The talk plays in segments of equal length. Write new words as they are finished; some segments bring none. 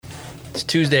It's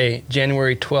Tuesday,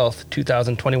 January 12th,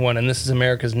 2021, and this is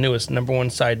America's newest #1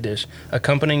 side dish,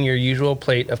 accompanying your usual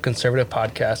plate of conservative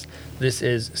podcast. This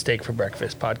is Steak for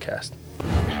Breakfast podcast.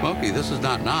 Smokey, this is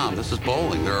not Nam. This is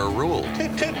bowling. There are rules.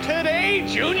 Today,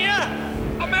 Junior,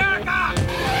 America!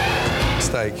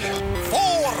 Steak.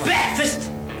 For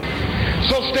breakfast!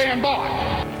 So stand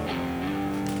by.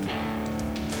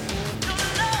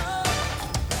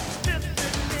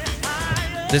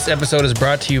 This episode is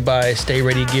brought to you by Stay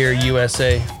Ready Gear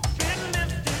USA.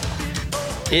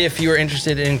 If you are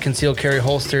interested in concealed carry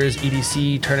holsters,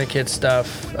 EDC, tourniquet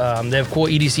stuff, they have cool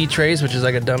EDC trays, which is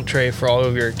like a dump tray for all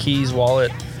of your keys,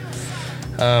 wallet,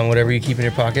 whatever you keep in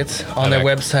your pockets. On their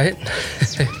website,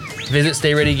 visit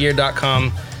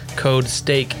stayreadygear.com, code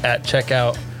STEAK at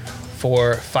checkout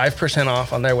for 5%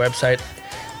 off on their website.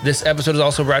 This episode is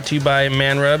also brought to you by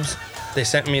Man Rubs. They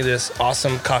sent me this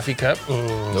awesome coffee cup.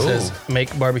 It says,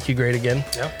 make barbecue great again.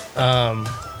 Yep.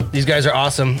 These guys are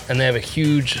awesome, and they have a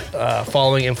huge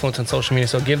following, influence on social media.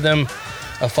 So give them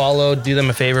a follow, do them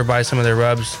a favor, buy some of their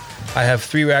rubs. I have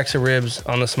 3 racks of ribs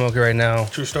on the smoker right now.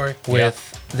 True story.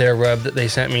 With their rub that they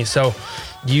sent me. So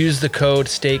use the code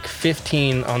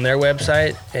STEAK15 on their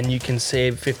website, and you can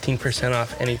save 15%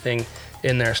 off anything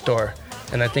in their store.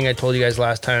 And I think I told you guys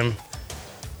last time,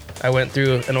 I went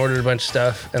through and ordered a bunch of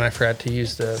stuff, and I forgot to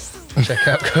use the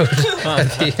checkout code at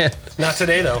the end. Not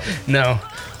today, though. No.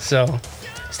 So,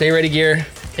 Stay Ready Gear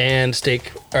and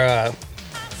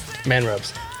Man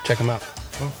Rubs. Check them out.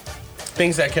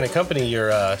 Things that can accompany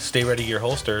your Stay Ready Gear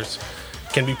holsters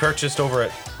can be purchased over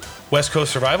at West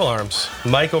Coast Survival Arms.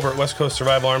 Mike over at West Coast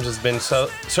Survival Arms has been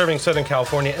serving Southern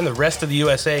California and the rest of the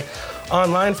USA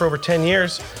online for over 10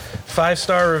 years.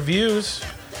 5-star reviews.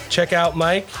 Check out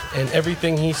Mike and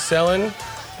everything he's selling.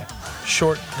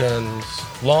 Short guns,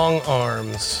 long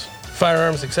arms,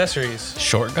 firearms accessories,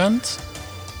 Short guns?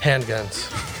 handguns.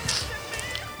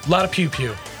 A lot of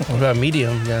pew-pew. What about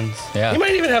medium guns? Yeah. You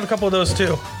might even have a couple of those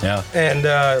too. Yeah. And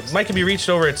Mike can be reached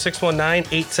over at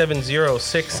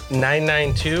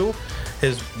 619-870-6992.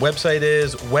 His website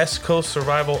is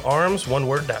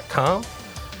westcoastsurvivalarms.com.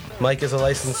 Mike is a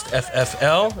licensed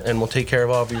FFL and will take care of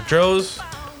all of your dros.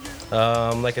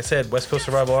 Like I said, West Coast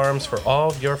Survival Arms for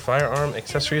all of your firearm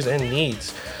accessories and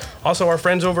needs. Also, our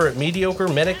friends over at Mediocre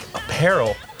Medic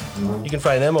Apparel. You can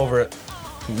find them over at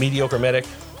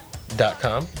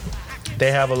mediocremedic.com.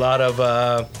 They have a lot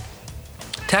of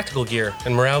tactical gear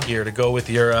and morale gear to go with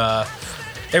your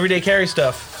everyday carry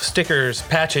stuff. Stickers,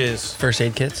 patches. First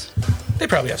aid kits? They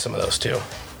probably have some of those too.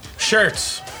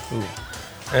 Shirts. Ooh.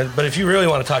 But if you really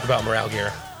want to talk about morale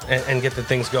gear and get the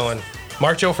things going,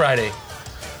 Marcho Friday.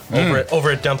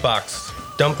 Over at Dumpbox,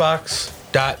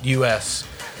 dumpbox.us.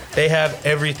 They have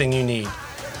everything you need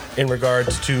in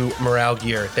regards to morale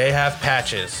gear. They have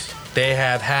patches. They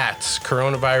have hats,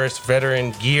 coronavirus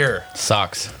veteran gear.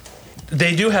 Socks.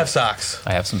 They do have socks.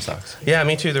 I have some socks. Yeah,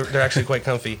 me too. They're actually quite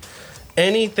comfy.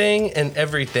 Anything and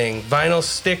everything. Vinyl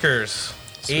stickers,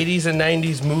 80s and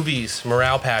 90s movies,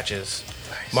 morale patches.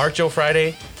 Nice. Marcho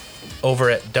Friday over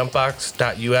at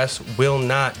dumpbox.us will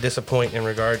not disappoint in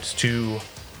regards to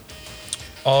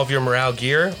all of your morale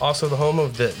gear. Also the home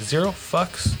of the Zero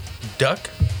Fucks Duck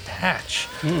Patch.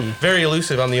 Very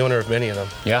elusive. I'm the owner of many of them.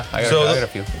 Yeah, I got a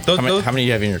few. How many do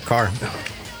you have in your car?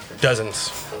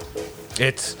 Dozens.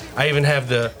 I even have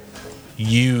the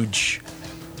huge,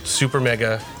 super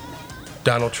mega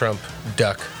Donald Trump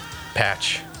duck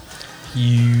patch.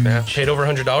 Huge. Yeah, paid over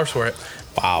 $100 for it.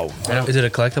 Wow. Yeah. Is it a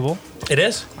collectible? It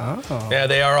is. Oh. Yeah,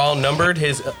 they are all numbered.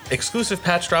 His exclusive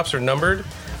patch drops are numbered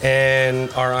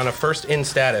and are on a first-in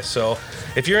status. So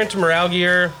if you're into morale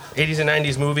gear, 80s and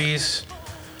 90s movies,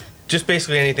 just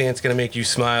basically anything that's going to make you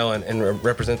smile and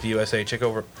represent the USA, check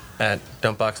over at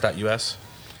dumpbox.us.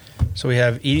 So we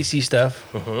have EDC stuff,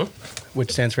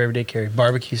 which stands for everyday carry.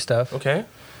 Barbecue stuff. Okay.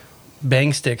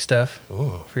 Bang stick stuff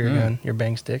Ooh. for your gun, your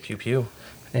bang stick. Pew pew.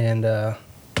 And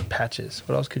patches.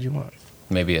 What else could you want?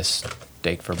 Maybe a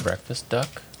steak for breakfast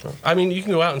duck? I mean, you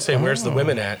can go out and say, where's the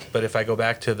women at? But if I go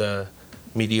back to the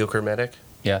Mediocre Medic,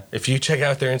 Yeah. if you check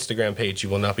out their Instagram page, you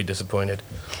will not be disappointed.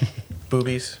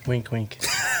 Boobies, Wink, wink.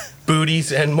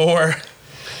 booties, and more.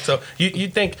 So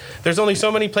you'd think there's only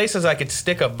so many places I could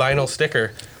stick a vinyl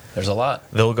sticker. There's a lot.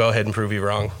 They'll go ahead and prove you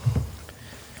wrong.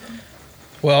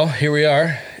 Well, here we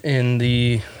are in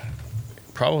the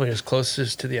probably as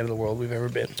closest to the end of the world we've ever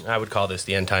been. I would call this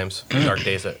the end times, dark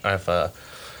days that I've...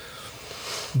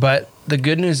 But the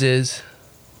good news is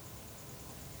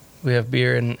we have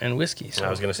beer and whiskey. So I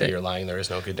was going to say you're lying. There is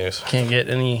no good news. Can't get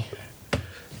any...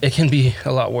 It can be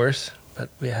a lot worse, but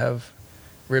we have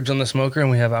ribs on the smoker,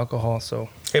 and we have alcohol. So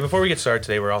Hey, before we get started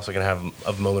today, we're also going to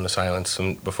have a moment of silence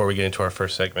before we get into our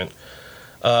first segment.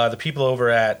 The people over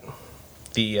at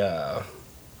the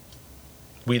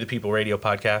We the People radio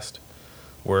podcast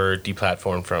were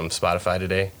deplatformed from Spotify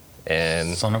today.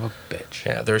 And Son of a bitch.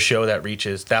 yeah, their show that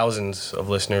reaches thousands of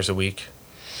listeners a week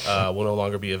will no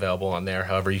longer be available on there.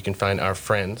 However, you can find our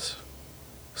friends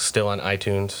still on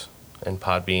iTunes and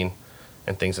Podbean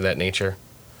and things of that nature.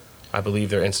 I believe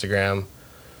their Instagram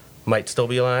might still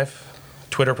be alive.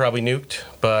 Twitter probably nuked,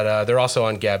 but they're also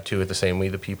on Gab too at the same We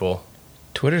the People.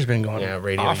 Twitter's been going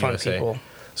Radio off on USA. people.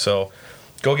 So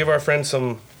go give our friends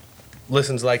some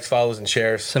listens, likes, follows, and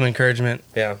shares. Some encouragement.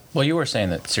 Yeah. Well, you were saying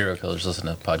that serial killers listen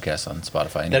to podcasts on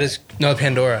Spotify. That is no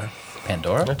Pandora.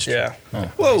 Pandora? That's true. Yeah, Oh,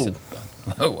 Whoa. I said-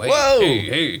 oh, wait. Whoa.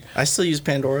 Hey. I still use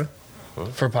Pandora.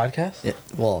 for podcasts. Yeah,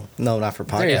 well, no, not for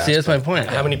There you podcasts. see, that's my point.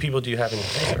 How many people do you have in your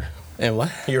freezer? And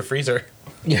what? Your freezer.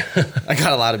 I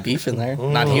got a lot of beef in there.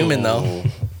 Not human though.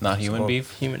 Not human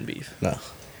beef? Human beef. No.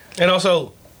 And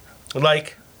also,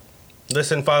 like,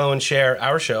 listen, follow, and share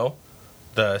our show,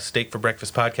 the Steak for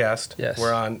Breakfast podcast. Yes.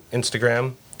 We're on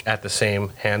Instagram at the same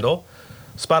handle.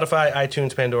 Spotify,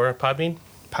 iTunes, Pandora, Podbean.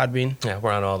 Podbean. Yeah,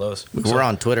 we're on all those. We were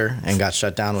on Twitter and got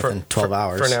shut down within 12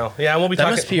 hours. For now. Yeah, and we'll be That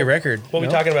talking. must be a record. We'll be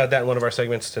no? talking about that in one of our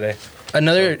segments today.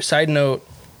 Another side note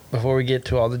before we get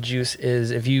to all the juice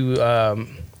is if you,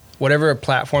 whatever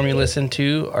platform you listen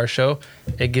to our show,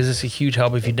 it gives us a huge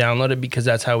help if you download it because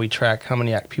that's how we track how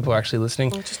many people are actually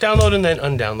listening. Just download and then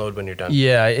undownload when you're done.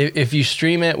 Yeah, if you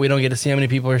stream it, we don't get to see how many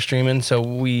people are streaming, so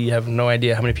we have no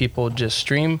idea how many people just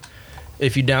stream.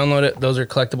 If you download it, those are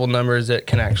collectible numbers that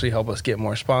can actually help us get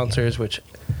more sponsors, which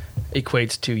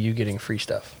equates to you getting free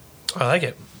stuff. I like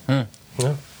it. Yeah.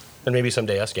 And maybe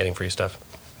someday us getting free stuff.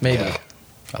 Maybe. Yeah.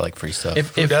 I like free stuff.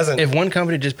 If, Who doesn't? If one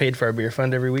company just paid for our beer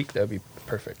fund every week, that would be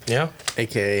perfect. Yeah.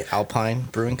 AKA Alpine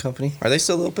Brewing Company. Are they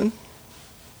still open?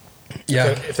 Yeah.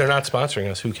 If they're not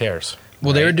sponsoring us, who cares?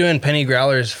 Well, they were doing penny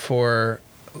growlers for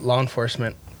law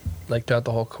enforcement, like throughout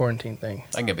the whole quarantine thing.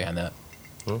 I can get behind that.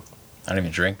 I don't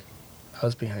even drink. I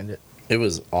was behind it. It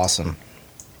was awesome.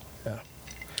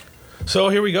 So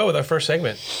here we go with our first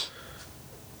segment.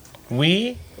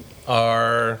 We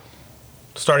are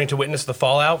starting to witness the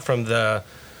fallout from the,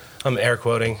 I'm air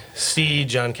quoting,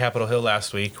 siege on Capitol Hill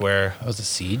last week where, That was a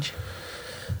siege?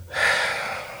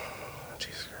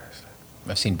 Jesus Christ.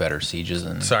 I've seen better sieges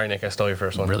and Sorry, Nick, I stole your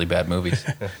first one. really bad movies.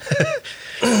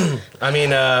 I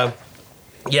mean,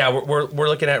 yeah, we're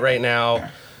looking at right now,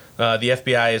 the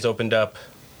FBI has opened up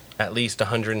at least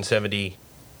 170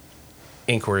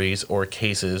 inquiries or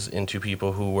cases into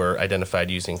people who were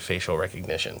identified using facial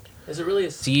recognition. Is it really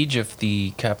a siege if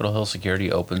the Capitol Hill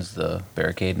security opens the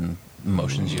barricade and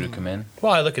motions you to come in?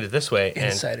 Well, I look at it this way.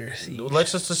 and Insider siege.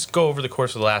 Let's just go over the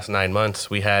course of the last 9 months.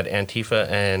 We had Antifa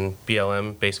and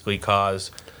BLM basically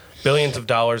cause billions of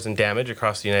dollars in damage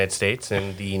across the United States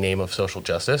in the name of social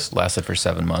justice. Lasted for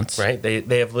 7 months. Right?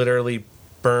 They have literally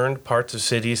burned parts of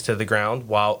cities to the ground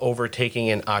while overtaking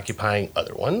and occupying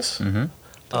other ones. Mm-hmm.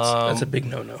 That's a big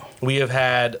no-no. We have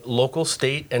had local,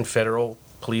 state, and federal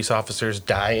police officers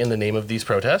die in the name of these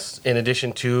protests, in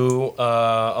addition to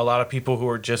a lot of people who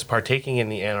were just partaking in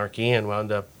the anarchy and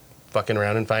wound up fucking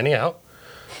around and finding out.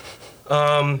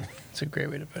 That's a great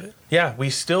way to put it. Yeah, we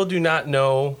still do not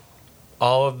know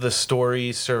all of the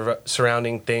stories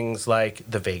surrounding things like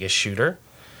the Vegas shooter,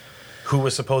 who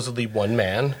was supposedly one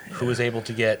man, who was able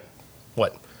to get,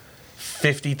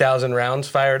 50,000 rounds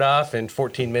fired off in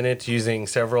 14 minutes using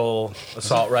several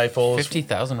assault rifles.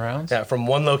 50,000 rounds? Yeah, from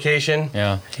one location.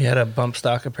 Yeah. He had a bump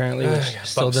stock apparently, which Yeah,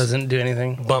 still bumps. doesn't do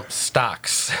anything. Bump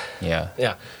stocks. Yeah.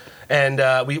 Yeah.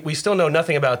 And we still know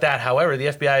nothing about that. However, the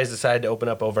FBI has decided to open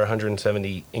up over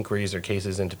 170 inquiries or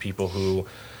cases into people who,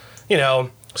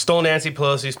 stole Nancy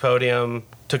Pelosi's podium,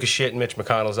 took a shit in Mitch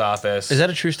McConnell's office. Is that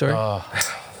a true story?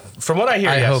 From what I hear,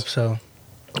 I yes. hope so.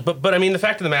 But I mean, the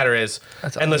fact of the matter is,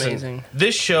 That's and listen, amazing.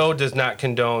 this show does not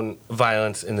condone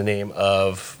violence in the name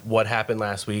of what happened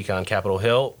last week on Capitol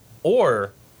Hill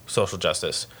or social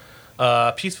justice.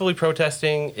 Peacefully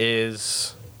protesting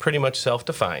is pretty much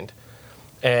self-defined,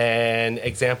 and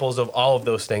examples of all of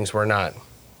those things were not.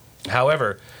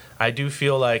 However, I do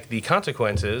feel like the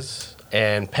consequences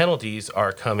and penalties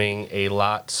are coming a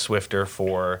lot swifter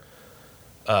for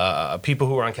people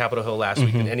who were on Capitol Hill last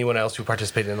week than anyone else who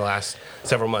participated in the last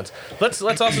several months. Let's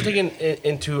also take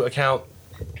into account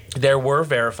there were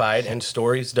verified and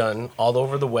stories done all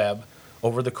over the web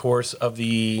over the course of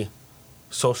the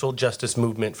social justice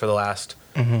movement for the last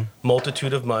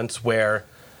multitude of months where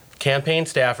campaign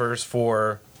staffers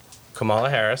for Kamala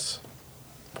Harris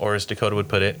or as Dakota would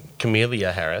put it,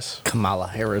 Kamala Harris. Kamala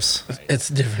Harris. It's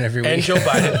different every week. And Joe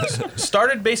Biden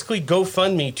started basically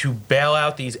GoFundMe to bail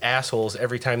out these assholes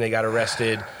every time they got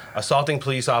arrested, assaulting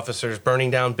police officers, burning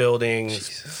down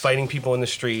buildings, fighting people in the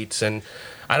streets. And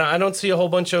I don't see a whole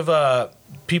bunch of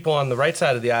people on the right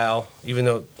side of the aisle, even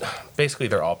though basically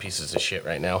they're all pieces of shit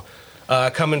right now,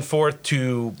 coming forth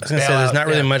to I was gonna say there's not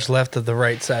really much left of the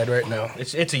right side right now.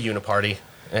 It's a uniparty,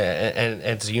 and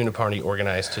it's a uniparty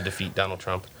organized to defeat Donald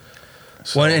Trump.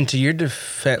 So, Well, and to your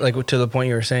defense, like to the point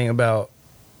you were saying about,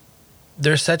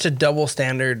 there's such a double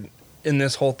standard in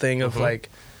this whole thing of like,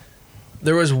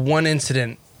 there was one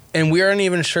incident, and we aren't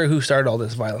even sure who started all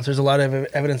this violence. There's a lot of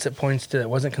evidence that points to it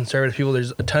wasn't conservative people.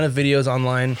 There's a ton of videos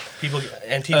online people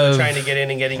trying to get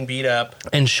in and getting beat up.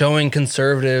 and showing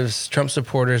conservatives, Trump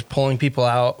supporters, pulling people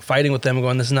out, fighting with them,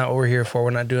 going, "This is not what we're here for.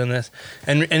 We're not doing this."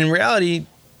 And in reality,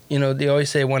 you know, they always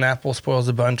say one apple spoils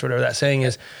the bunch, or whatever that saying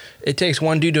is. It takes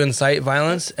one dude to incite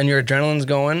violence, and your adrenaline's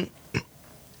going.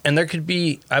 And there could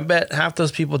be, I bet half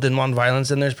those people didn't want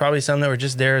violence, and there's probably some that were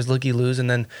just there as looky-loos, and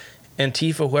then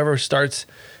Antifa, whoever starts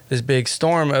this big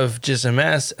storm of just a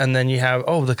mess, and then you have,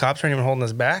 oh, the cops aren't even holding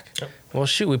us back? Yep. Well,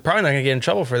 shoot, we're probably not going to get in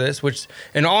trouble for this, which,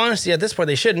 in all honesty, at this point,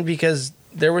 they shouldn't, because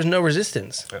there was no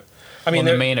resistance. Yep. I mean,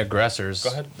 the main aggressors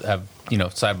have,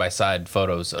 side by side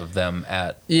photos of them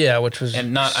at. Yeah, which was.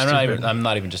 And I'm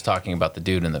not even just talking about the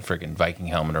dude in the freaking Viking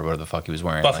helmet or whatever the fuck he was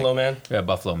wearing. Buffalo Man. Yeah,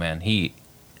 Buffalo Man. He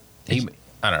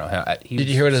I don't know how. Did you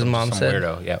hear what his mom said?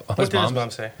 Weirdo. Yeah. What did his mom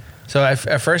say? So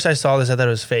at first I saw this, I thought it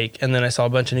was fake, and then I saw a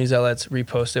bunch of news outlets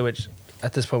repost it, which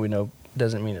at this point we know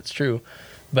doesn't mean it's true,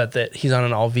 but that he's on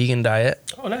an all-vegan diet.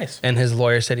 Oh, nice. And his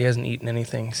lawyer said he hasn't eaten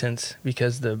anything since,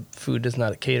 because the food does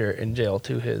not cater in jail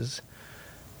to his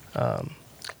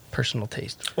personal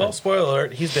taste. Well, spoiler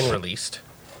alert, he's been released.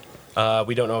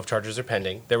 We don't know if charges are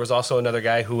pending. There was also another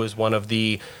guy who was one of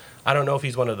the, I don't know if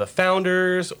he's one of the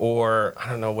founders, or I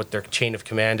don't know what their chain of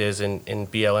command is in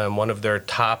BLM, one of their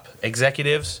top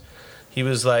executives. He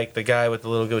was like the guy with the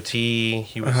little goatee.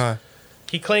 He was.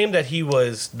 He claimed that he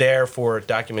was there for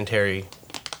documentary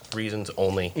reasons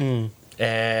only.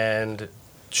 And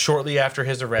shortly after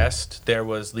his arrest, there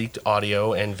was leaked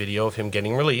audio and video of him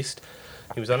getting released.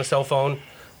 He was on a cell phone,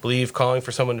 believe calling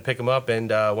for someone to pick him up,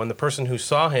 and when the person who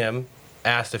saw him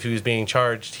asked if he was being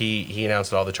charged, he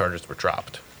announced that all the charges were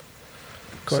dropped.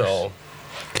 Of course. So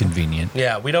convenient.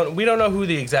 yeah, we don't know who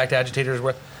the exact agitators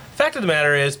were. Fact of the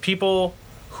matter is, people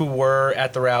who were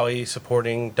at the rally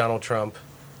supporting Donald Trump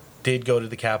did go to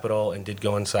the Capitol and did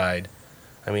go inside.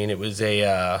 I mean, it was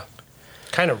a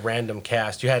kind of random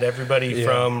cast. You had everybody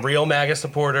from real MAGA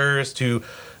supporters to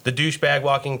the douchebag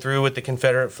walking through with the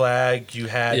Confederate flag. You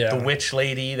had the witch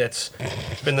lady that's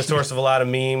been the source of a lot of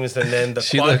memes, and then the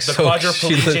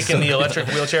quadriplegic in the electric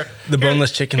wheelchair. The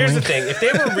boneless chicken Here's wing. the thing: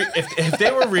 if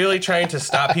they were really trying to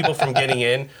stop people from getting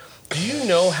in, do you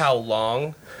know how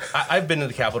long? I've been to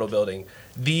the Capitol building.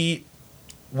 The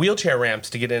wheelchair ramps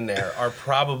to get in there are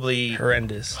probably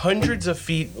horrendous, hundreds of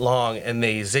feet long, and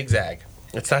they zigzag.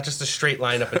 It's not just a straight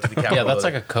line up into the Capitol. Yeah, that's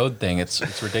building. like a code thing. It's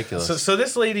ridiculous. So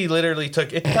this lady literally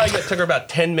took her about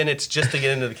 10 minutes just to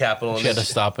get into the Capitol. She had to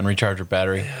stop and recharge her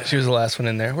battery. She was the last one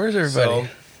in there. Where's everybody?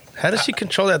 How does she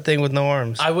control that thing with no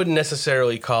arms? I wouldn't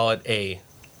necessarily call it a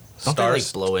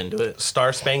blow into it.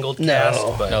 Star-spangled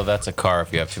cast. But No, that's a car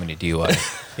if you have too many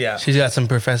DUIs. yeah. She's got some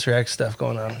Professor X stuff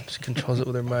going on. She controls it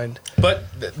with her mind. But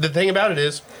the thing about it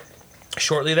is,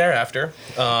 shortly thereafter,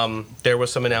 there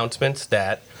was some announcements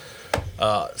that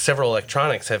several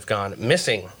electronics have gone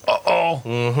missing.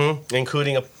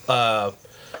 Including a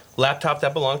laptop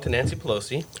that belonged to Nancy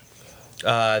Pelosi.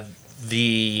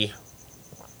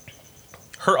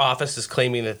 Her office is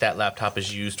claiming that laptop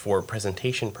is used for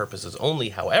presentation purposes only.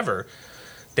 However,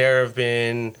 there have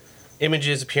been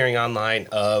images appearing online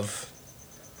of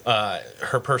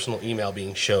her personal email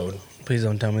being showed. Please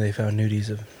don't tell me they found nudies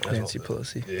of Nancy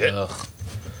Pelosi. Ugh.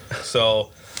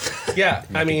 So, yeah,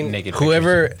 I mean, Naked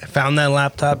Whoever found that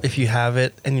laptop, if you have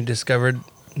it and you discovered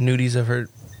nudies of her,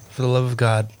 for the love of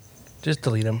God, just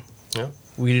delete them. Yeah.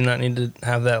 We do not need to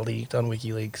have that leaked on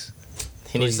WikiLeaks.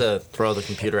 He needs to throw the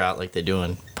computer out like they do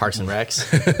in Parks and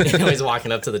Recs. He's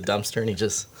walking up to the dumpster and he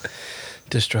just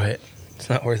Destroy it. It's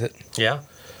not worth it. Yeah.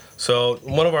 So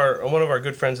one of our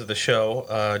good friends of the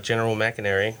show, General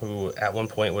McInerney, who at one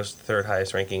point was the third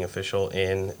highest ranking official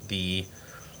in the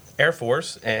Air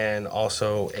Force, and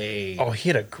also he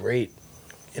had a great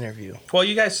interview. Well,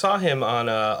 you guys saw him on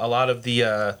a lot of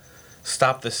the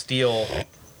Stop the Steal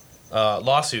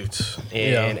lawsuits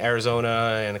in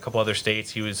Arizona and a couple other states.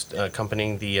 He was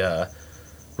accompanying the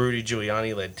Rudy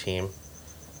Giuliani-led team.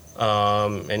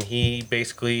 And he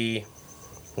basically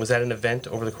was at an event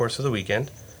over the course of the weekend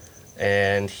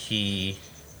and he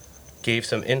gave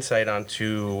some insight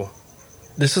onto.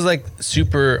 This is like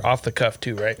super off the cuff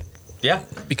too, right? Yeah.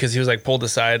 Because he was like pulled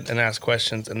aside and asked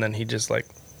questions, and then he just like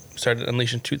started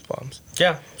unleashing truth bombs.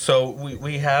 Yeah. So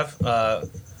we have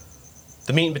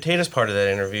the meat and potatoes part of that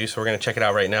interview, so we're going to check it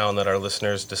out right now and let our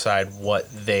listeners decide what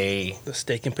they... The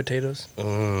steak and potatoes?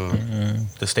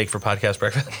 The steak for podcast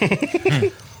breakfast.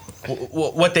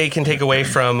 What they can take away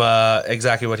from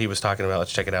exactly what he was talking about.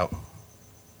 Let's check it out.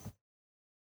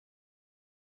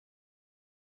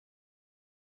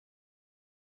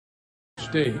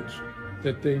 States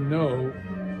that they know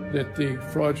that the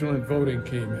fraudulent voting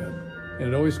came in,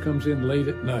 and it always comes in late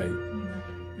at night.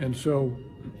 And so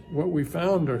what we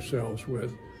found ourselves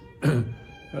with,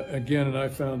 again, and I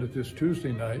found it this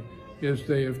Tuesday night, is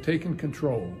they have taken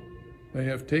control. They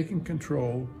have taken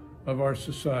control of our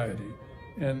society.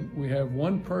 And we have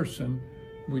one person,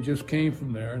 we just came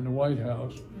from there in the White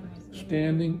House,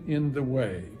 standing in the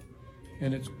way.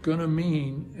 And it's gonna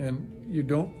mean, and you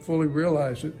don't fully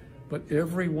realize it, but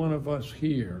every one of us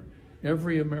here,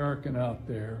 every American out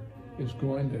there is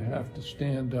going to have to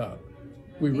stand up.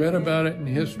 We read about it in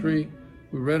history,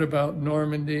 we read about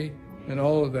Normandy and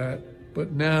all of that,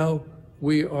 but now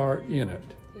we are in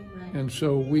it. And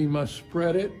so we must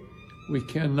spread it. We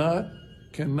cannot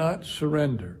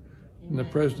surrender. And the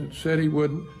president said he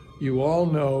wouldn't. You all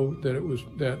know that it was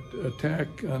that attack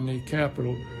on the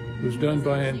Capitol was done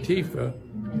by Antifa,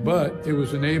 but it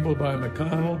was enabled by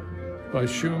McConnell, by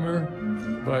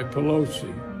Schumer, by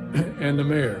Pelosi, and the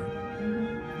mayor.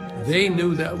 They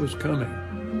knew that was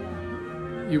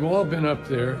coming. You've all been up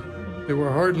there. There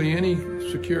were hardly any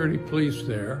security police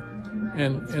there,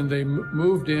 and they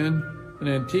moved in, and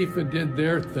Antifa did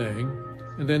their thing,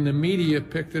 and then the media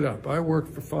picked it up. I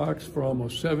worked for Fox for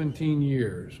almost 17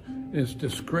 years. It's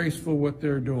disgraceful what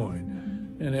they're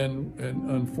doing. And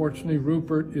unfortunately,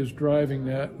 Rupert is driving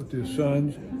that with his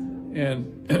sons,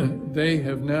 and they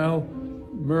have now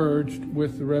merged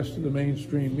with the rest of the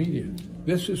mainstream media.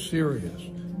 This is serious.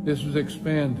 This is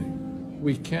expanding.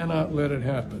 We cannot let it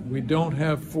happen. We don't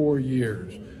have 4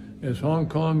 years. As Hong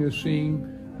Kong has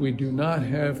seen, we do not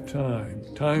have time.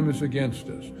 Time is against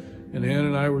us. And Ann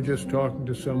and I were just talking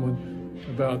to someone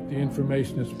about the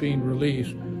information that's being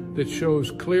released that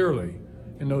shows clearly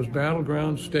in those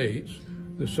battleground states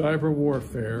the cyber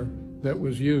warfare that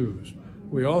was used.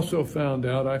 We also found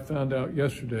out, I found out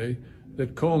yesterday,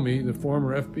 that Comey, the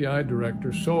former FBI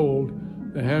director,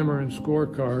 sold the Hammer and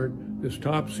Scorecard, this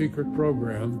top secret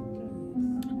program,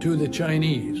 to the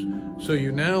Chinese. So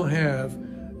you now have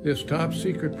this top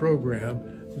secret program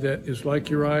that is like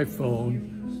your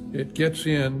iPhone. It gets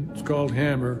in, it's called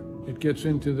Hammer, it gets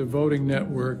into the voting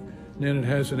network, and then it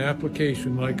has an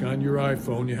application like on your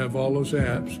iPhone. You have all those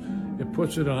apps. It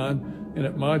puts it on, and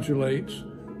it modulates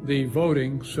the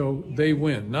voting so they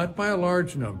win, not by a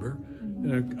large number.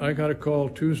 And I got a call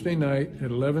Tuesday night at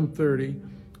 11:30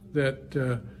 that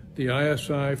the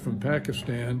ISI from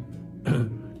Pakistan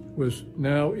was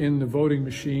now in the voting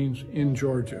machines in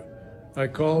Georgia. I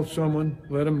called someone,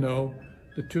 let them know.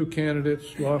 The two candidates,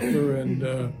 Loeffler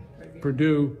and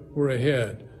Perdue, were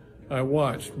ahead. I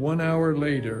watched. 1 hour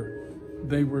later,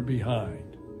 they were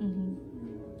behind.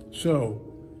 So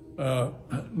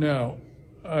now,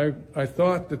 I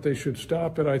thought that they should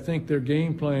stop it. I think their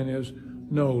game plan is,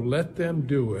 no, let them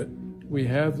do it. We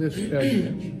have this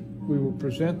evidence. We will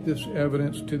present this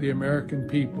evidence to the American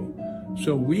people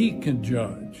so we can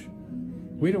judge.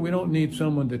 We don't need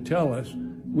someone to tell us.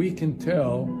 We can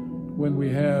tell when we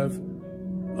have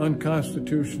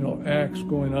unconstitutional acts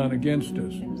going on against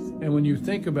us. And when you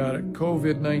think about it,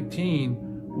 COVID-19,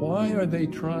 why are they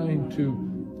trying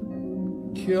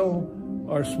to kill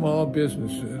our small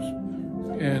businesses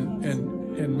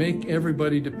and make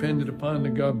everybody dependent upon the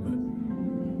government?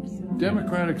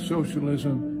 Democratic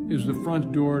socialism is the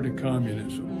front door to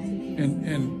communism.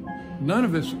 And none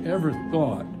of us ever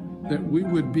thought that we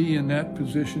would be in that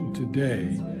position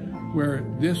today where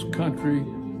this country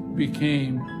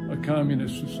became a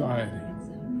communist society.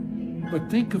 But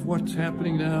think of what's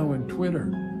happening now in Twitter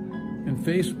and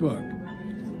Facebook.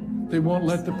 They won't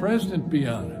let the president be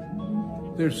on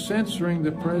it. They're censoring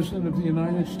the president of the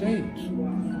United States.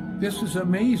 This is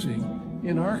amazing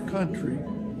in our country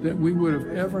that we would have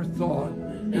ever thought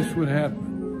this would happen.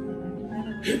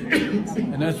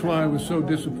 And that's why I was so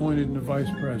disappointed in the vice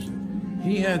president.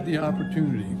 He had the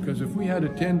opportunity, because if we had a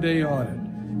 10-day audit,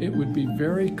 it would be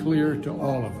very clear to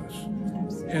all of us,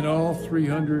 and all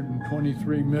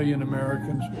 323 million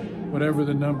Americans, whatever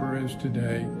the number is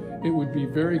today, it would be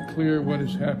very clear what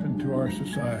has happened to our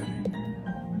society.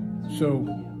 So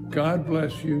God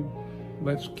bless you.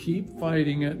 Let's keep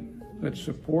fighting it. Let's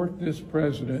support this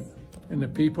president. and the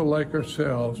people like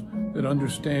ourselves that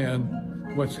understand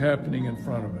what's happening in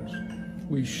front of us.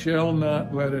 We shall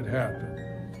not let it happen.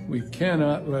 We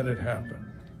cannot let it happen.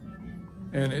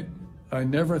 And I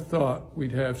never thought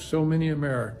we'd have so many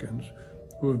Americans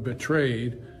who have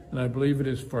betrayed, and I believe it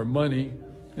is for money,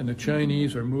 and the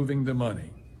Chinese are moving the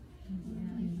money.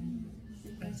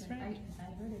 That's right. I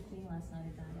heard a thing last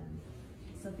night about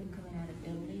something coming out of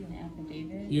Italy, an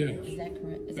affidavit. Yes. Is that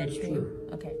correct? Is That's that true.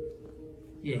 Okay.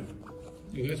 Yeah.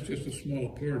 Well, that's just a small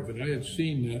part of it. I had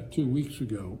seen that 2 weeks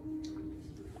ago.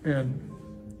 And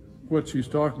what she's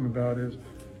talking about is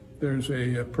there's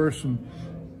a person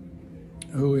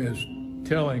who is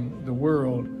telling the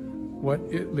world what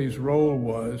Italy's role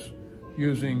was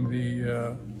using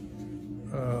the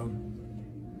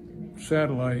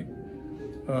satellite,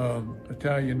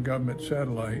 Italian government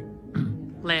satellite.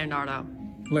 Leonardo.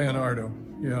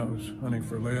 Yeah, I was hunting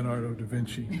for Leonardo da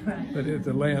Vinci, but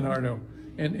the Leonardo,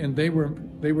 and they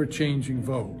were changing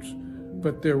votes,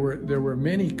 but there were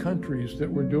many countries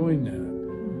that were doing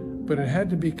that, but it had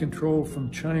to be controlled from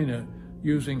China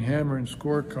using hammer and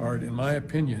scorecard, in my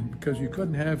opinion, because you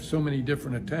couldn't have so many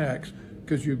different attacks,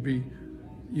 because you'd be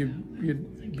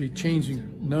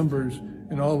changing numbers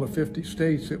in all the 50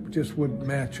 states. It just wouldn't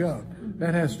match up.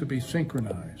 That has to be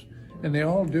synchronized, and they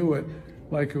all do it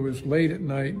like it was late at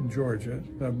night in Georgia,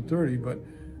 11:30, but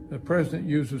the president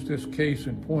uses this case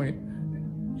in point.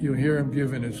 You hear him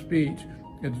giving his speech.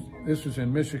 This is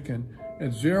in Michigan.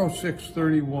 At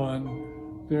 06:31,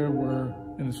 there were,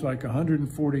 and it's like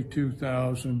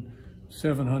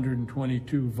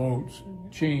 142,722 votes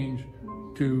changed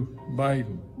to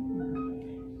Biden.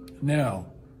 Now,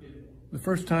 the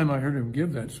first time I heard him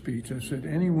give that speech, I said,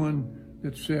 anyone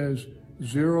that says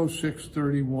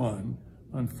 0631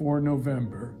 on 4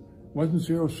 November, wasn't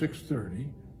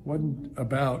 0630, wasn't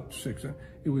about 6,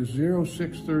 it was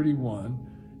 0631,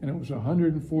 and it was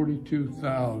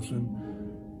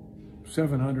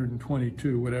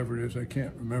 142,722, whatever it is, I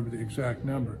can't remember the exact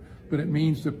number, but it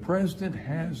means the president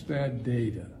has that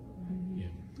data.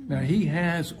 Now, he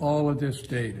has all of this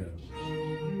data,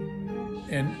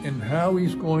 and how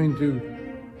he's going to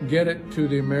get it to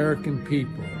the American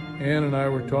people. Ann and I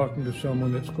were talking to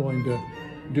someone that's going to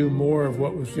do more of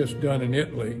what was just done in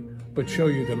Italy, but show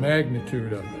you the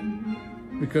magnitude of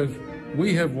it. Because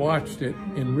we have watched it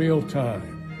in real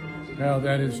time, how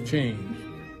that has changed.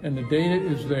 And the data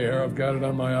is there, I've got it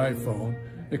on my iPhone,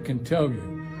 it can tell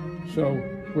you. So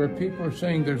where people are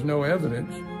saying there's no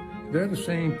evidence, they're the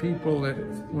same people that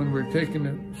when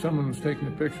someone was taking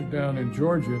a picture down in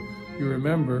Georgia, you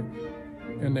remember,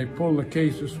 and they pull the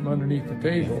cases from underneath the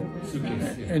table,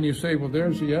 and you say, well,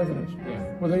 there's the evidence.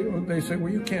 Well, they say,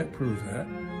 well, you can't prove that.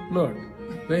 Look,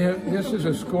 this is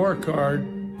a scorecard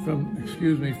from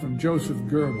Joseph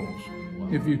Goebbels.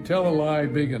 If you tell a lie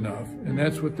big enough, and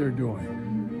that's what they're doing,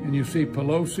 and you see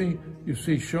Pelosi, you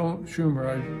see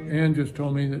Schumer. Ann just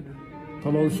told me that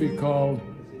Pelosi called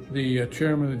the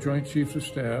chairman of the Joint Chiefs of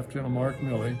Staff, General Mark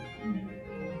Milley,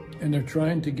 and they're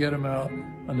trying to get him out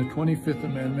on the 25th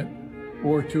Amendment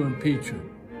or to impeach him.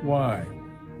 Why?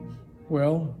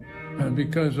 Well,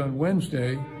 because on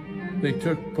Wednesday, they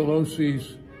took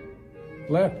Pelosi's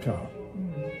laptop.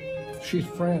 She's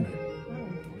frantic.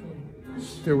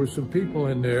 There were some people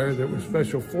in there that were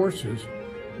special forces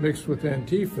mixed with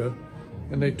Antifa,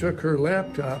 and they took her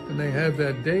laptop and they had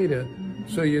that data.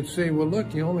 So you'd say, well,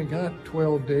 look, you only got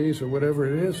 12 days or whatever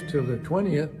it is till the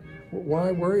 20th.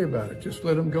 Why worry about it? Just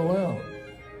let them go out.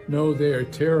 No, they are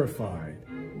terrified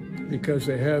because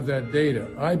they have that data.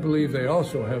 I believe they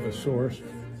also have a source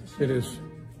that is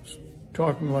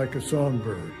talking like a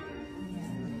songbird.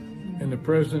 And the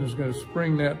president is going to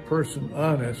spring that person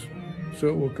on us, so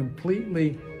it will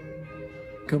completely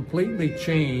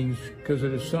change, because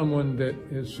it is someone that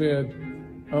has said,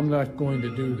 I'm not going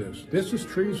to do this. This is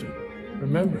treason.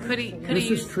 Remember, this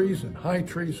is treason, high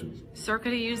treason. Sir,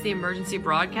 could he use the emergency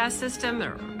broadcast system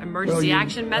or emergency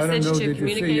action message to communicate this?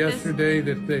 Did you see yesterday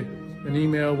that an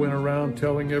email went around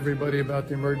telling everybody about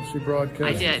the emergency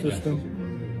broadcast system?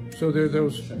 So there are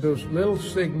those little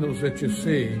signals that you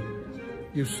see.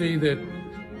 You see that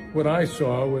what I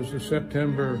saw was the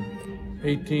September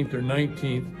 18th or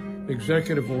 19th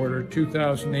executive order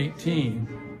 2018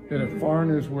 that if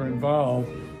foreigners were involved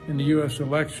in the U.S.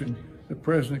 election, the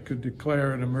president could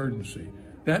declare an emergency.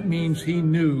 That means he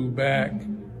knew back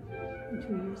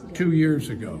 2 years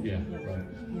ago. Yeah, right.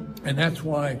 And that's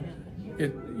why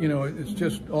it's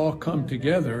just all come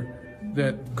together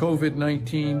that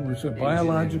COVID-19 was a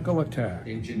biological attack.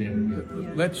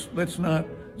 Let's not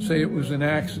say it was an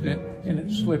accident and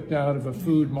it slipped out of a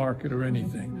food market or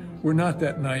anything. We're not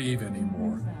that naive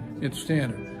anymore. It's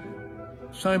standard.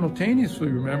 simultaneously,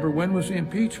 remember, when was the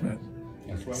impeachment?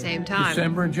 Same time.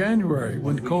 December and January,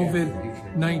 when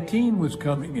COVID-19 was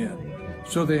coming in.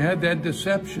 So they had that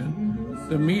deception.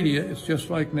 The media, it's just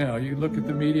like now. You look at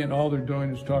the media and all they're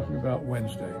doing is talking about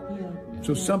Wednesday.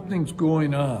 So something's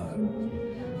going on.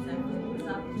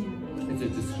 It's a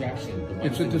distraction.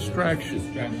 It's a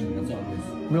distraction. That's all it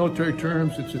is. Military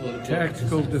terms, it's a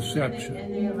tactical deception.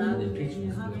 And they allowed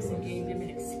the Congress and gave them an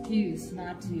excuse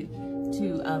not to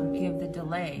give the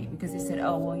delay because they said,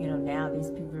 oh, well, now these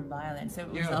people are violent. So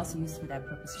it was also used for that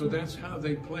purpose. So that's how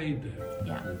they played that.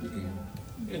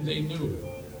 Yeah. And they knew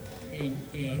it.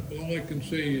 And all I can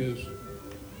say is...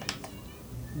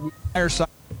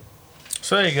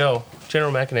 So there you go.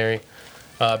 General McInerney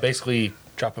basically...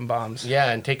 dropping bombs.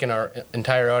 Yeah, and taking our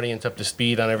entire audience up to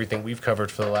speed on everything we've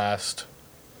covered for the last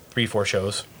 3-4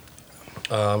 shows.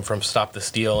 From Stop the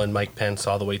Steal and Mike Pence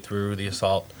all the way through the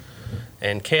assault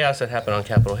and chaos that happened on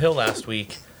Capitol Hill last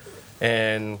week,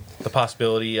 and the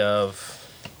possibility of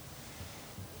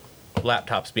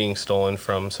laptops being stolen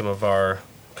from some of our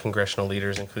congressional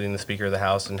leaders, including the Speaker of the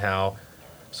House, and how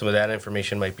some of that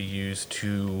information might be used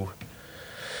to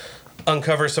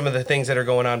uncover some of the things that are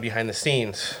going on behind the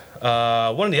scenes.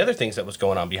 One of the other things that was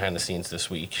going on behind the scenes this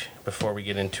week, before we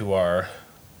get into our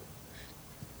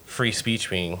free speech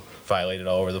being violated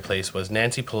all over the place, was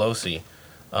Nancy Pelosi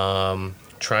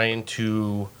trying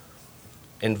to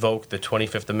invoke the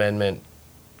 25th Amendment,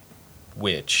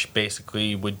 which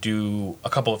basically would do a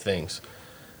couple of things.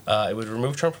 It would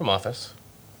remove Trump from office,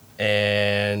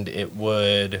 and it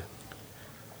would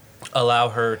allow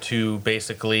her to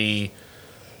basically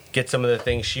get some of the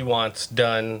things she wants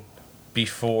done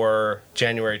before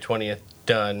January 20th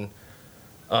done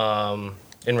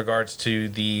in regards to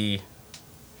the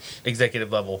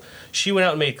executive level. She went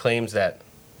out and made claims that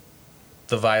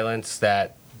the violence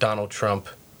that Donald Trump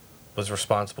was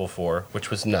responsible for, which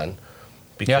was none,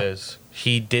 because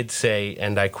he did say,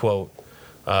 and I quote,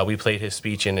 we played his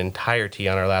speech in entirety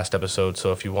on our last episode,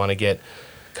 so if you want to get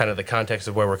kind of the context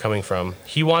of where we're coming from,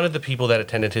 he wanted the people that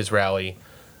attended his rally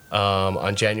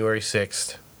on January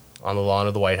 6th on the lawn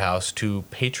of the White House to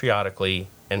patriotically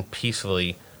and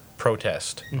peacefully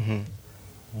protest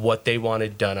what they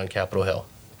wanted done on Capitol Hill.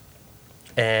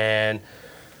 And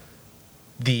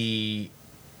the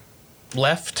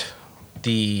left,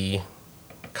 the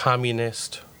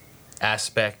communist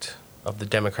aspect of the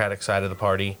Democratic side of the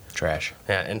party, Trash.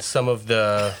 yeah, and some of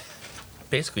the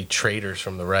basically traitors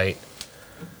from the right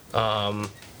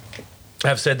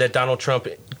have said that Donald Trump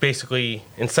basically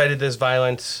incited this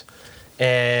violence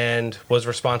and was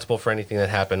responsible for anything that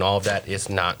happened. All of that is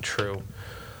not true.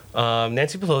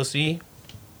 Nancy Pelosi,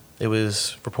 it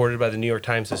was reported by the New York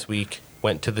Times this week,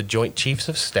 went to the Joint Chiefs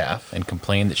of Staff and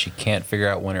complained that she can't figure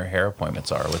out when her hair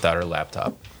appointments are without her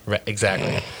laptop. Right,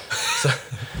 exactly. So,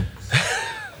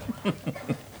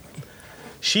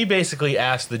 she basically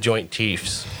asked the Joint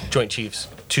Chiefs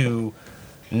to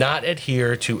not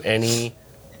adhere to any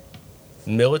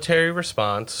military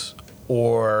response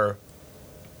or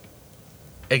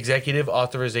executive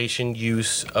authorization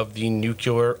use of the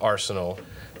nuclear arsenal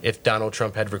if Donald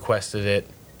Trump had requested it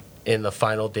in the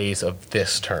final days of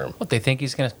this term. What, they think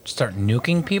he's going to start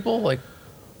nuking people?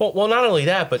 Well, not only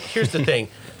that, but here's the thing.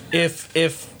 If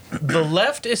the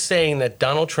left is saying that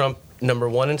Donald Trump, number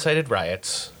one, incited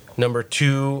riots, number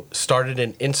two, started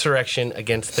an insurrection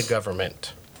against the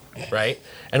government, right,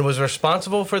 and was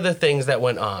responsible for the things that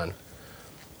went on,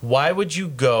 why would you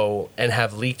go and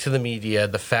have leaked to the media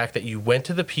the fact that you went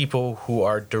to the people who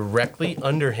are directly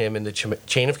under him in the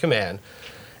chain of command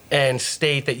and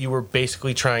state that you were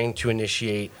basically trying to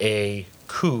initiate a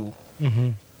coup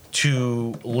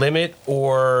to limit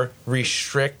or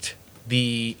restrict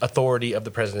the authority of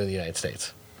the President of the United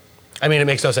States? I mean, it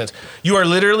makes no sense. You are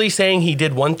literally saying he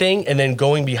did one thing and then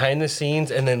going behind the scenes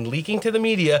and then leaking to the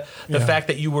media the fact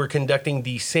that you were conducting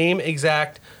the same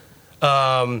exact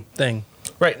thing.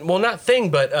 Right. Well, not thing,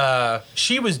 but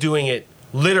she was doing it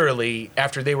literally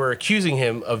after they were accusing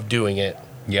him of doing it.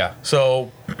 Yeah.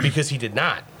 So, because he did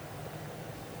not.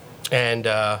 And,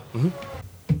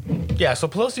 yeah, so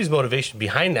Pelosi's motivation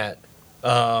behind that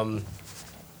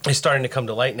is starting to come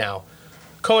to light now,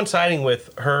 coinciding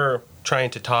with her trying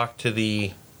to talk to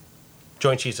the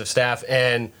Joint Chiefs of Staff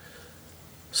and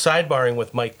sidebarring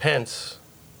with Mike Pence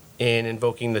in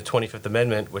invoking the 25th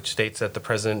Amendment, which states that the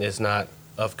president is not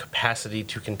of capacity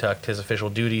to conduct his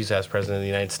official duties as president of the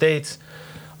United States.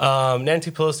 Nancy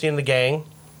Pelosi and the gang,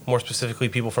 more specifically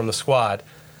people from the squad,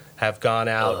 have gone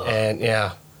out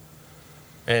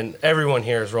and everyone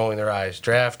here is rolling their eyes.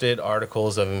 Drafted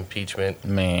articles of impeachment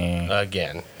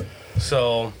again.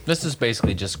 So this is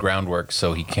basically just groundwork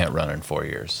so he can't run in 4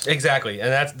 years. exactly,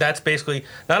 and that's basically,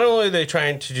 not only are they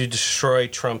trying to destroy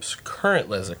Trump's current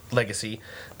legacy,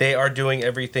 they are doing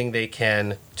everything they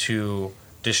can to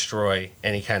destroy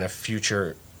any kind of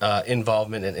future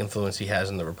involvement and influence he has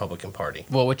in the Republican Party.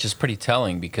 Well, which is pretty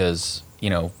telling because,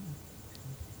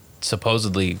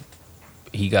 supposedly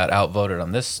he got outvoted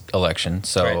on this election.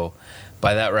 So Right.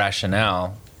 by that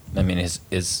rationale, I mean, is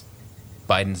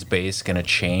Biden's base going to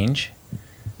change?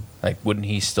 Like, wouldn't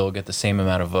he still get the same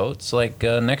amount of votes like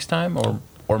next time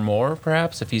or more,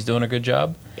 perhaps, if he's doing a good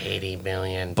job? 80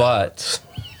 million. But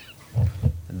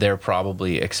they're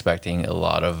probably expecting a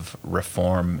lot of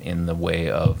reform in the way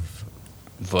of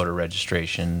voter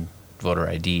registration, voter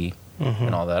ID,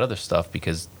 and all that other stuff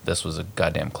because this was a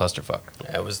goddamn clusterfuck.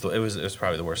 Yeah, it was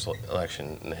probably the worst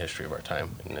election in the history of our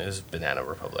time, and it was Banana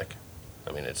Republic.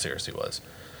 I mean, it seriously was.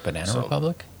 Banana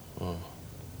Republic?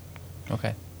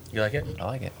 Okay. You like it? I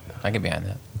like it. I get behind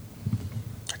that.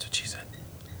 That's what she said.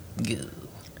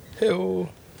 Ew.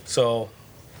 So,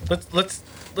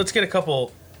 let's get a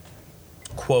couple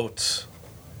quotes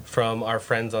from our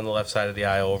friends on the left side of the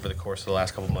aisle over the course of the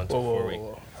last couple months before we.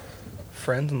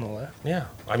 Friends on the left. Yeah,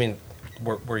 I mean,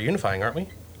 we're unifying, aren't we?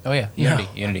 Oh yeah,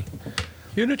 unity.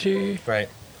 Unity. Right.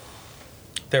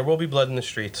 There will be blood in the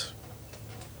streets.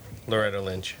 Loretta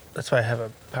Lynch. That's why I have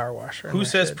a power washer. in Who my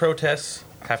says shed. protests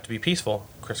have to be peaceful?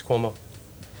 Chris Cuomo.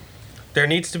 There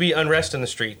needs to be unrest in the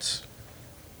streets.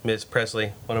 Ms.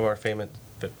 Presley, one of our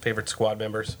favorite squad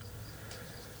members.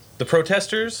 The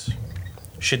protesters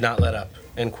should not let up.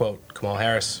 End quote. Kamala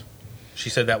Harris.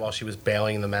 She said that while she was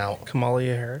bailing them out. Kamala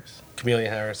Harris? Camellia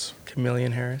Harris.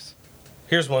 Chameleon Harris?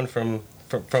 Here's one from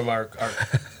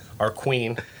our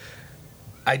queen.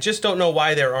 I just don't know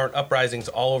why there aren't uprisings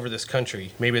all over this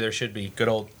country. Maybe there should be. Good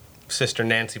old Sister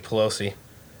Nancy Pelosi.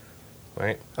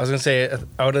 Right? I was going to say,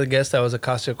 I would have guessed that was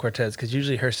Ocasio-Cortez, because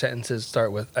usually her sentences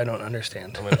start with, I don't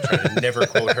understand. I'm going to try to never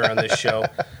quote her on this show.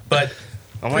 But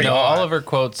Oh my No, God. all of her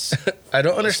quotes I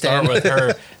don't understand. start with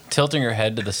her tilting her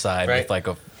head to the side Right.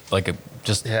 with like a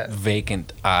just Yeah.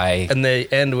 vacant eye. And they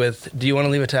end with, do you want to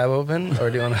leave a tab open? Or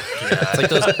do you want to...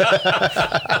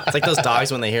 It's like those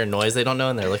dogs when they hear a noise they don't know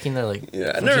and they're looking. They're like,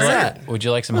 Yeah, "What never is mind. that? Would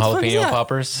you like some What the fuck is jalapeno that?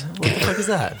 poppers? What the fuck is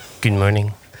that?" good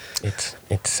morning. It's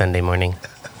Sunday morning.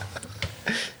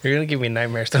 You're going to give me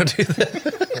nightmares. Don't do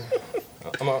that.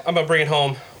 I'm gonna bring it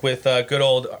home with good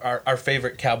old our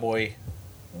favorite cowboy hat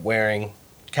wearing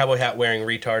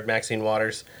retard Maxine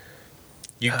Waters.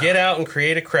 You get out and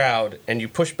create a crowd, and you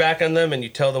push back on them, and you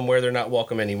tell them where they're not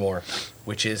welcome anymore,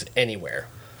 which is anywhere.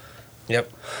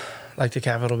 Yep. Like the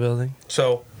Capitol building.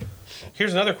 So,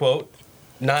 here's another quote,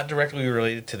 not directly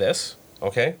related to this.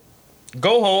 Okay,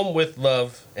 go home with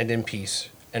love and in peace,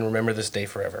 and remember this day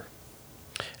forever.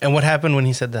 And what happened when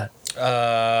he said that?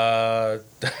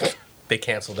 They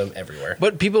canceled them everywhere.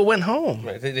 But people went home.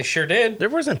 Right, they sure did. There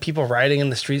wasn't people rioting in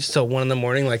the streets till 1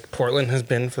 a.m. like Portland has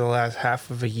been for the last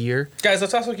half of a year. Guys,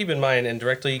 let's also keep in mind, and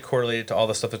directly correlated to all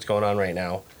the stuff that's going on right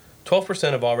now,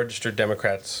 12% of all registered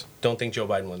Democrats don't think Joe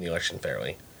Biden won the election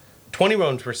fairly.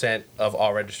 21% of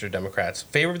all registered Democrats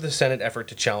favored the Senate effort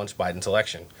to challenge Biden's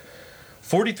election.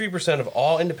 43% of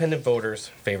all independent voters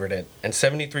favored it, and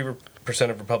 73%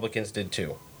 of Republicans did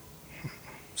too.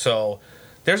 So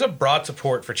there's a broad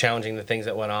support for challenging the things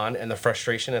that went on and the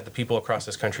frustration that the people across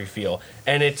this country feel.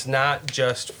 And it's not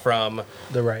just from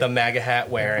the MAGA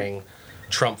hat wearing,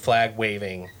 Trump flag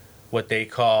waving, what they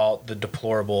call the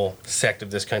deplorable sect of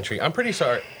this country. I'm pretty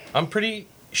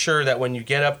sure that when you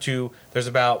get up to, there's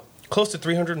about close to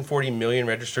 340 million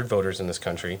registered voters in this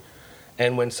country.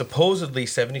 And when supposedly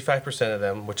 75% of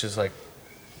them, which is like,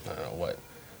 I don't know what,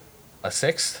 a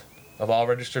sixth of all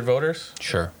registered voters?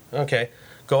 Sure. Okay.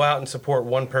 Go out and support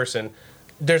one person.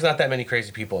 There's not that many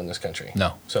crazy people in this country.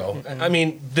 No. So, I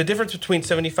mean, the difference between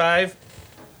 75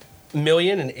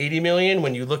 million and 80 million,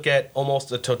 when you look at almost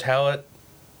a totality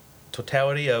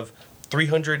of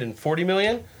 340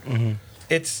 million,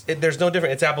 there's no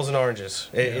difference. It's apples and oranges.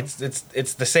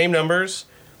 It's the same numbers.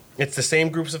 It's the same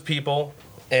groups of people.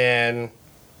 And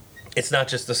it's not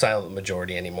just the silent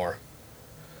majority anymore.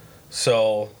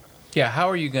 So, yeah, how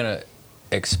are you going to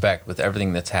expect with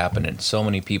everything that's happened and so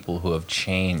many people who have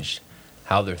changed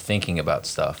how they're thinking about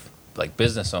stuff, like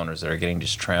business owners that are getting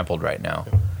just trampled right now,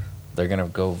 they're going to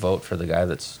go vote for the guy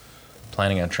that's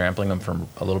planning on trampling them for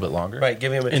a little bit longer? Right,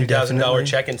 giving him a $2,000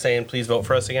 check and saying, please vote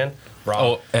for us again?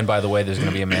 Wrong. Oh, and by the way, there's going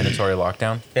to be a mandatory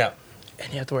lockdown? Yeah.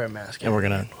 And you have to wear a mask. And we're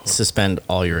going to suspend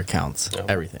all your accounts,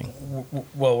 everything.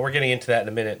 Well, we're getting into that in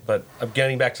a minute, but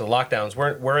getting back to the lockdowns,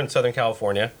 we're in Southern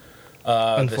California.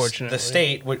 Unfortunately. The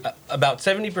state, about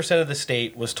 70% of the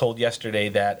state was told yesterday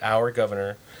that our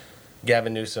governor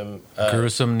Gavin Newsom.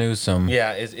 Gruesome Newsom.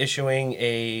 Yeah, is issuing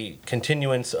a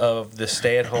continuance of the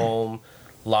stay-at-home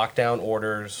lockdown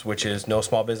orders, which is no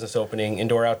small business opening,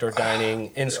 indoor-outdoor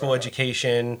dining, in-school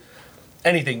education,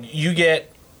 anything. You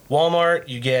get Walmart,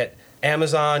 you get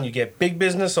Amazon, you get big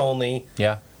business only.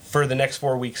 Yeah. For the next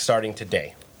 4 weeks starting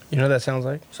today. You know what that sounds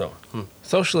like? So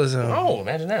socialism. Oh,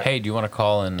 imagine that. Hey, do you want to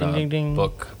call and Ding, ding, ding.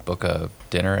 book a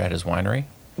dinner at his winery?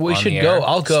 We On should the go. air?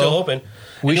 I'll go. Still open.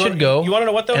 We should go. You want to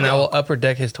know what though? And I will upper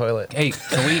deck his toilet. Hey,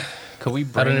 could we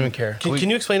bring, I don't even care. Can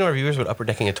you explain to our viewers what upper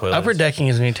decking a toilet Upper is? decking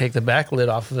is when you take the back lid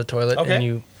off of the toilet Okay. and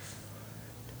you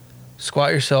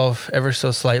squat yourself ever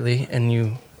so slightly and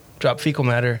you drop fecal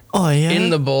matter in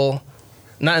the bowl.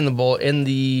 Not in the bowl, in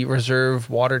the reserve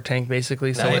water tank,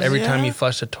 basically. So Nice. every time you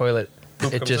flush the toilet, it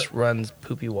comes just up. runs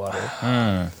poopy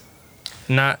water.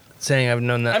 Not saying I've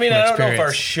known that I mean, from I don't know if experience.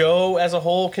 our show as a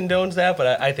whole condones that,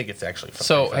 but I think it's actually fun.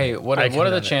 So, hey, what I are the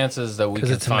condone it. chances that we Because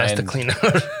can it's a mess to find...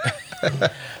 clean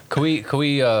out. Could we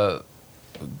we're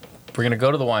going to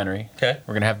go to the winery. Okay.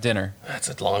 We're going to have dinner. That's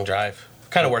a long drive.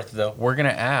 Kind of worth it, though. We're going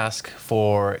to ask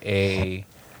for a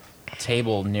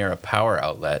table near a power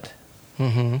outlet.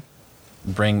 Mm-hmm.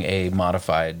 Bring a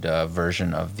modified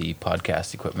version of the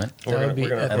podcast equipment. That would be we're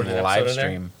gonna epic. put And an live episode in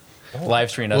there? stream. Live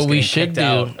stream us What we getting should kicked do-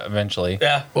 out eventually.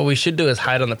 Yeah. What we should do is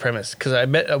hide on the premise. Because I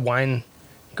bet a wine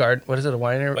guard, what is it, a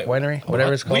winery? Wait,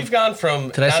 Whatever it's called. We've gone from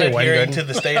Did I not say wine adhering garden? to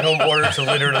the stay-at-home order to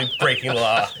literally breaking the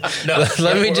law. No,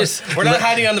 Let me we're- just. We're not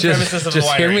hiding on the just- premises of the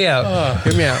Just winery. hear me out.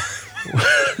 Hear me out.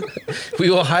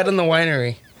 We will hide on the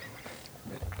winery.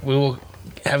 We will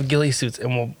have ghillie suits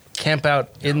and we'll camp out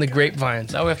in the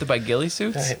grapevines. Now we have to buy ghillie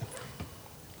suits? Right.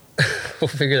 We'll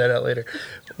figure that out later.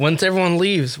 Once everyone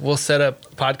leaves, we'll set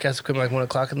up podcast equipment like 1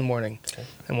 o'clock in the morning,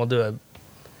 and we'll do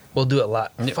it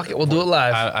live. Yeah. Fuck it, we'll do it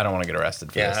live. I don't want to get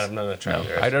arrested for Yeah, this. I'm not trying No.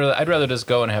 to. I'd rather just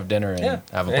go and have dinner and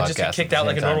have a and podcast. just get at kicked the out same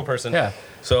like a time. normal person. Yeah.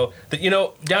 So,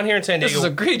 down here in San This Diego,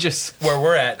 is egregious. where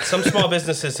we're at, some small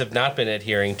businesses have not been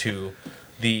adhering to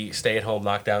the stay-at-home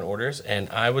lockdown orders, and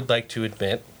I would like to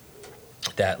admit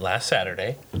that last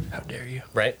Saturday, How dare you?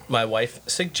 right, my wife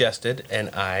suggested, and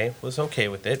I was okay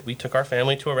with it. We took our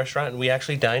family to a restaurant, and we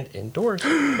actually dined indoors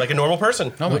like a normal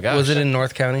person. Oh my gosh. Was it in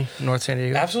North County, North San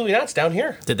Diego? Absolutely not. It's down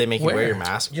here. Did they make you Where? wear your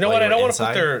mask? You know while what? I were don't want to put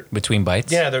inside? their Between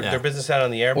bites? their business out on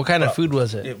the air. What kind of but food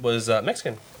was it? It was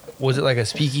Mexican. Was it like a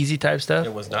speakeasy type stuff?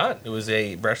 It was not. It was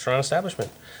a restaurant establishment.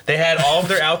 They had all of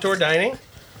their outdoor dining,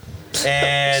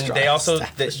 and they also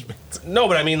no,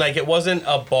 but I mean, like, it wasn't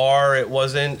a bar. It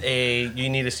wasn't you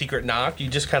need a secret knock. You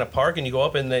just kind of park and you go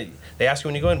up, and they ask you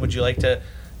when you go in, would you like to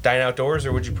dine outdoors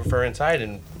or would you prefer inside?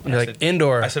 And You're I like, said,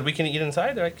 indoor. I said we can eat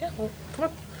inside. They're like, yeah, well, come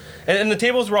on. And the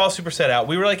tables were all super set out.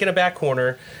 We were like in a back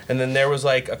corner, and then there was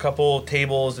like a couple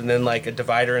tables, and then like a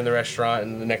divider in the restaurant,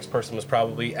 and the next person was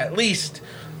probably at least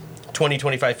 20,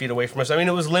 25 feet away from us. I mean,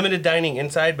 it was limited dining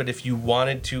inside, but if you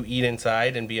wanted to eat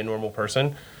inside and be a normal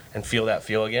person and feel that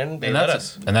feel again, they let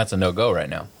us. And that's a no-go right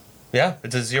now. Yeah,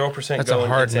 it's a 0% That's go a in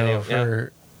hard San no Diego. Yeah.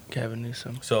 for Gavin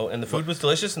Newsom. So, and the food was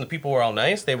delicious, and the people were all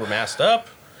nice. They were masked up.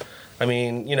 I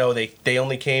mean, they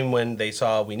only came when they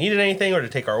saw we needed anything or to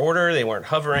take our order. They weren't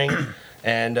hovering.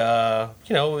 And,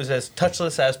 it was as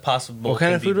touchless as possible. What kind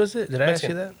can of be. food was it? Did I ask you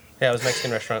Mexican. that? Yeah, it was a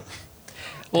Mexican restaurant.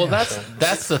 Well,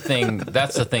 that's the thing.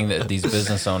 That's the thing that these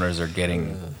business owners are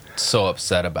getting so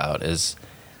upset about is,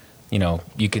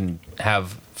 you can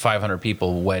have 500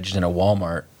 people wedged in a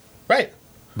Walmart, Right.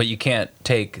 but you can't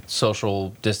take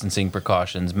social distancing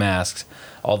precautions, masks,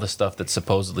 all the stuff that's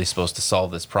supposedly supposed to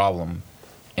solve this problem,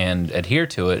 and adhere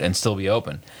to it and still be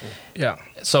open. Yeah.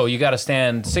 So you got to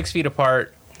stand 6 feet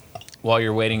apart while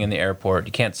you're waiting in the airport.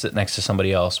 You can't sit next to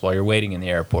somebody else while you're waiting in the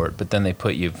airport. But then they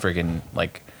put you friggin'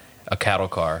 like a cattle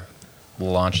car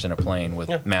launched in a plane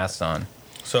with masks on.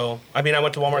 So, I mean, I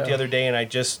went to Walmart the other day, and I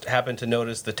just happened to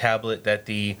notice the tablet that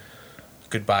the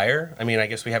good buyer. I mean, I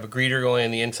guess we have a greeter going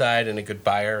on the inside and a good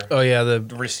buyer. Oh yeah, the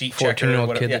receipt checker.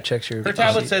 14-year-old kid that checks your Her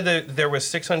tablet receipt. said that there was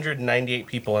 698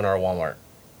 people in our Walmart.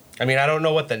 I mean, I don't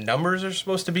know what the numbers are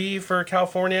supposed to be for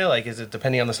California. Like, is it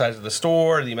depending on the size of the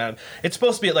store, the amount? It's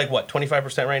supposed to be at like what,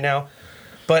 25% right now.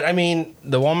 But I mean,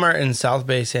 The Walmart in South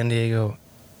Bay, San Diego,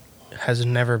 has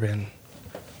never been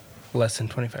less than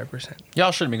 25%.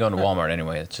 Y'all shouldn't be going to Walmart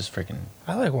anyway. It's just freaking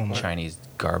I like Walmart. Chinese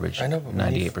garbage. I know, but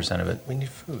 98% of it. we need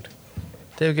food.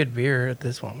 They have good beer at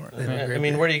this Walmart. They have I great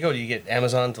mean, beer. where do you go? Do you get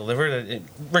Amazon delivered?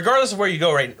 Regardless of where you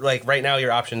go, right now,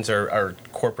 your options are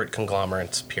corporate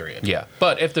conglomerates. Period. Yeah.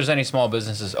 But if there's any small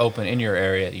businesses open in your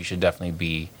area, you should definitely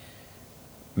be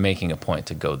making a point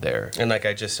to go there. And like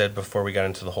I just said before we got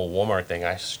into the whole Walmart thing,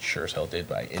 I sure as hell did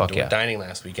buy indoor yeah. dining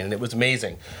last weekend, and it was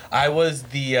amazing. I was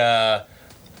the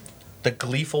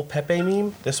gleeful Pepe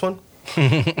meme. This one.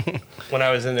 when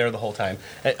I was in there the whole time.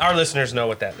 And our listeners know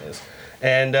what that is.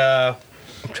 And I'm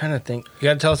trying to think. You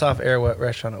got to tell us off air what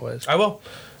restaurant it was. I will.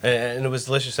 And it was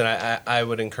delicious. And I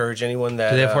would encourage anyone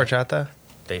that... Did they have horchata?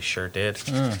 They sure did.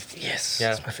 Yes. Yeah.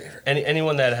 That's my favorite.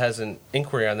 Anyone that has an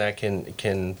inquiry on that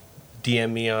can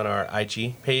DM me on our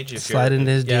IG page. Slide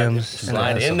into his DMs.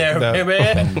 Slide in there, baby.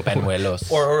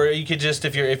 Benuelos. Or you could just,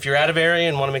 if you're out of area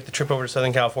and want to make the trip over to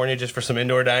Southern California just for some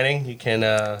indoor dining, you can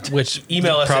which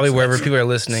email us. Probably wherever people are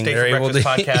listening. They're able to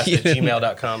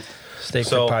steakforbreakfastpodcast@gmail.com. Steak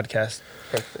for podcast.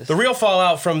 The real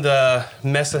fallout from the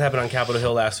mess that happened on Capitol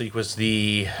Hill last week was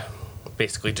the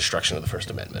basically destruction of the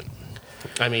First Amendment.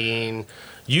 I mean,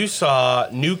 you saw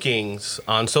nukings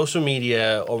on social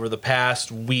media over the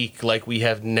past week like we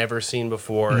have never seen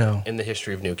before in the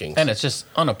history of nukings. And it's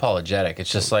just unapologetic.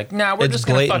 It's just like, nah, we're just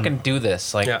going to fucking do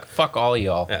this. Like, fuck all of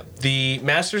y'all. Yeah. The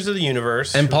masters of the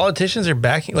universe. And politicians are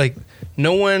backing, like,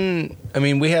 no one, I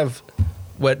mean, we have,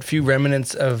 few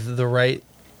remnants of the right,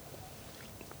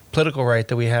 political right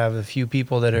that we have, a few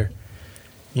people that are,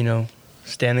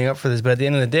 standing up for this. But at the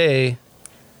end of the day,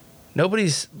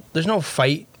 there's no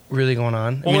fight really going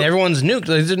on. I mean, everyone's nuked.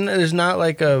 There's not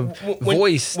like a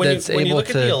voice that's able to... When you look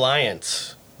at the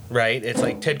alliance, right, it's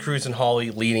like Ted Cruz and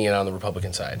Hawley leading it on the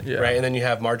Republican side, right? And then you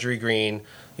have Marjorie Greene,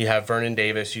 you have Vernon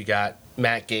Davis, you got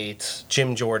Matt Gaetz,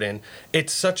 Jim Jordan.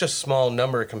 It's such a small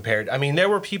number compared. I mean, there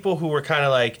were people who were kind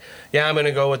of like, yeah, I'm going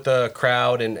to go with the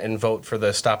crowd and vote for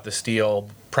the Stop the Steal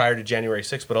prior to January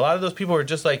 6th. But a lot of those people were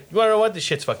just like, you want to know what? This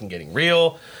shit's fucking getting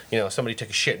real. Somebody took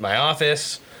a shit in my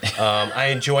office. I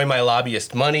enjoy my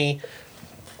lobbyist money.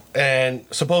 And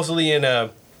supposedly in a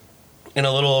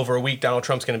little over a week, Donald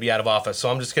Trump's going to be out of office. So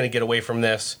I'm just going to get away from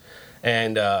this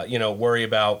and, worry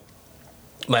about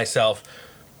myself.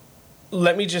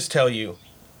 Let me just tell you,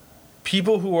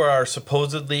 people who are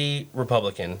supposedly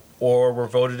Republican or were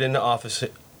voted into office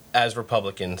as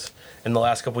Republicans in the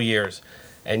last couple of years,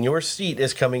 and your seat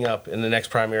is coming up in the next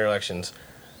primary elections,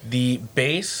 the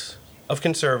base of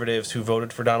conservatives who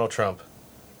voted for Donald Trump,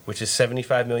 which is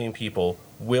 75 million people,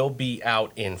 will be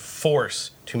out in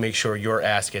force to make sure your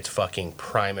ass gets fucking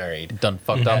primaried. Done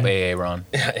fucked up AA, Ron.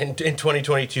 In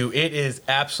 2022, it is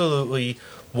absolutely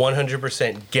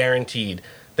 100% guaranteed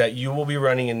that you will be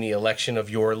running in the election of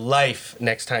your life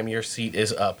next time your seat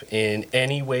is up in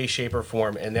any way, shape, or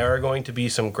form. And there are going to be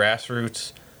some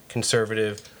grassroots,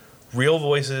 conservative, real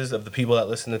voices of the people that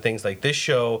listen to things like this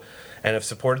show and have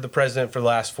supported the president for the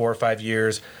last 4 or 5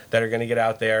 years that are going to get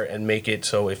out there and make it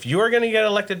so if you are going to get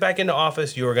elected back into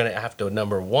office, you are going to have to,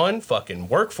 number one, fucking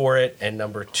work for it, and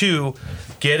number two,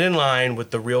 get in line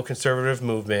with the real conservative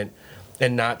movement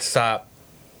and not stop,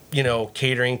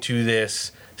 catering to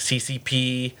this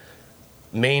CCP,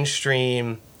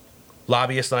 mainstream,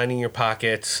 lobbyists lining your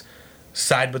pockets,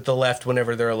 side with the left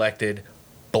whenever they're elected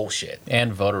bullshit.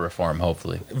 And voter reform,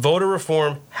 hopefully. Voter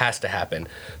reform has to happen.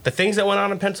 The things that went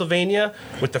on in Pennsylvania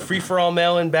with the free-for-all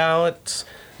mail-in ballots,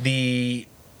 the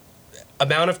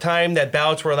amount of time that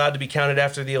ballots were allowed to be counted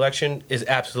after the election is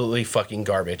absolutely fucking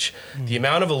garbage. The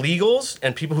amount of illegals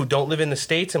and people who don't live in the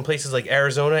states in places like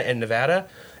Arizona and Nevada,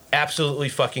 absolutely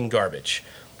fucking garbage.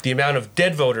 The amount of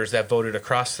dead voters that voted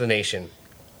across the nation,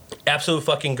 absolute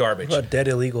fucking garbage. What about dead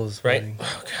illegals? Right? Voting?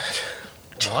 Oh, God.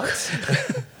 What?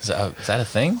 Is that a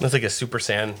thing? That's like a Super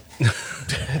Saiyan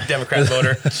Democrat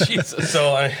voter. Jesus.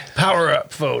 So power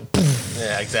up vote.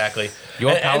 Yeah, exactly.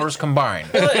 Your powers combined.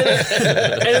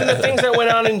 And the things that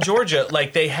went on in Georgia,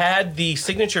 like they had the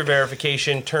signature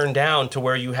verification turned down to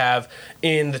where you have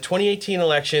in the 2018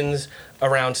 elections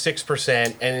around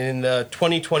 6%, and in the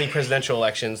 2020 presidential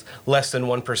elections less than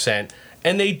 1%.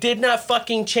 And they did not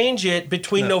fucking change it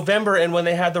between November and when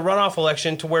they had the runoff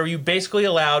election to where you basically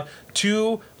allowed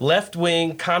two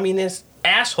left-wing communist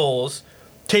assholes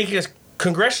taking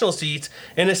congressional seats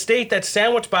in a state that's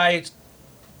sandwiched by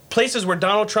places where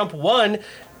Donald Trump won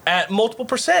at multiple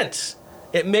percents.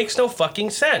 It makes no fucking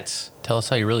sense. Tell us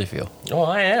how you really feel. Oh,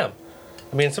 I am.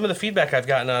 I mean, some of the feedback I've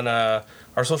gotten on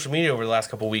our social media over the last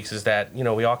couple of weeks is that,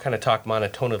 we all kind of talk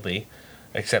monotonely.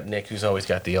 Except Nick, who's always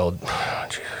got the old, oh,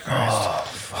 Jesus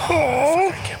Christ.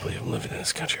 I can't believe I'm living in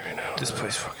this country right now. This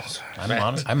place fucking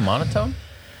sucks. I'm monotone?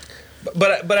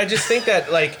 But I just think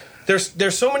that, like,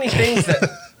 there's so many things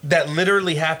that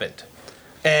literally happened.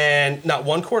 And not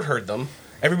one court heard them.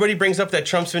 Everybody brings up that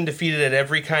Trump's been defeated at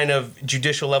every kind of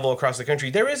judicial level across the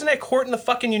country. There isn't a court in the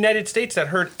fucking United States that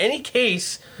heard any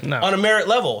case on a merit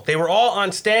level. They were all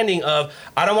on standing of,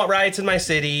 I don't want riots in my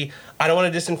city. I don't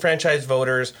want to disenfranchise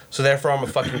voters, so therefore I'm a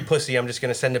fucking pussy. I'm just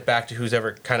going to send it back to who's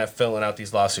ever kind of filling out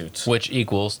these lawsuits. Which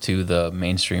equals to the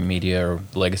mainstream media or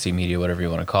legacy media, whatever you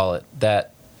want to call it,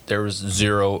 that there was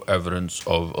zero evidence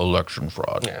of election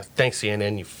fraud. Yeah, thanks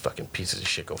CNN, you fucking pieces of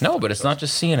shit. Go No, fuck but it's yourselves. not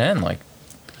just CNN. Like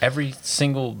every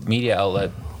single media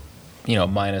outlet,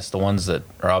 minus the ones that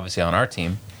are obviously on our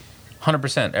team,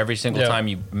 100%. Every single time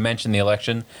you mention the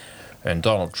election and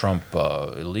Donald Trump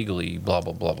illegally, blah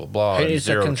blah blah blah blah, It's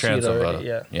zero a chance of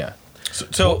already, yeah.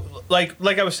 So like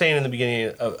I was saying in the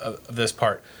beginning of this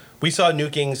part, we saw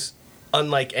nukings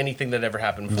unlike anything that ever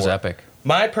happened It before. was epic.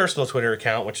 My personal Twitter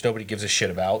account, which nobody gives a shit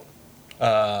about,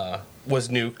 was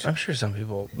nuked. I'm sure some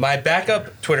people. My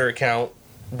backup Twitter account,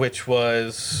 which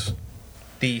was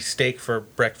the Steak for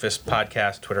Breakfast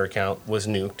podcast Twitter account, was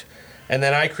nuked. And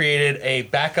then I created a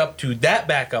backup to that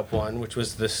backup one, which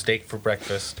was the Steak for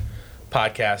Breakfast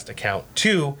podcast account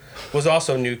 2, was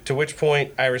also nuked, to which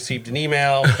point I received an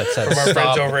email from our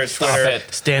friends over at Twitter.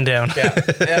 Stand down. Yeah,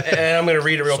 and I'm going to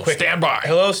read it real quick. Stand by.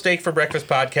 Hello, Steak for Breakfast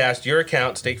podcast. Your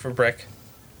account, Steak for Breck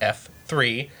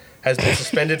F3, has been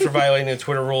suspended for violating the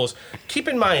Twitter rules. Keep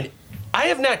in mind, I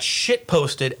have not shit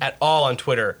posted at all on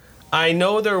Twitter. I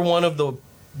know they're one of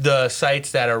the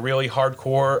sites that are really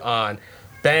hardcore on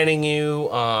banning you,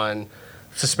 on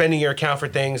suspending your account for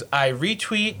things. I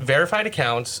retweet verified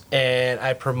accounts and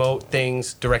I promote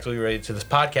things directly related to this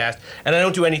podcast, and I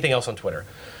don't do anything else on Twitter.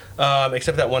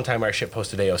 Except that one time I shit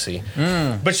posted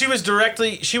AOC. But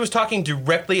she was talking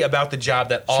directly about the job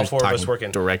that all four of us work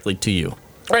in. Directly to you.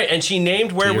 Right, and she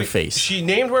named where she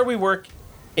named where we work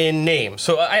in name.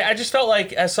 So I just felt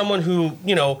like, as someone who,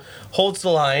 holds the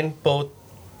line both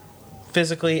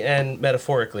physically and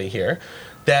metaphorically here,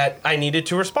 that I needed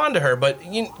to respond to her. But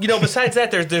besides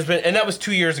that, there's been, and that was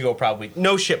 2 years ago probably,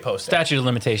 no shit posting. Statute of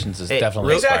limitations is Hey,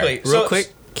 definitely exactly. expired. Real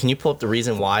quick, can you pull up the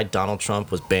reason why Donald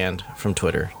Trump was banned from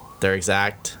Twitter? Their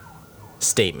exact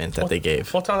statement that they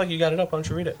gave. Well, it's not like you got it up. Why don't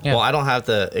you read it? Yeah. Well, I don't have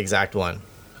the exact one.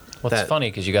 Well, it's funny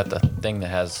because you got the thing that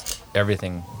has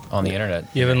everything on the internet.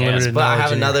 You have unlimited But I have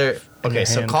knowledge in your- another. in your Okay,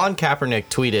 so hand. Colin Kaepernick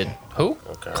tweeted. Who?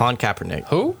 Colin Kaepernick,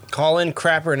 Who? Colin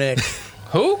Kaepernick.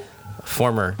 Who?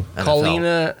 former NFL,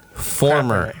 Paulina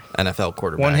former Kaepernick. NFL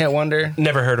quarterback. One hit wonder.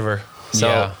 Never heard of her. So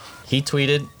Yeah. he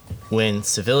tweeted, "When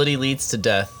civility leads to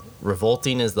death,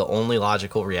 revolting is the only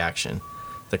logical reaction.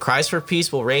 The cries for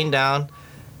peace will rain down,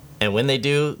 and when they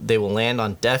do, they will land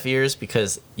on deaf ears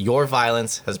because your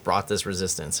violence has brought this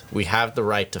resistance. We have the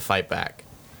right to fight back."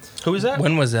 Who is that?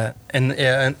 When was that? And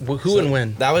who and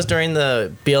when? That was during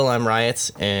the BLM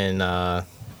riots in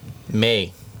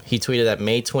May. He tweeted that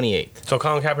May 28th. So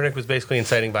Colin Kaepernick was basically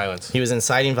inciting violence. He was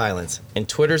inciting violence. And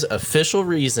Twitter's official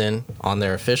reason on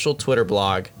their official Twitter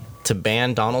blog to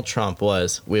ban Donald Trump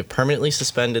was, "We have permanently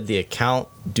suspended the account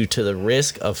due to the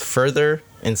risk of further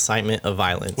incitement of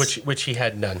violence." Which he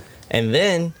had none. And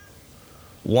then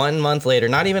 1 month later,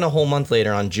 not even a whole month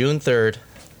later, on June 3rd,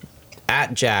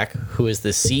 @Jack, who is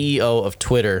the CEO of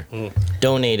Twitter,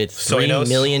 donated $3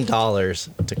 million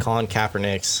to Colin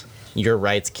Kaepernick's Your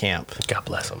Rights camp. God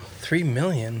bless him. $3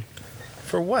 million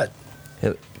for what?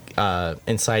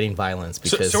 Inciting violence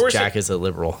because so we're Jack is a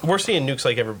liberal. We're seeing nukes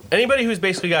like ever. Anybody who's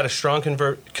basically got a strong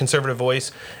conservative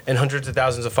voice and hundreds of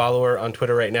thousands of followers on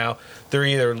Twitter right now, they're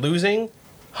either losing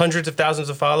hundreds of thousands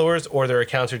of followers or their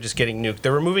accounts are just getting nuked.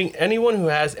 They're removing anyone who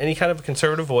has any kind of a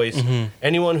conservative voice,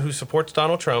 anyone who supports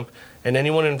Donald Trump, and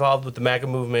anyone involved with the MAGA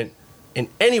movement in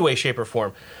any way, shape, or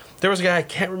form. There was a guy, I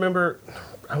can't remember,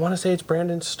 I want to say it's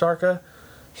Brandon Starka.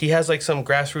 He has like some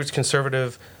grassroots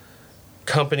conservative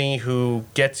company who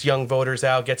gets young voters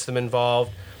out, gets them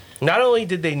involved. Not only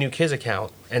did they nuke his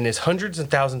account and his hundreds and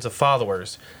thousands of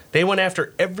followers, they went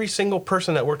after every single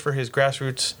person that worked for his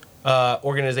grassroots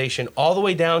organization, all the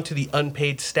way down to the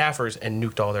unpaid staffers, and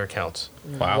nuked all their accounts.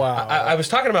 Wow. I was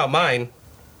talking about mine.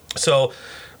 So,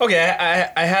 okay,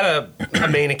 I had a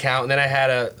main account, and then I had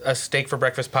a Steak for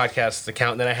Breakfast podcast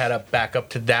account, and then I had a backup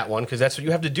to that one, because that's what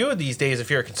you have to do these days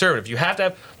if you're a conservative. You have to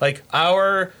have, like,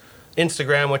 our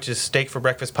Instagram, which is Steak for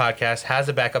Breakfast Podcast, has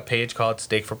a backup page called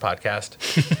Steak for Podcast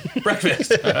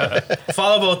Breakfast.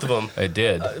 Follow both of them. I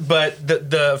did. But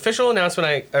the official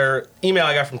announcement or email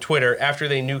I got from Twitter after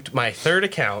they nuked my third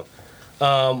account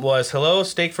was, "Hello,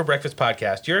 Steak for Breakfast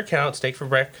Podcast. Your account, Steak for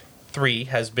Breck 3,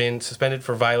 has been suspended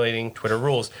for violating Twitter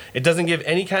rules." It doesn't give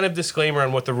any kind of disclaimer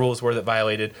on what the rules were that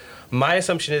violated. My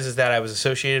assumption is that I was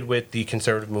associated with the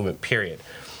conservative movement, period.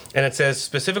 And it says,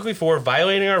 specifically for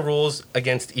violating our rules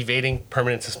against evading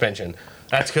permanent suspension.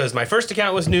 That's because my first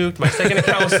account was nuked, my second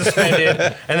account was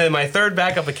suspended, and then my third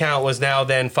backup account was now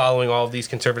then following all of these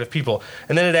conservative people.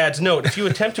 And then it adds, note, if you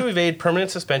attempt to evade permanent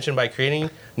suspension by creating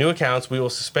new accounts, we will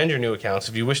suspend your new accounts.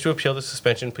 If you wish to appeal the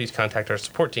suspension, please contact our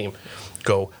support team.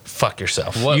 Go fuck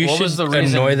yourself. What should was the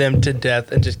reason? annoy them to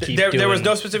death and just keep doing There was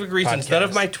no specific reasons. podcasts. None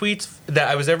of my tweets that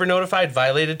I was ever notified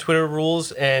violated Twitter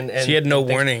rules. And So you had no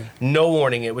things. warning? No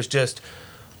warning. It was just...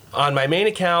 On my main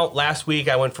account last week,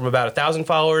 I went from about 1,000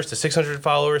 followers to 600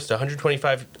 followers to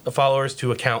 125 followers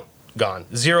to account gone,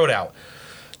 zeroed out.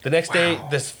 The next day,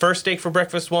 this first steak for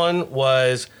breakfast one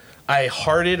was I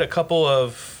hearted a couple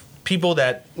of people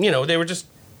that, they were just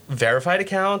verified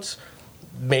accounts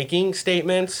making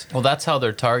statements. Well, that's how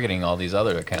they're targeting all these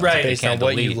other accounts. Right. They Based on can't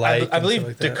what you delete. like. I and believe stuff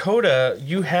like that. Dakota,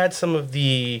 you had some of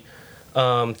the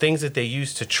things that they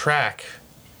use to track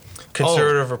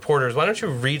conservative reporters. Why don't you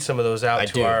read some of those out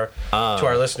to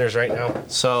our listeners right now?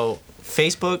 So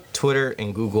Facebook, Twitter,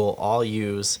 and Google all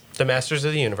use The Masters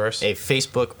of the Universe. a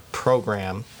Facebook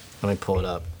program. Let me pull it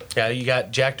up. Yeah, you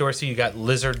got Jack Dorsey, you got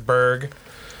Lizardberg,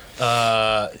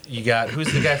 you got,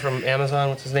 who's the guy from Amazon?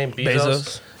 What's his name?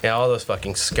 Bezos. Yeah, all those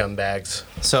fucking scumbags.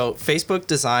 So Facebook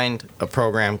designed a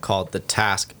program called the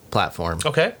Task Platform.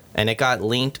 Okay. And it got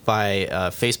linked by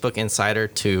Facebook Insider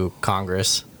to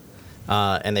Congress.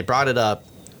 And they brought it up.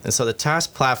 And so the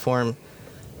Task Platform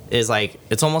is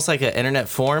it's almost like an internet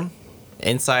forum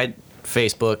inside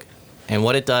Facebook. And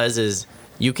what it does is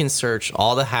you can search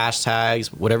all the hashtags,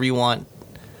 whatever you want,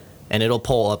 and it'll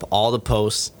pull up all the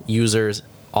posts, users,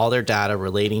 all their data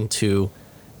relating to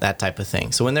that type of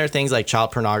thing. So when there are things like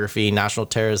child pornography, national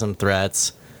terrorism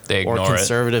threats, They or ignore it.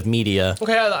 conservative media,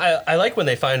 Okay, I like when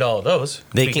they find all of those.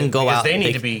 They can go because out- They need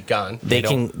they- to be gone. they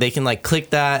can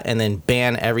click that and then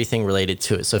ban everything related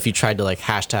to it. So if you tried to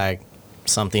hashtag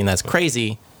something that's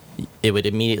crazy, it would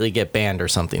immediately get banned or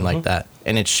something like that.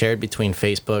 And it's shared between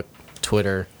Facebook,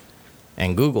 Twitter,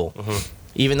 and Google.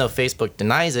 Even though Facebook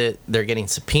denies it, they're getting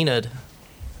subpoenaed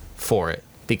for it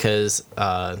because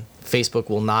Facebook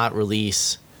will not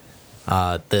release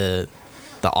the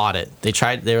audit.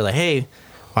 They were like, hey,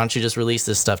 why don't you just release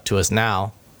this stuff to us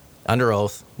now under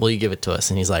oath? Will you give it to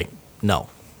us? And he's like, no.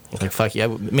 Like, fuck yeah,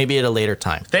 maybe at a later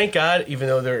time. Thank God, even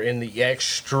though they're in the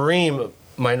extreme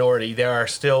minority, there are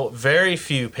still very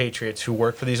few patriots who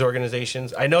work for these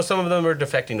organizations. I know some of them are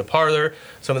defecting to Parler,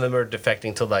 some of them are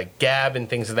defecting to Gab and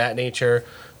things of that nature.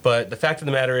 But the fact of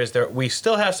the matter is we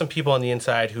still have some people on the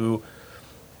inside who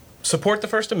support the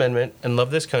First Amendment and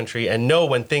love this country and know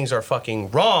when things are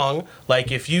fucking wrong.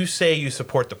 Like if you say you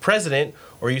support the president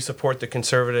or you support the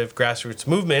conservative grassroots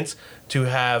movements to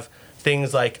have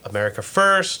things like America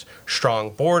First,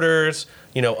 strong borders,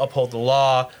 uphold the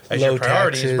law as Low your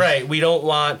priorities. taxes. Right. We don't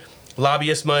want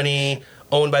lobbyist money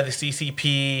owned by the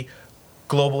CCP,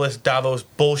 globalist Davos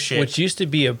bullshit. Which used to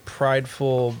be a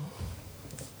prideful,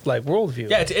 worldview.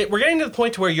 Yeah, we're getting to the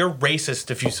point to where you're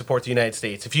racist if you support the United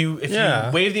States. If you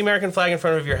wave the American flag in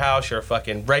front of your house, you're a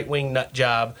fucking right-wing nut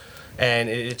job, and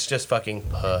it's just fucking.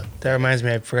 That reminds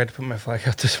me, I forgot to put my flag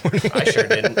out this morning. I sure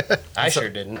didn't. I sure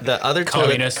didn't. The other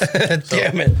Communist.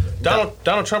 Damn it.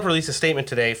 Donald Trump released a statement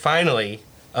today, finally,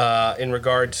 in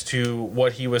regards to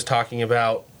what he was talking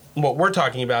about, what we're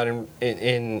talking about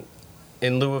in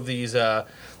lieu of these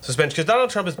suspensions, because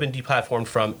Donald Trump has been deplatformed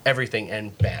from everything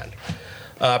and banned.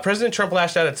 President Trump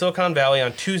lashed out at Silicon Valley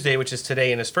on Tuesday, which is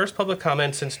today, in his first public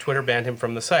comment since Twitter banned him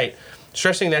from the site,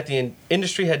 stressing that the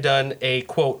industry had done a,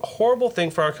 quote, horrible thing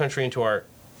for our country and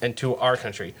to our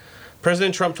country.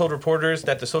 President Trump told reporters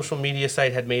that the social media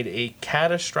site had made a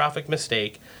catastrophic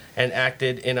mistake and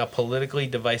acted in a politically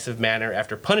divisive manner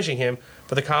after punishing him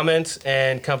for the comments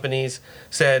and companies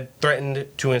said threatened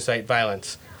to incite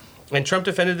violence. And Trump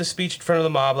defended the speech in front of the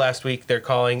mob last week. They're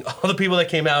calling all the people that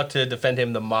came out to defend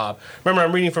him the mob. Remember,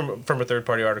 I'm reading from a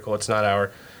third-party article. It's not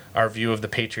our view of the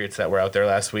patriots that were out there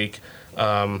last week,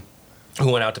 who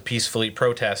went out to peacefully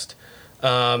protest,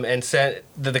 and said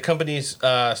that the companies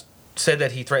said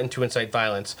that he threatened to incite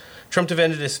violence. Trump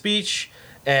defended his speech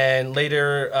and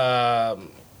later,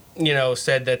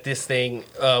 said that this thing,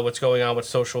 what's going on with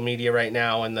social media right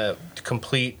now and the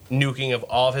complete nuking of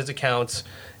all of his accounts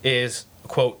is,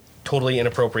 quote, totally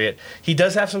inappropriate. He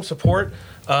does have some support.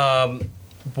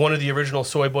 One of the original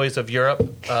soy boys of Europe,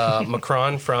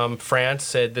 Macron from France,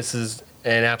 said this is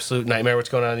an absolute nightmare what's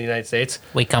going on in the United States.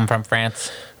 We come from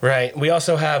France. Right. We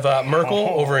also have Merkel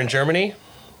over in Germany.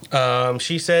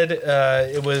 She said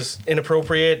it was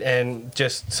inappropriate and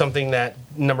just something that,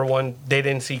 number one, they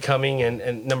didn't see coming,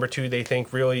 and number two, they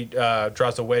think really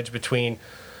draws a wedge between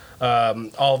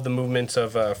all of the movements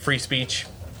of free speech.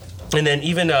 And then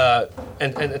even,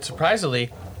 and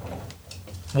surprisingly,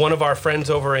 one of our friends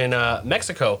over in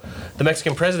Mexico, the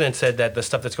Mexican president said that the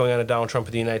stuff that's going on with Donald Trump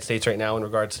in the United States right now in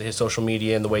regards to his social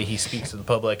media and the way he speaks to the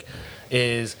public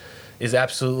is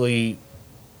absolutely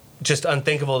just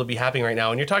unthinkable to be happening right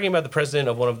now. And you're talking about the president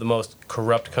of one of the most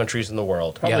corrupt countries in the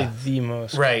world. Probably the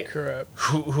most corrupt.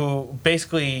 Who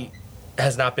basically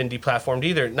has not been deplatformed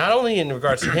either. Not only in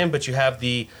regards to him, but you have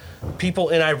the people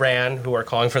in Iran who are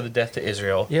calling for the death to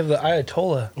Israel. You have the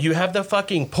Ayatollah. You have the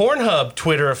fucking Pornhub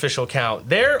Twitter official account.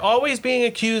 They're always being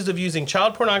accused of using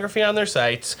child pornography on their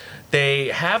sites. They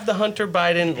have the Hunter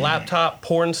Biden laptop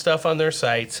porn stuff on their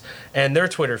sites, and their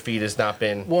Twitter feed has not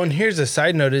been Well, and here's a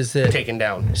side note is that taken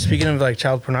down. Speaking of like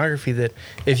child pornography, that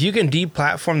if you can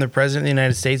deplatform the president of the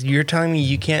United States, you're telling me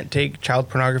you can't take child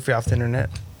pornography off the internet?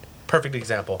 Perfect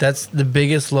example. That's the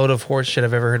biggest load of horse shit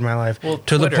I've ever heard in my life. Well,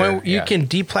 to Twitter, the point where you can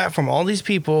deplatform all these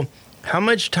people. How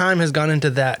much time has gone into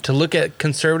that to look at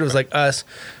conservatives like us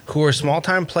who are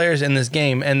small-time players in this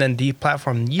game and then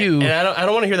deplatform you? And I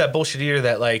don't want to hear that bullshit either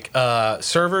that like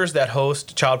servers that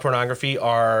host child pornography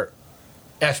are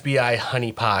FBI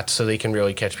honeypots so they can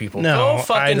really catch people. No, Go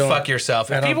fucking fuck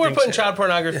yourself. If people are putting child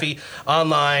pornography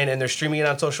online and they're streaming it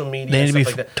on social media They need and to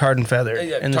stuff be like that, tarred and feathered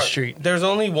in the street. There's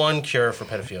only one cure for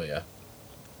pedophilia.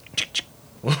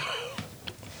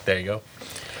 There you go.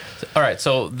 All right,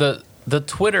 so the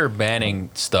Twitter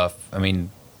banning stuff, I mean,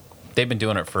 they've been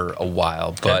doing it for a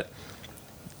while, but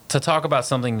to talk about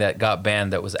something that got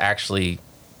banned that was actually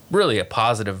really a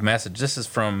positive message, this is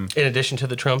from... In addition to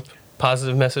the Trump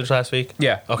positive message last week?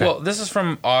 Yeah. Okay. Well, this is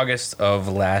from August of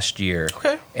last year.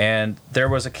 Okay. And there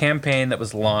was a campaign that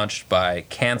was launched by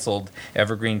canceled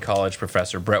Evergreen College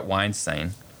professor Brett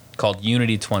Weinstein called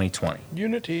Unity 2020.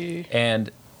 Unity. And,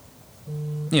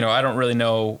 you know, I don't really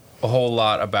know a whole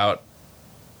lot about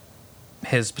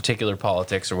his particular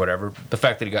politics or whatever. The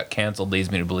fact that he got canceled leads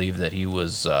me to believe that he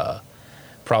was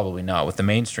probably not with the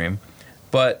mainstream.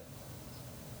 But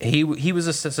he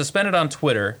was suspended on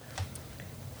Twitter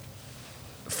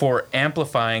for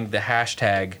amplifying the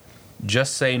hashtag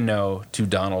 "Just Say No to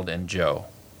Donald and Joe."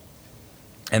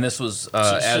 And this was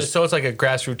so it's like a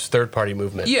grassroots third-party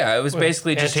movement. Yeah, it was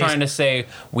basically just trying to say,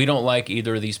 we don't like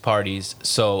either of these parties,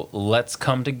 so let's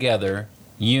come together,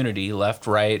 unity, left,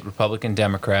 right, Republican,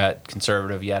 Democrat,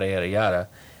 conservative, yada, yada, yada,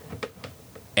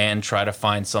 and try to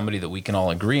find somebody that we can all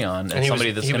agree on and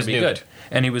somebody that's going to be good.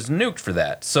 And he was nuked for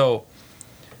that. So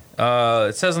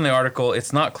it says in the article,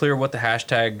 it's not clear what the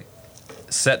hashtag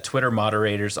set Twitter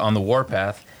moderators on the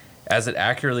warpath, as it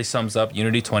accurately sums up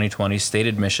Unity 2020's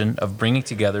stated mission of bringing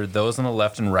together those on the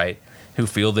left and right who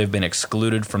feel they've been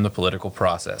excluded from the political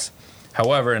process.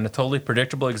 However, in a totally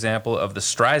predictable example of the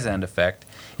Streisand effect,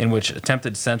 in which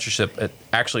attempted censorship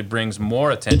actually brings more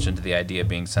attention to the idea of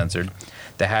being censored,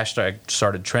 the hashtag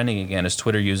started trending again as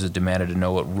Twitter users demanded to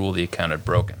know what rule the account had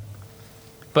broken.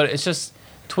 But it's just,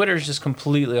 Twitter's just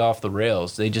completely off the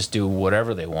rails. They just do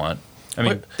whatever they want. I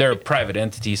mean, they're a private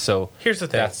entity, so here's the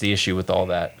thing. That's the issue with all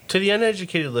that. To the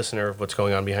uneducated listener of what's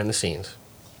going on behind the scenes,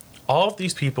 all of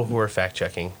these people who are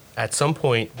fact-checking at some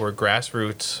point were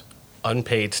grassroots,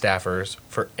 unpaid staffers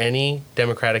for any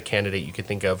Democratic candidate you could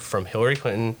think of, from Hillary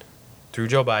Clinton through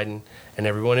Joe Biden and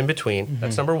everyone in between. Mm-hmm.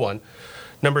 That's number one.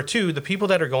 Number two, the people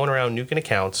that are going around nuking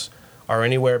accounts are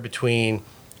anywhere between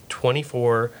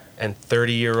 24 and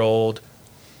 30-year-old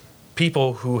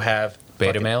people who have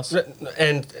beta males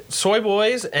and soy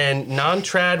boys and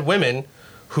non-trad women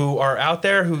who are out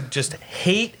there who just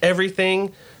hate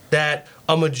everything that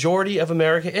a majority of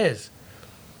America is.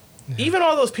 Yeah. Even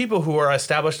all those people who are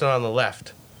established and on the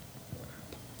left,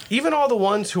 even all the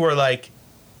ones who are like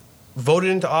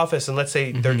voted into office and let's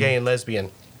say they're gay and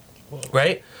lesbian,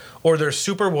 right? Or they're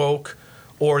super woke,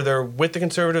 or they're with the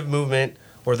conservative movement,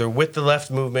 or they're with the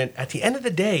left movement. At the end of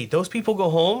the day, those people go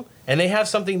home and they have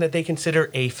something that they consider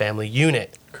a family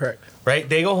unit. Correct. Right?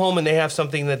 They go home and they have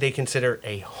something that they consider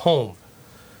a home.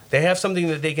 They have something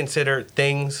that they consider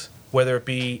things, whether it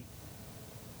be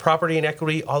property and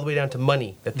equity, all the way down to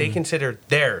money, that they consider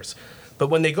theirs. But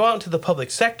when they go out into the public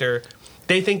sector,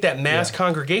 they think that mass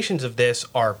congregations of this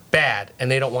are bad, and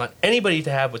they don't want anybody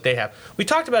to have what they have. We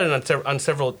talked about it on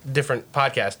several different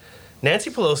podcasts. Nancy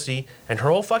Pelosi and her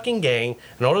whole fucking gang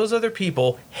and all those other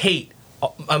people hate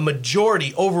a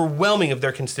majority, overwhelming of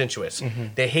their constituents.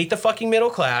 They hate the fucking middle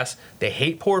class. They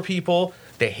hate poor people.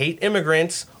 They hate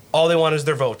immigrants. All they want is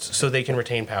their votes so they can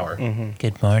retain power.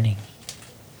 Good morning.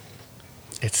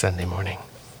 It's Sunday morning.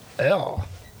 Oh.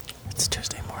 It's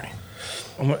Tuesday morning.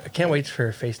 I can't wait for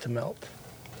her face to melt.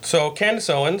 So Candace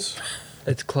Owens,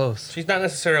 it's close. She's not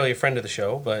necessarily a friend of the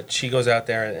show, but she goes out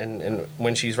there and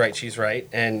when she's right,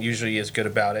 and usually is good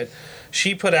about it.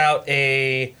 She put out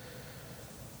a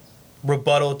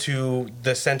rebuttal to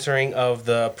the censoring of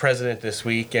the president this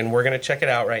week, and we're going to check it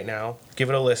out right now. Give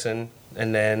it a listen,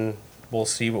 and then we'll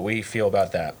see what we feel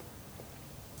about that.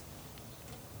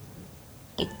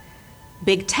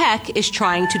 Big tech is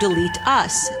trying to delete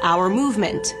us, our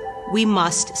movement. We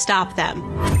must stop them.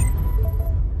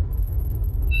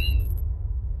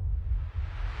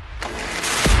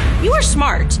 You are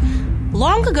smart.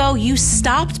 Long ago, you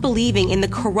stopped believing in the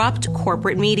corrupt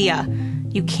corporate media.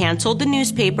 You canceled the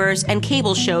newspapers and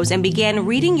cable shows and began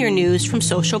reading your news from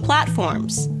social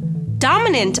platforms.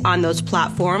 Dominant on those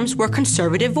platforms were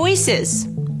conservative voices,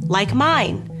 like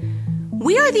mine.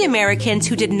 We are the Americans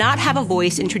who did not have a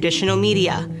voice in traditional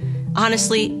media.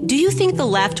 Honestly, do you think the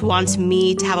left wants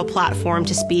me to have a platform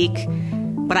to speak?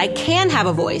 But I can have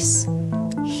a voice.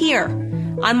 Here,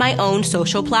 on my own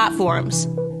social platforms.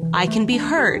 I can be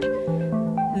heard.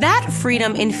 That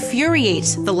freedom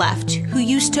infuriates the left, who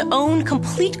used to own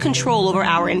complete control over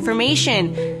our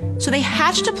information. So they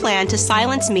hatched a plan to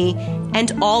silence me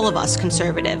and all of us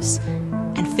conservatives.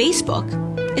 And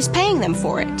Facebook is paying them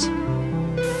for it.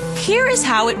 Here is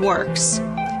how it works.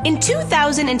 In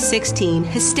 2016,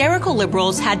 hysterical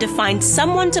liberals had to find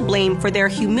someone to blame for their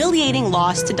humiliating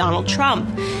loss to Donald Trump.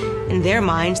 In their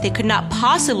minds, they could not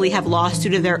possibly have lost due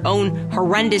to their own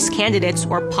horrendous candidates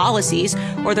or policies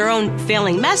or their own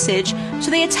failing message, so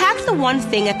they attacked the one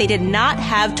thing that they did not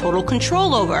have total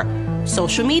control over: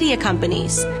 social media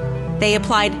companies. They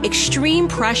applied extreme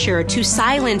pressure to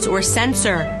silence or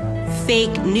censor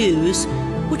fake news,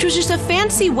 which was just a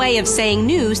fancy way of saying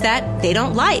news that they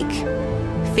don't like.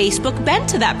 Facebook bent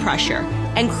to that pressure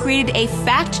and created a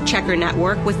fact-checker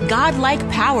network with godlike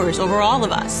powers over all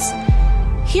of us.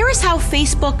 Here is how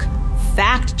Facebook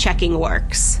fact-checking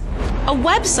works. A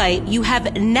website you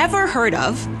have never heard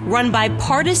of, run by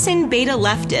partisan beta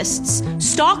leftists,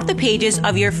 stalk the pages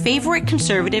of your favorite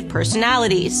conservative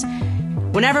personalities.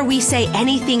 Whenever we say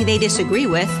anything they disagree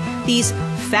with, these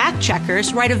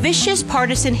fact-checkers write a vicious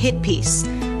partisan hit piece.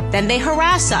 Then they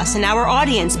harass us and our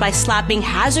audience by slapping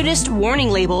hazardous warning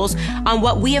labels on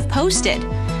what we have posted.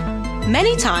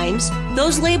 Many times,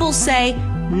 those labels say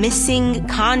missing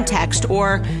context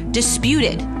or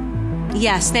disputed.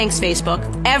 Yes, thanks, Facebook.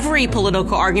 Every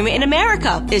political argument in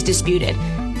America is disputed.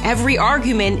 Every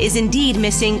argument is indeed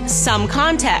missing some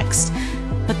context.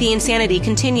 But the insanity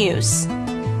continues.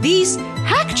 These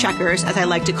hack checkers, as I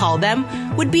like to call them,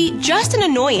 would be just an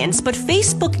annoyance, but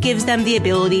Facebook gives them the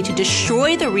ability to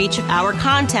destroy the reach of our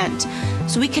content,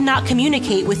 so we cannot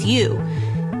communicate with you.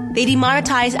 They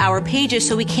demonetize our pages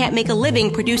so we can't make a living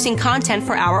producing content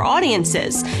for our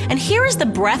audiences. And here is the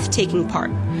breathtaking part.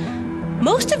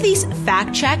 Most of these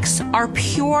fact checks are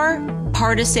pure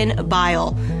partisan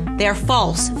bile. They are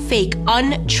false, fake,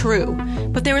 untrue.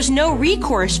 But there is no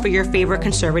recourse for your favorite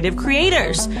conservative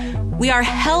creators. We are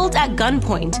held at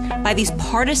gunpoint by these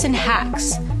partisan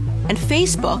hacks, and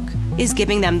Facebook is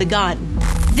giving them the gun.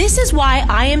 This is why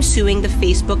I am suing the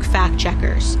Facebook fact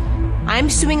checkers.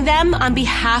 I'm suing them on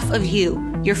behalf of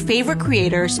you, your favorite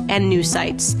creators and news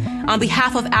sites, on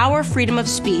behalf of our freedom of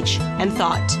speech and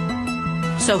thought.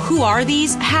 So who are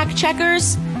these hack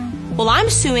checkers? Well, I'm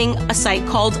suing a site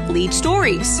called Lead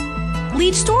Stories.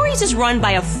 Lead Stories is run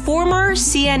by a former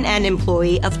CNN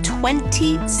employee of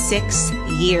 26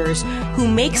 years who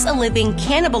makes a living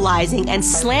cannibalizing and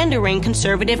slandering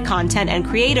conservative content and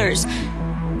creators.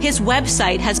 His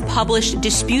website has published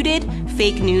disputed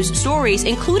fake news stories,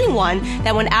 including one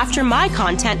that went after my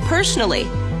content personally.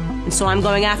 And so I'm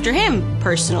going after him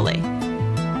personally.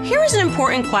 Here is an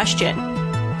important question.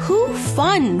 Who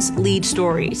funds Lead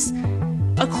Stories?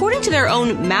 According to their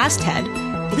own masthead,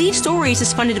 Lead Stories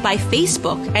is funded by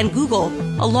Facebook and Google,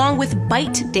 along with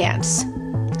ByteDance.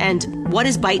 And what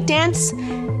is ByteDance?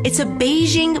 It's a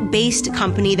Beijing-based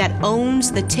company that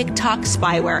owns the TikTok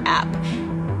spyware app.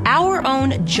 Our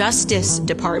own Justice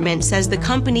Department says the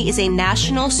company is a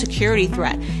national security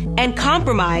threat and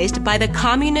compromised by the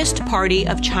Communist Party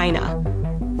of China.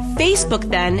 Facebook,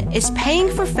 then, is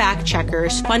paying for fact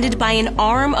checkers funded by an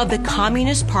arm of the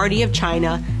Communist Party of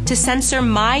China to censor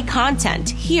my content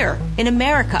here in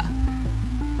America.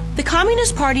 The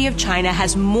Communist Party of China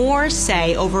has more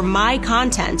say over my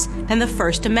content than the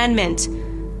First Amendment.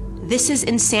 This is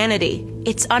insanity.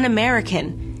 It's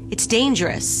un-American. It's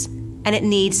dangerous. And it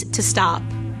needs to stop.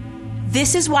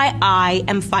 This is why I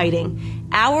am fighting.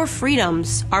 Our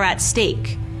freedoms are at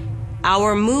stake.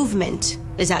 Our movement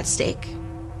is at stake.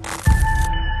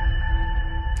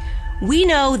 We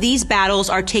know these battles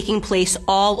are taking place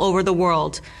all over the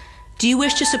world. Do you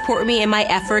wish to support me in my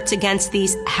efforts against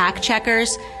these hack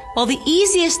checkers? Well, the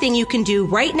easiest thing you can do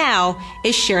right now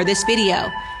is share this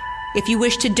video. If you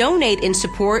wish to donate in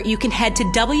support, you can head to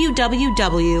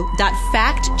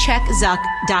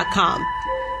www.factcheckzuck.com.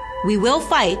 We will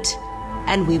fight,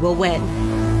 and we will win.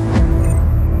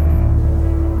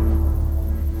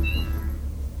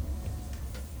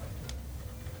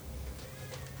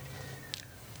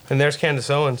 And there's Candace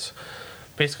Owens,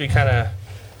 basically kind of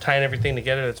tying everything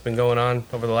together that's been going on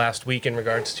over the last week in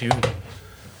regards to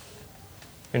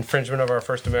infringement of our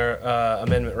First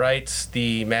Amendment rights,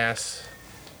 the mass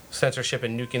censorship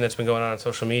and nuking that's been going on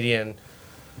social media, and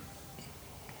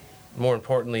more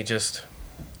importantly, just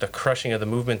the crushing of the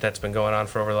movement that's been going on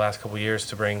for over the last couple of years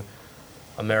to bring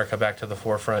America back to the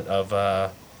forefront of,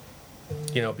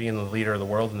 being the leader of the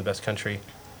world and the best country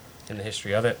in the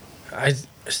history of it. I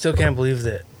still can't believe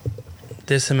that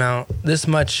this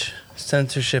much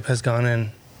censorship has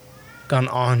gone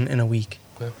on in a week.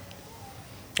 Yeah.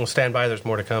 Well, stand by. There's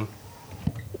more to come.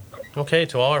 Okay,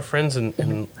 to all our friends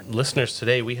and listeners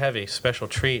today, we have a special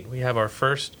treat. We have our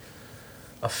first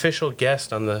official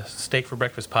guest on the Steak for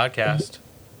Breakfast podcast.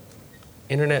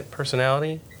 Internet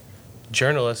personality,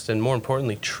 journalist, and more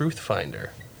importantly, truth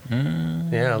finder.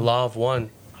 Yeah, Law of One.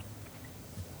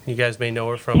 You guys may know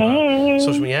her from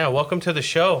social media. Yeah, welcome to the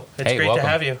show. It's great to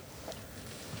have you.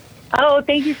 Oh,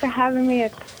 thank you for having me.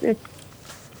 It's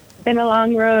been a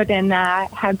long road, and I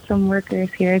had some workers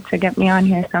here to get me on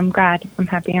here, so I'm glad. I'm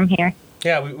happy I'm here.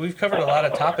 Yeah, we've covered a lot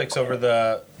of topics over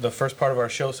the first part of our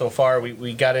show so far.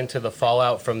 We got into the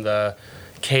fallout from the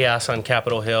chaos on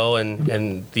Capitol Hill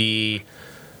and the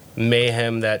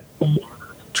mayhem that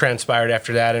transpired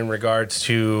after that in regards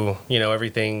to,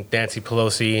 everything Nancy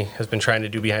Pelosi has been trying to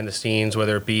do behind the scenes,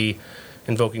 whether it be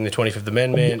invoking the 25th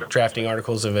Amendment, drafting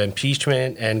articles of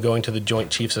impeachment, and going to the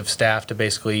Joint Chiefs of Staff to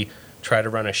basically try to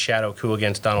run a shadow coup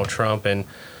against Donald Trump, and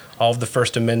all of the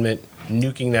First Amendment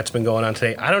nuking that's been going on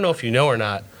today. I don't know if you know or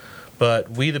not, but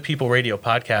We the People Radio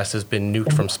podcast has been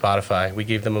nuked from Spotify. We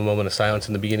gave them a moment of silence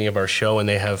in the beginning of our show, and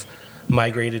they have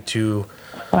migrated to,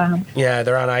 they're on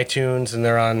iTunes, and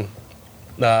they're on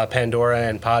Pandora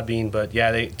and Podbean, but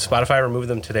Spotify removed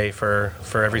them today for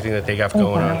everything that they got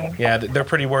going on. Yeah, they're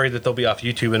pretty worried that they'll be off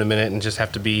YouTube in a minute and just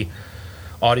have to be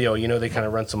audio. They kind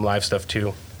of run some live stuff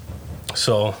too.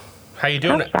 So, how you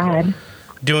doing?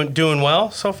 Doing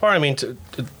well so far. I mean,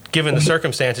 given the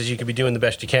circumstances, you could be doing the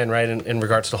best you can, right? In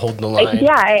regards to holding the line.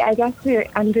 I guess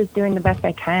I'm just doing the best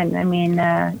I can. I mean,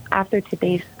 after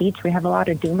today's speech, we have a lot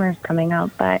of doomers coming out,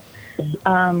 but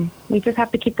we just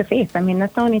have to keep the faith. I mean,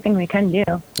 that's the only thing we can do.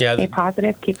 Yeah, stay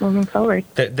positive, keep moving forward.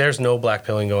 There's no black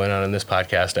pilling going on in this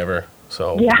podcast ever.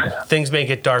 So things may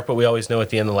get dark, but we always know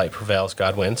at the end the light prevails.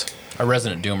 God wins. Our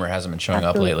resident doomer hasn't been showing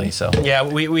up lately, so yeah,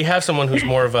 we have someone who's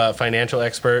more of a financial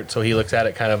expert, so he looks at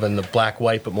it kind of in the black,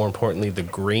 white, but more importantly the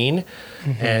green.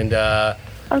 And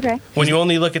when you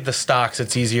only look at the stocks,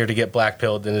 it's easier to get black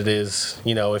pilled than it is,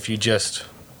 if you just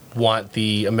want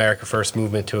the America First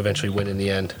movement to eventually win in the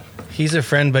end. He's a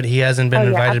friend, but he hasn't been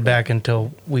invited back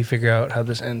until we figure out how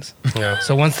this ends. Yeah.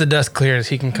 So once the dust clears,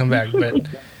 he can come back, but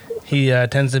he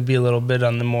tends to be a little bit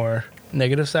on the more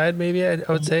negative side, maybe I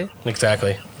would say.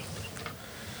 Exactly.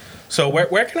 So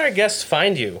where can our guests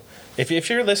find you? If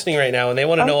you're listening right now and they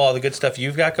want to know all the good stuff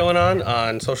you've got going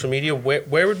on social media,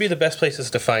 where would be the best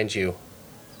places to find you?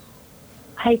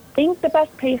 I think the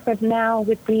best place of now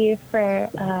would be for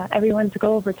everyone to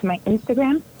go over to my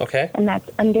Instagram. Okay. And that's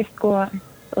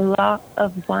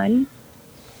 _law_of1_.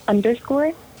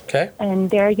 Okay. And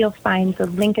there you'll find the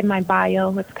link in my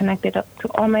bio. It's connected up to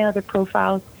all my other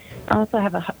profiles. I also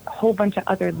have a whole bunch of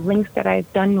other links that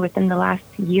I've done within the last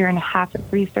year and a half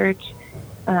of research,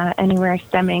 anywhere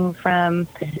stemming from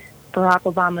Barack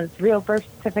Obama's real birth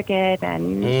certificate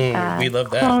and we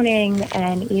love that. Cloning,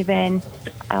 and even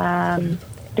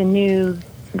the new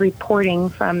reporting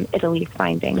from Italy's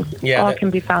findings. Yeah, all can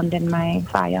be found in my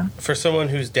bio. For someone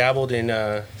who's dabbled in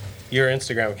your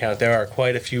Instagram account, there are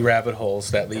quite a few rabbit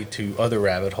holes that lead to other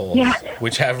rabbit holes,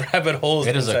 which have rabbit holes.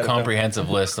 It is a comprehensive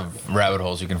list of rabbit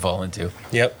holes you can fall into.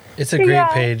 Yep. It's a great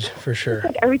page for sure.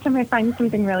 Like every time I find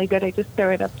something really good, I just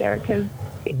throw it up there because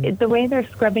the way they're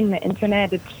scrubbing the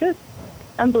internet, it's just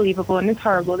unbelievable, and it's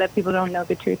horrible that people don't know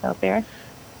the truth out there.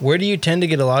 Where do you tend to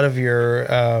get a lot of your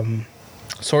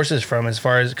sources from, as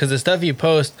far as, because the stuff you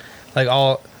post, I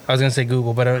was going to say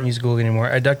Google, but I don't use Google anymore.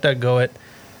 I DuckDuckGo it.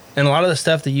 And a lot of the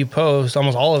stuff that you post,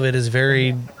 almost all of it is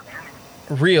very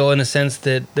real in a sense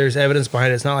that there's evidence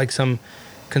behind it. It's not like some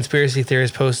conspiracy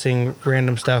theorist posting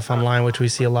random stuff online, which we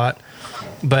see a lot.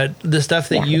 But the stuff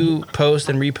that you post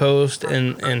and repost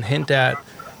and hint at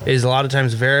is a lot of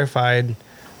times verified.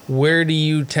 Where do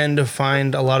you tend to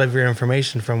find a lot of your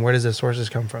information from? Where does the sources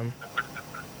come from?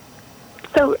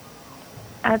 So,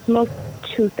 as most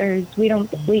truthers, we don't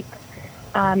sleep.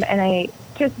 And I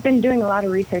just been doing a lot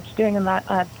of research,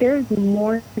 there's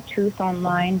more truth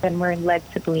online than we're led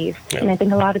to believe. And I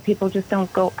think a lot of people just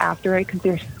don't go after it because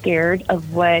they're scared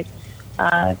of what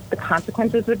the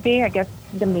consequences would be. I guess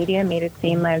the media made it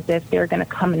seem as if they were going to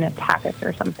come and attack us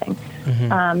or something.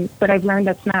 But I've learned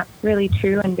that's not really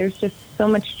true, and there's just so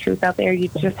much truth out there. You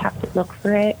just have to look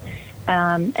for it.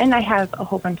 And I have a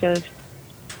whole bunch of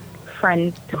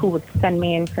friends who would send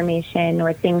me information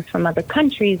or things from other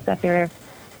countries that they're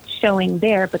showing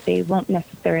there, but they won't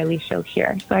necessarily show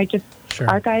here. So I just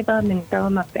archive them and throw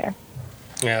them up there.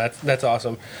 Yeah, that's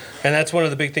awesome. And that's one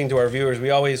of the big things to our viewers. We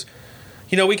always,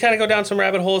 we kind of go down some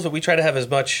rabbit holes, but we try to have as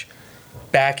much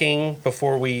backing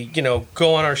before we,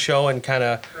 go on our show and kind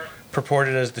of purport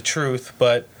it as the truth.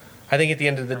 But I think at the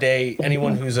end of the day,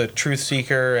 anyone who's a truth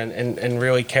seeker and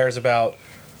really cares about,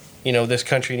 this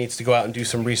country needs to go out and do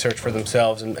some research for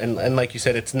themselves. And like you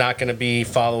said, it's not going to be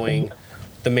following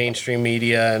the mainstream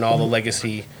media and all the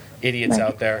legacy idiots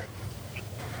out there.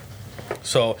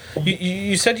 So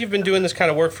you said you've been doing this kind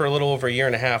of work for a little over a year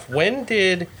and a half. When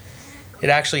did it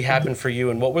actually happen for you,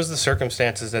 and what was the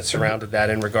circumstances that surrounded that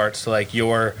in regards to like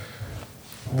your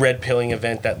red pilling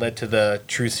event that led to the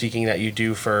truth seeking that you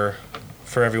do for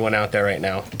everyone out there right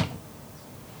now?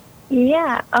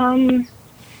 Yeah,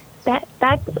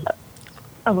 that's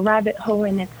a rabbit hole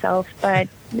in itself, but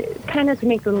kind of to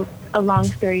make a long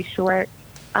story short,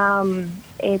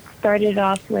 it started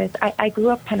off with, I grew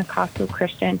up Pentecostal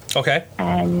Christian. Okay.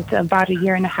 And about a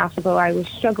year and a half ago, I was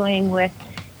struggling with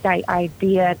the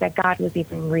idea that God was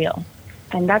even real.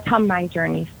 And that's how my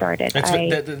journey started.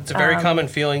 It's a very common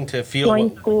feeling to feel.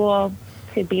 Joined school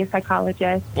to be a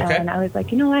psychologist. Okay. And I was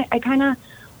like, you know what? I kind of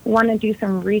want to do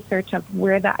some research of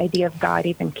where the idea of God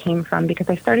even came from, because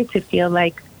I started to feel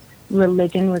like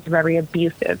religion was very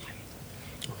abusive.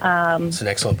 That's an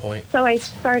excellent point. So I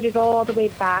started all the way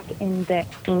back in the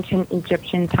ancient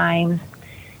Egyptian times,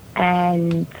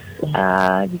 and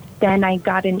then I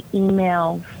got an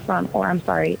email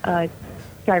a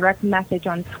direct message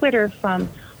on Twitter from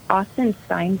Austin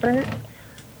Steinberg.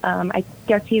 I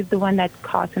guess he's the one that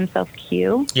calls himself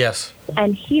Q. Yes.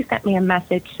 And he sent me a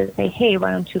message to say, hey,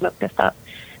 why don't you look this up?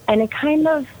 And it kind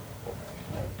of...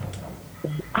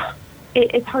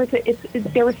 It's hard to.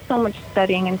 There was so much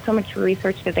studying and so much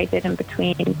research that I did in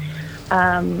between.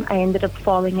 I ended up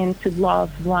falling into Law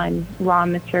of One, raw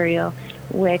material,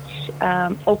 which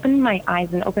opened my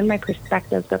eyes and opened my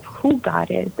perspectives of who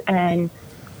God is and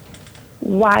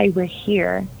why we're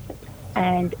here.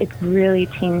 And it's really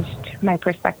changed my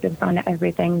perspectives on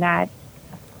everything, that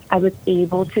I was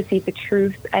able to see the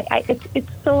truth.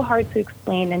 It's so hard to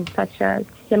explain in such a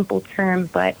simple term,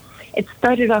 but it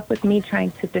started off with me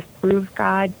trying to disprove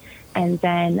God, and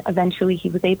then eventually he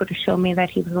was able to show me that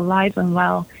he was alive and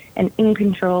well and in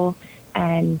control,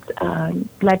 and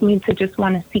led me to just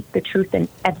want to seek the truth in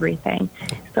everything.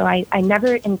 So I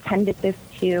never intended this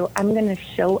to, I'm going to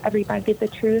show everybody the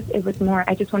truth. It was more,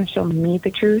 I just want to show me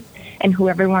the truth, and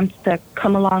whoever wants to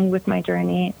come along with my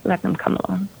journey, let them come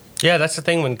along. Yeah, that's the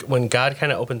thing, when God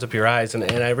kind of opens up your eyes, and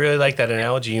I really like that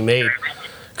analogy you made,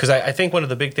 because I think one of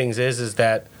the big things is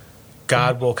that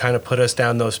God will kind of put us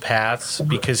down those paths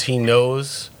because he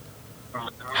knows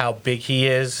how big he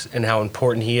is and how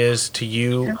important he is to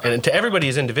you and to everybody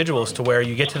as individuals, to where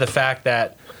you get to the fact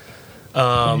that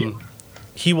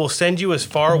he will send you as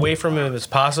far away from him as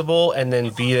possible and then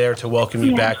be there to welcome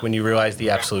you back when you realize the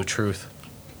absolute truth.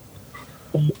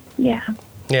 Yeah.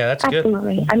 Yeah, that's good.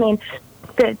 Absolutely. I mean,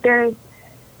 there's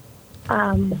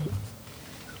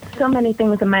so many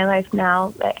things in my life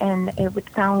now, and it would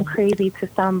sound crazy to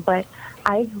some, but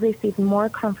I've received more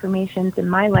confirmations in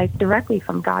my life directly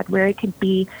from God, where it could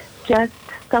be just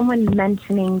someone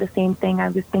mentioning the same thing I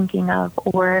was thinking of,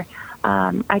 or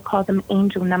I call them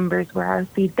angel numbers, where I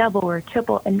see double or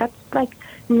triple, and that's like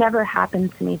never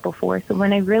happened to me before. So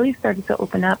when I really started to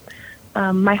open up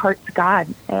my heart to God,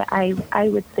 I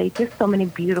would say just so many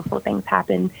beautiful things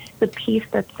happened. The peace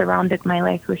that surrounded my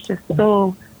life was just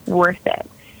so worth it.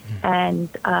 And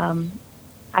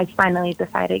I finally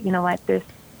decided, you know what, this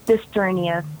journey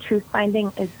of truth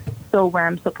finding is so where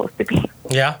I'm supposed to be.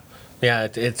 Yeah,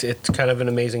 it's kind of an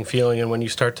amazing feeling, and when you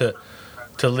start to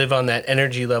live on that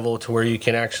energy level to where you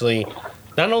can actually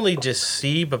not only just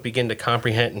see but begin to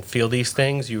comprehend and feel these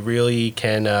things, you really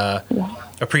can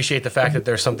appreciate the fact that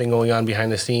there's something going on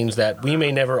behind the scenes that we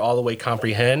may never all the way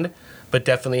comprehend, but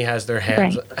definitely has their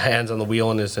hands on the wheel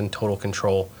and is in total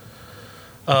control.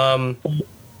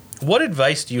 What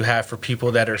advice do you have for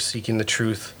people that are seeking the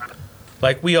truth?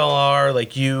 Like we all are,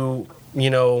 like you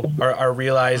are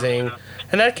realizing,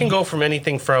 and that can go from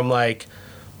anything from like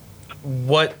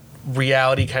what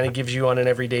reality kind of gives you on an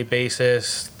everyday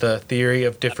basis, the theory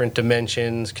of different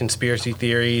dimensions, conspiracy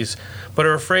theories, but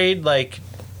are afraid, like,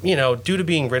 you know, due to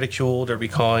being ridiculed or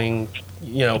being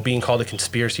called a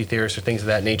conspiracy theorist or things of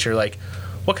that nature, like,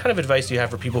 what kind of advice do you have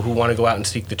for people who want to go out and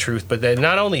seek the truth, but then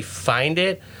not only find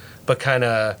it, but kind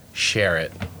of share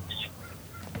it?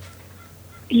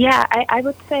 Yeah, I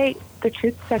would say the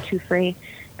truth sets you free,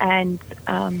 and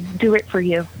do it for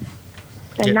you.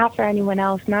 And not for anyone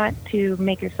else, not to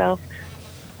make yourself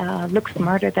look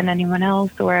smarter than anyone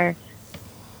else, or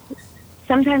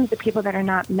sometimes the people that are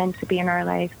not meant to be in our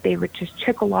life, they would just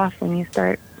trickle off when you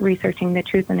start researching the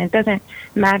truth. And it doesn't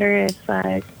matter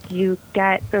if you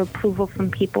get the approval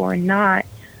from people or not.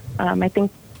 I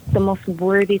think the most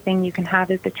worthy thing you can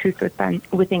have is the truth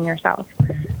within yourself.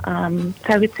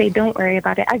 So I would say don't worry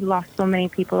about it. I've lost so many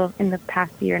people in the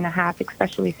past year and a half,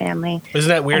 especially family. Isn't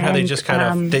that weird how they just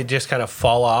kind of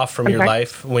fall off from your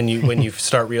life when you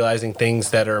start realizing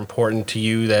things that are important to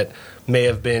you that may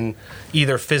have been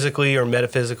either physically or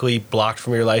metaphysically blocked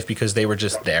from your life because they were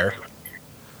just there?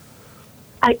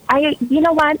 You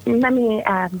know what? Let me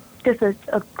just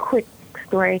a quick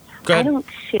story. I don't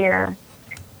share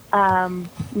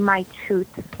my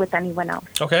truths with anyone else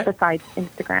besides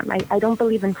Instagram. I don't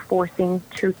believe in forcing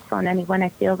truths on anyone. I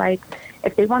feel like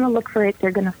if they want to look for it,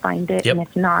 they're going to find it. And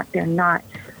if not, they're not.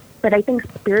 But I think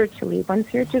spiritually,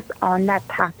 once you're just on that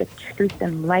path of truth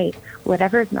and light,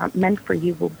 whatever is not meant for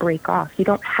you will break off. You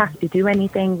don't have to do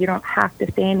anything. You don't have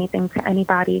to say anything to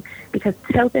anybody, because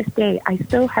till this day, I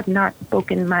still have not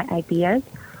spoken my ideas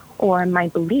or my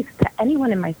beliefs to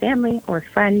anyone in my family or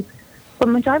friends. But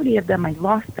majority of them, I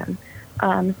lost them.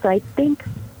 So I think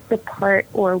the part,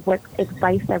 or what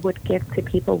advice I would give to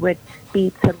people would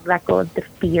be to let go of the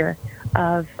fear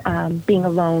of being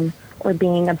alone or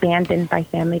being abandoned by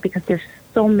family, because there's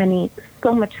so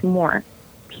much more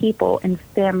people and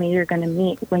family you're going to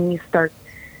meet when you start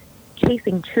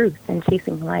chasing truth and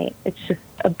chasing light. It's just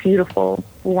a beautiful,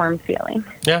 warm feeling.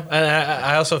 Yeah, and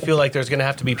I also feel like there's going to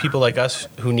have to be people like us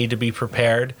who need to be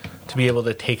prepared to be able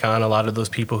to take on a lot of those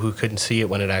people who couldn't see it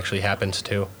when it actually happens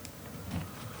too.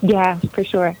 Yeah, for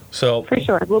sure. So for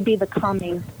sure, we'll be the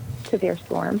calming to their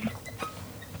storm.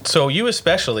 So you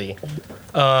especially,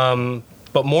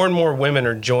 but more and more women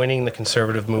are joining the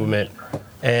conservative movement,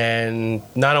 and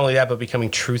not only that, but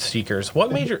becoming truth seekers.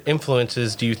 What major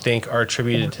influences do you think are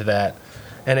attributed to that?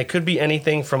 And it could be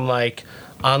anything from like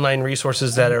online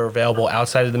resources that are available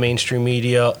outside of the mainstream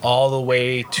media, all the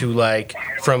way to like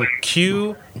from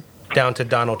Q down to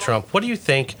Donald Trump. What do you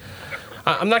think?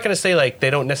 I'm not going to say like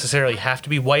they don't necessarily have to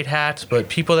be white hats, but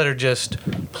people that are just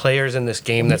players in this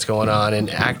game that's going on, and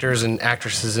actors and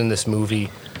actresses in this movie.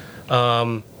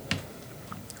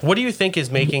 What do you think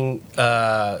is making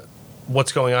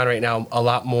what's going on right now a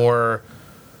lot more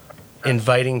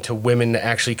inviting to women to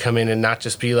actually come in and not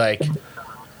just be like,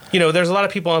 you know, there's a lot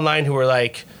of people online who are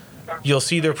like, you'll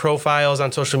see their profiles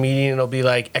on social media and it'll be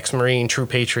like ex-Marine, true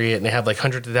patriot, and they have like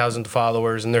hundreds of thousands of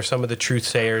followers, and they're some of the truth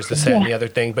sayers, this, that, and the other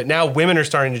thing. But now women are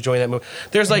starting to join that movement.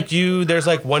 There's like you, there's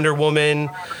like Wonder Woman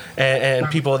and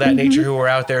people of that nature who are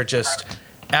out there just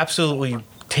absolutely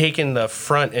taking the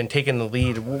front and taking the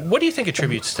lead. What do you think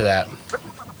attributes to that?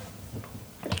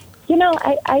 You know,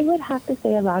 I would have to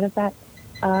say a lot of that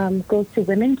goes to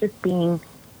women just being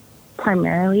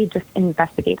primarily just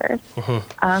investigators.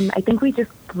 I think we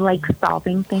just like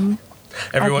solving things.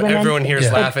 Everyone here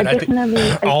is laughing.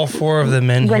 Additionally, all four of the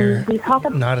men here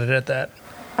nodded at that.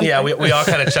 Yeah, we all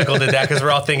kind of chuckled at that because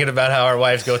we're all thinking about how our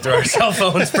wives go through our cell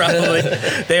phones. Probably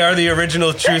they are the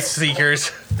original truth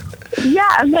seekers. Yeah,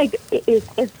 I'm like,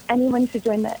 if anyone should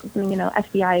join the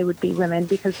FBI, it would be women,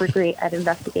 because we're great at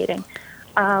investigating.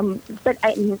 But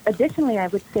additionally, I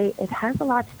would say it has a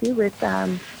lot to do with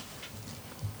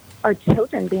our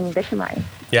children being victimized.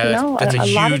 Yeah, that's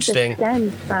a lot huge of thing.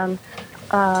 Stems from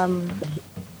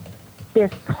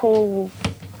this whole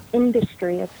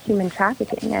industry of human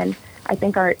trafficking, and I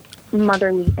think our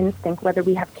motherly instinct, whether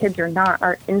we have kids or not,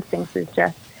 our instincts is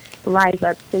just rise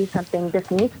up, say something.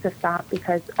 This needs to stop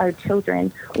because our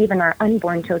children, even our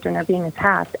unborn children, are being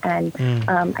attacked, and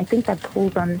I think that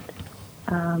pulls on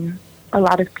a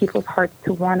lot of people's hearts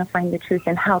to want to find the truth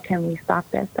and how can we stop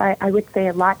this. I would say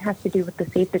a lot has to do with the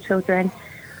Save the Children,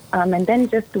 and then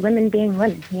just women being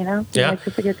women, we like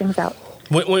to figure things out.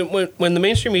 When the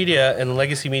mainstream media and the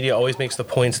legacy media always makes the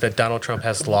points that Donald Trump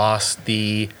has lost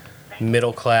the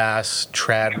middle class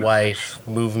trad wife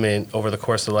movement over the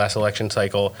course of the last election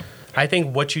cycle, I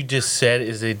think what you just said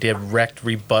is a direct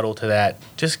rebuttal to that.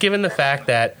 Just given the fact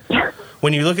that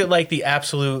when you look at like the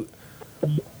absolute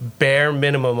bare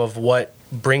minimum of what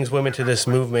brings women to this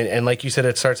movement. And like you said,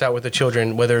 it starts out with the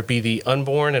children, whether it be the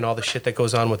unborn and all the shit that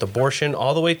goes on with abortion,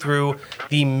 all the way through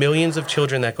the millions of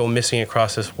children that go missing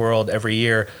across this world every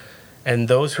year. And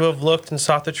those who have looked and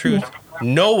sought the truth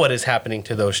know what is happening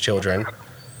to those children.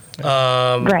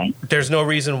 Right. There's no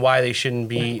reason why they shouldn't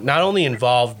be not only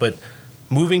involved, but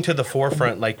moving to the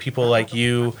forefront, like people like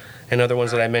you and other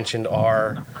ones that I mentioned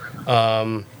are,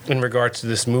 in regards to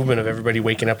this movement of everybody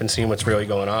waking up and seeing what's really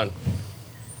going on.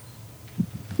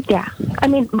 Yeah. I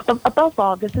mean, above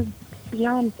all, this is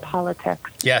beyond politics.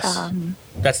 Yes.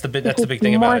 That's the big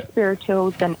thing about it. More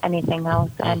spiritual than anything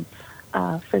else. And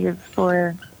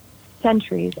for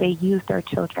centuries, they used our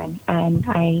children. And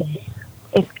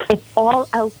if all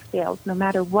else fails, no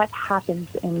matter what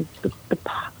happens in the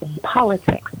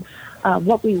politics,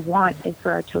 what we want is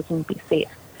for our children to be safe.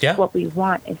 Yeah. What we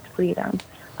want is freedom.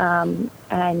 And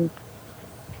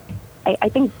I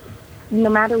think no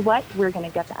matter what, we're going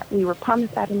to get that. We were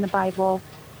promised that in the Bible,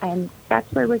 and that's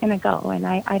where we're going to go. And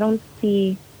I don't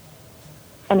see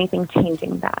anything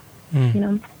changing that, you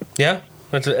know? Yeah,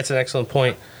 that's an excellent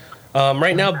point.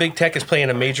 Right now, big tech is playing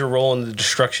a major role in the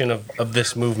destruction of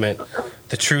this movement.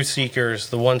 The truth seekers,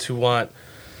 the ones who want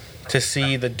to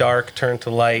see the dark turn to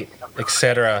light,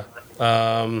 etc.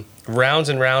 Rounds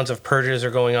and rounds of purges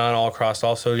are going on all across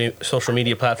all social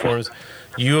media platforms.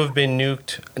 You have been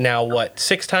nuked now,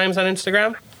 6 times on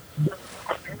Instagram?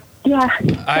 Yeah.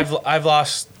 I've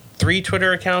lost 3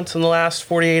 Twitter accounts in the last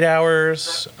 48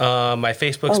 hours. My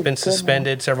Facebook's been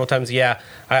suspended several times. Yeah,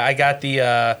 I got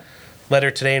the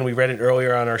letter today, and we read it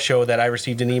earlier on our show, that I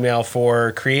received an email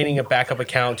for creating a backup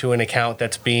account to an account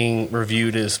that's being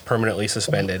reviewed as permanently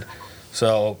suspended.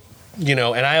 So, and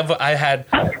I had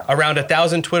around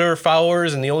 1,000 Twitter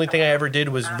followers, and the only thing I ever did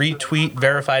was retweet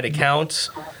verified accounts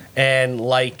and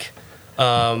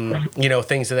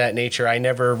things of that nature. I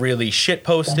never really shit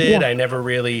posted. I never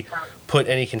really put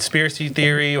any conspiracy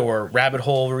theory or rabbit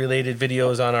hole related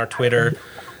videos on our Twitter.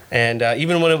 And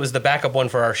even when it was the backup one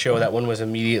for our show, that one was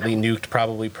immediately nuked,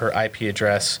 probably per IP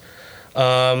address.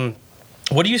 What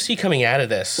do you see coming out of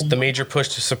this? The major push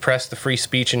to suppress the free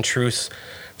speech and truth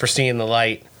for seeing the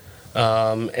light.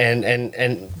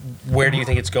 And where do you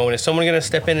think it's going? Is someone going to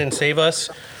step in and save us?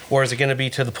 Or is it going to be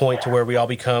to the point to where we all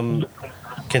become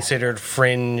considered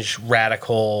fringe,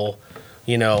 radical,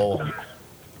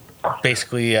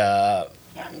 basically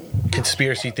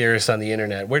conspiracy theorists on the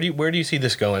internet? Where do you see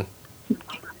this going?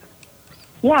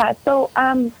 Yeah, so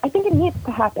I think it needs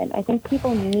to happen. I think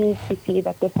people need to see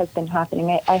that this has been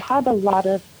happening. I have a lot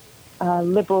of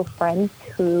liberal friends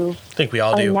who I think we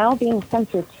all are do. Now being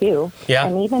censored too. Yeah.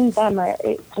 And even them are,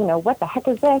 what the heck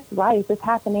is this? Why is this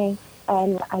happening?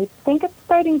 And I think it's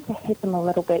starting to hit them a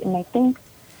little bit. And I think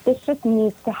this just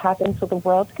needs to happen so the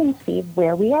world can see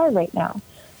where we are right now.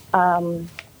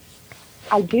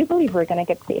 I do believe we're going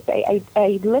to get saved.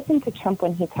 I listen to Trump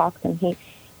when he talks, and he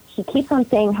keeps on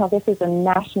saying how this is a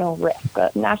national risk, a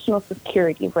national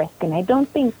security risk. And I don't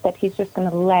think that he's just going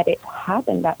to let it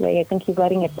happen that way. I think he's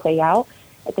letting it play out.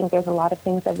 I think there's a lot of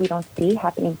things that we don't see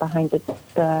happening behind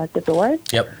the doors.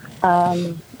 Yep.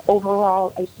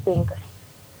 Overall, I think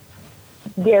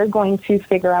they're going to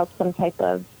figure out some type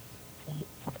of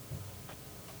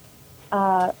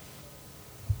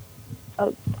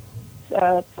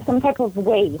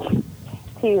way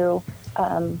to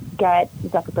get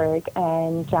Zuckerberg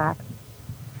and Jack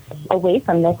away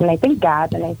from this. And I think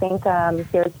Gab, and I think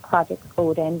there's Project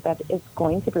Odin that is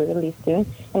going to be released soon.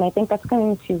 And I think that's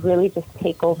going to really just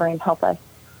take over and help us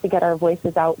to get our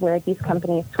voices out where these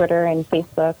companies, Twitter and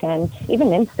Facebook and even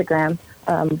Instagram,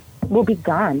 will be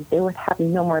gone. They would have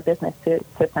no more business to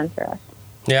censor us.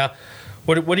 Yeah.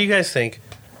 What do you guys think?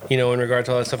 In regard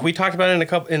to all that stuff, we talked about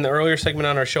it in the earlier segment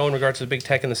on our show in regards to the big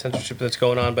tech and the censorship that's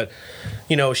going on. But,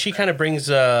 she kind of brings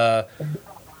the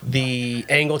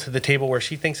angle to the table where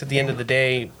she thinks at the end of the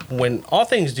day, when all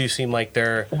things do seem like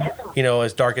they're,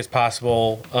 as dark as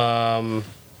possible, that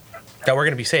we're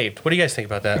going to be saved. What do you guys think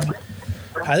about that?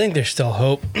 I think there's still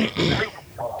hope.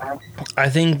 I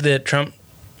think that Trump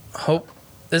hope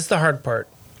is the hard part,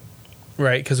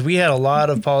 right? Because we had a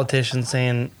lot of politicians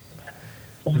saying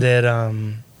that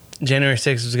January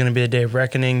 6th was going to be a day of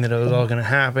reckoning, that it was all going to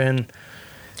happen.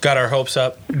 Got our hopes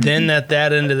up. Then at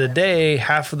that end of the day,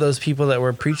 half of those people that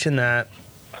were preaching that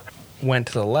went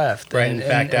to the left. Right, and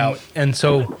backed out. And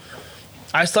so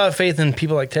I still have faith in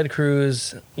people like Ted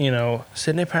Cruz,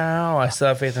 Sidney Powell. I still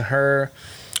have faith in her.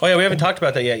 Oh, yeah, we haven't talked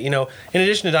about that yet. In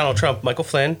addition to Donald Trump, Michael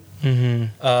Flynn, and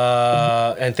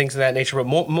things of that nature.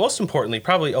 But most importantly,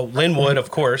 probably Lynn Wood, of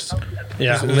course.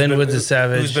 Yeah, Lynn Wood's a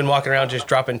savage. Who's been walking around just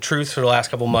dropping truths for the last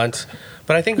couple months.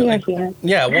 But I think,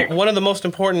 one of the most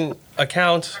important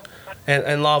accounts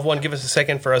and Law of One, give us a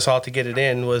second for us all to get it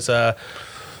in, was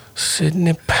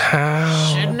Sidney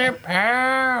Powell. Sidney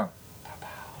Powell.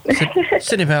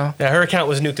 Sidney Powell. Yeah, her account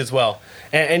was nuked as well.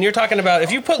 And you're talking about,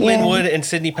 if you put Lynn Wood and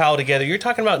Sidney Powell together, you're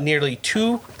talking about nearly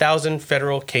 2,000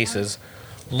 federal cases.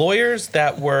 Lawyers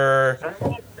that were,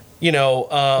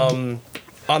 on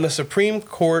the Supreme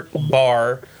Court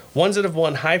bar, ones that have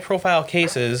won high-profile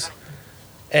cases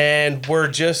and were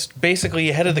just basically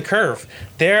ahead of the curve.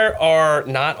 There are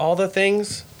not all the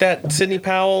things that Sidney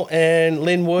Powell and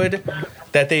Lynn Wood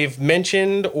that they've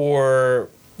mentioned or,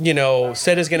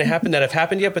 said is going to happen that have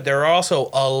happened yet, but there are also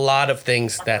a lot of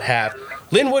things that have.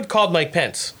 Lynn Wood called Mike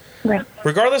Pence. Right.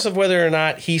 Regardless of whether or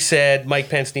not he said Mike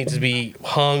Pence needs to be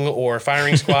hung or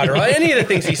firing squad or any of the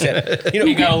things he said,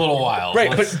 he got a little wild,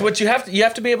 right? But you have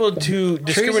to be able to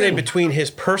discriminate between his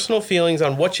personal feelings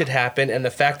on what should happen and the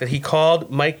fact that he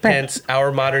called Mike Pence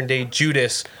our modern day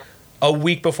Judas a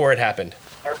week before it happened.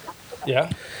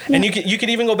 Yeah, and you can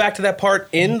even go back to that part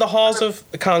in the halls of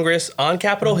Congress on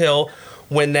Capitol Hill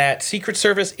when that Secret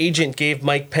Service agent gave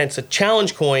Mike Pence a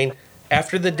challenge coin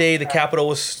after the day the Capitol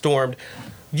was stormed.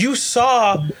 You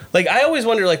saw, I always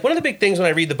wonder, one of the big things when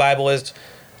I read the Bible is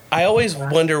I always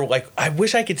wonder, I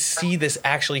wish I could see this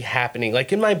actually happening.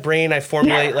 In my brain, I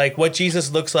formulate, what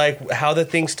Jesus looks like, how the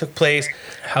things took place.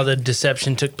 How the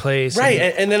deception took place. Right,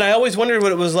 and then I always wondered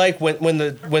what it was like when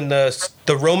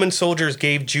the Roman soldiers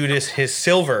gave Judas his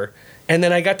silver, and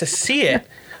then I got to see it.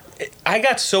 I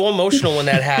got so emotional when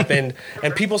that happened,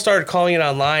 and people started calling it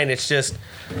online. It's just,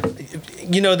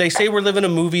 they say we're living a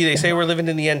movie. They say we're living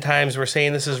in the end times. We're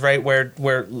saying this is right where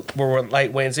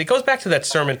light wins. It goes back to that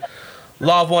sermon,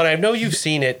 Law of One. I know you've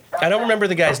seen it. I don't remember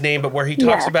the guy's name, but where he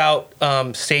talks about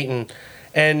Satan,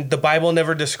 and the Bible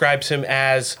never describes him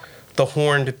as the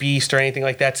horned beast or anything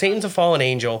like that. Satan's a fallen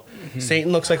angel. Mm-hmm.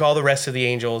 Satan looks like all the rest of the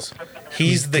angels.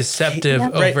 He's the deceptive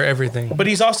over everything. But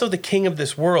he's also the king of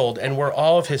this world, and we're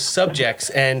all of his subjects.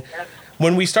 And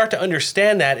when we start to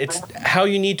understand that, it's how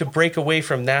you need to break away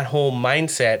from that whole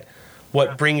mindset,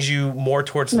 what brings you more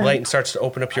towards the light and starts to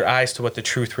open up your eyes to what the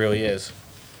truth really is.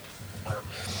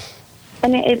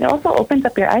 And it also opens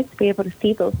up your eyes to be able to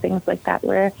see those things like that,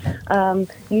 where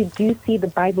you do see the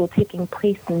Bible taking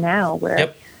place now,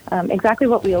 where exactly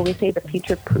what we always say, the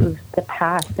future proves the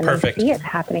past. And Perfect. I see it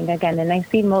happening again. And I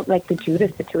see the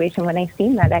Judas situation. When I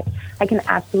seen that, I can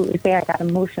absolutely say I got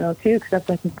emotional too, because I was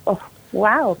like, oh,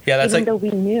 wow. Yeah, that's even though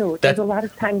we knew, there's a lot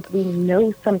of times we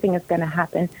know something is going to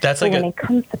happen. But when it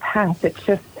comes to pass, it's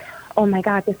just, oh my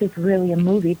God, this is really a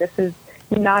movie. This is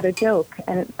not a joke.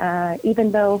 And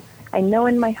even though I know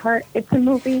in my heart it's a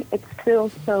movie, it's still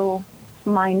so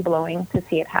mind-blowing to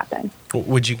see it happen.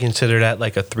 Would you consider that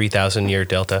like a 3,000-year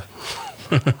delta?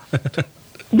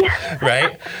 Yeah.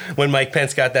 Right? When Mike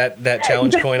Pence got that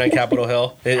challenge coin on Capitol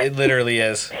Hill, it literally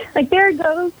is. There it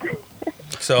goes.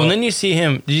 So, and then you see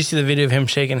him. Did you see the video of him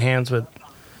shaking hands with?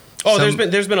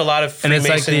 There's been a lot of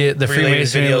Freemason, and it's like the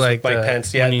Freemason videos like with Mike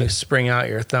Pence. Yeah, when you spring out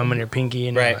your thumb and your pinky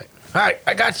and right. You're like, all right,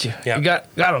 I got you. Yeah. You got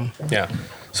him. Yeah.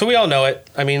 So we all know it.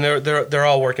 I mean, they're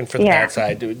all working for the bad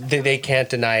side. They can't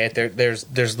deny it.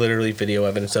 There's literally video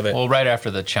evidence of it. Well, right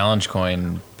after the challenge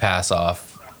coin pass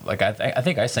off, I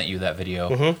think I sent you that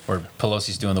video where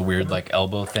Pelosi's doing the weird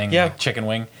elbow thing, like chicken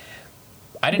wing.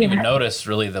 I didn't even notice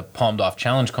really the palmed off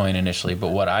challenge coin initially, but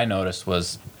what I noticed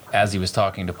was as he was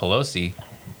talking to Pelosi,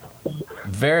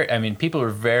 people are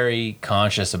very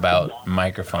conscious about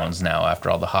microphones now after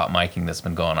all the hot micing that's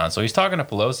been going on. So he's talking to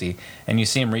Pelosi, and you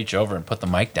see him reach over and put the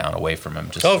mic down away from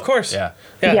him. Of course. Yeah.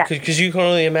 Because you can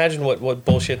only imagine what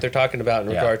bullshit they're talking about in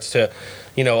regards to,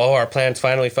 our plan's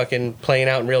finally fucking playing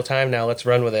out in real time now. Let's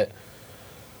run with it.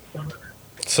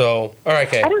 So, all right,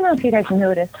 Kay. I don't know if you guys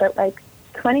noticed, but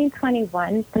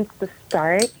 2021, since the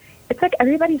start, it's like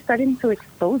everybody's starting to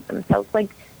expose themselves.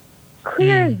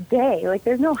 Clear as day.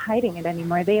 There's no hiding it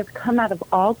anymore. They have come out of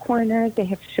all corners. They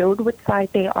have showed what side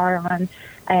they are on.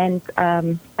 And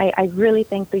I really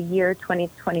think the year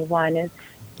 2021 is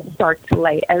dark to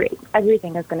light.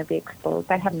 Everything is going to be exposed.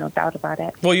 I have no doubt about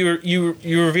it. Well, you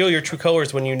reveal your true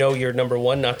colors when you know you're number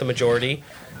one, not the majority.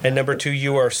 And number two,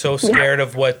 you are so scared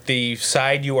of what the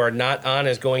side you are not on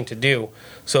is going to do.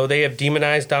 So they have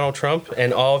demonized Donald Trump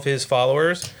and all of his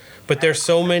followers. But there's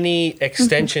so many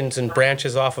extensions and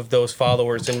branches off of those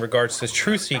followers in regards to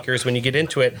truth seekers. When you get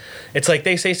into it, it's like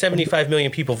they say 75 million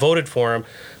people voted for him.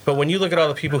 But when you look at all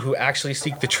the people who actually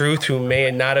seek the truth, who may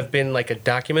not have been a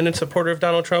documented supporter of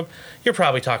Donald Trump, you're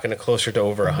probably talking closer to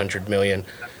over 100 million.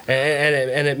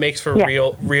 And it makes for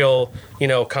real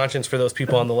conscience for those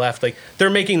people on the left.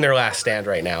 They're making their last stand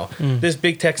right now. This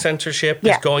big tech censorship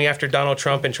is going after Donald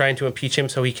Trump and trying to impeach him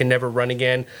so he can never run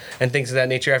again and things of that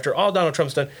nature after all Donald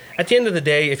Trump's done. at the end of the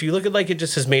day, if you look at it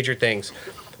just as major things,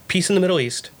 peace in the Middle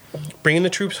East, bringing the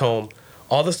troops home,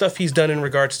 all the stuff he's done in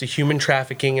regards to human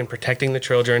trafficking and protecting the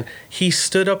children, he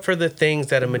stood up for the things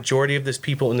that a majority of this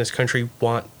people in this country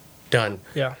want done.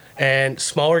 Yeah. And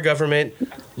smaller government,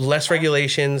 less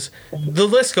regulations, the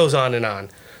list goes on and on.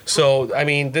 So, I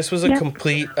mean, this was a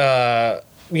complete,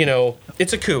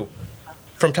 it's a coup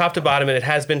from top to bottom, and it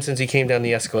has been since he came down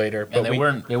the escalator. But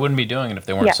And they wouldn't be doing it if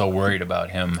they weren't so worried about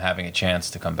him having a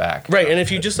chance to come back. Right, and if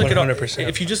you just look 100%.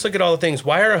 if you just look at all the things,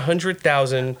 why are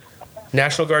 100,000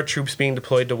 National Guard troops being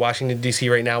deployed to Washington, D.C.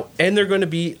 right now, and they're going to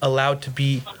be allowed to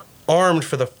be armed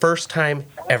for the first time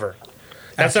ever?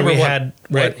 That's After number we one.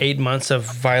 had 8 months of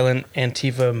violent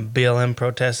Antifa and BLM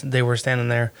protests, they were standing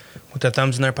there with their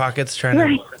thumbs in their pockets trying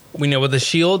to, with a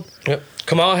shield. Yep.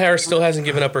 Kamala Harris still hasn't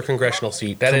given up her congressional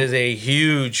seat. That is a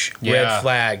huge red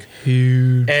flag.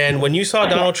 Huge. And when you saw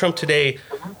Donald Trump today,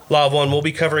 Law of One, we'll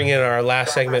be covering it in our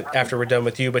last segment after we're done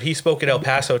with you, but he spoke at El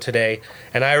Paso today,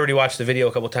 and I already watched the video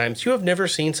a couple times. You have never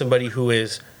seen somebody who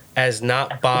is as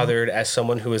not bothered as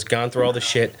someone who has gone through all the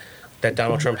shit that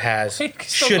Donald Trump has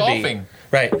should be.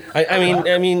 Right.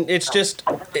 I mean, it's just,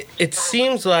 it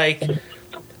seems like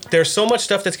there's so much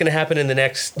stuff that's going to happen in the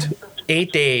next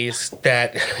 8 days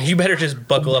that you better just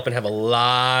buckle up and have a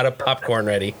lot of popcorn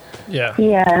ready. Yeah.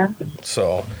 Yeah.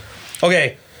 So,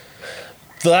 okay.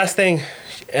 The last thing,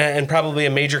 and probably a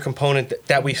major component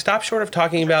that we stopped short of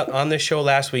talking about on this show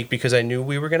last week because I knew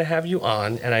we were going to have you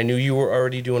on, and I knew you were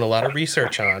already doing a lot of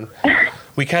research on.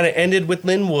 We kind of ended with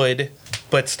Lynn Wood,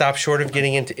 but stopped short of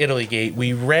getting into Italygate.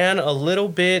 We ran a little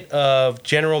bit of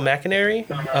General McInerney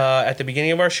at the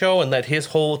beginning of our show and let his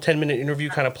whole 10-minute interview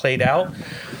kind of played out,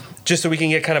 just so we can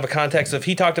get kind of a context of,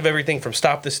 he talked of everything from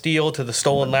Stop the Steal to the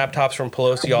stolen laptops from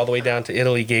Pelosi all the way down to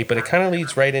Italygate, but it kind of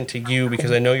leads right into you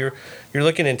because I know you're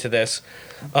looking into this.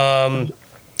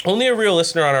 Only a real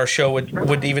listener on our show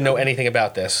would even know anything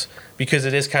about this because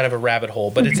it is kind of a rabbit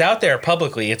hole, but it's out there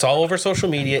publicly. It's all over social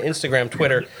media, Instagram,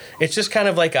 Twitter. It's just kind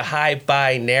of like a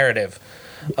high-buy narrative.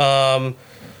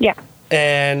 Yeah.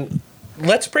 And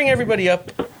let's bring everybody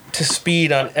up to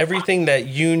speed on everything that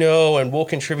you know and will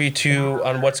contribute to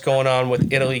on what's going on with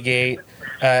Italygate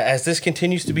as this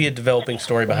continues to be a developing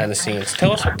story behind the scenes.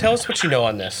 Tell us what you know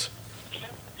on this.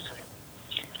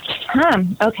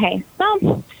 Okay.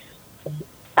 So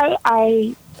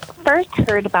I first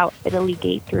heard about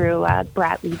Italygate through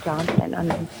Bradley Johnson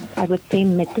on, I would say,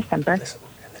 mid-December.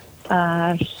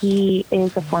 He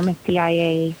is a former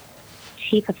CIA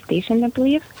chief of station, I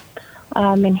believe.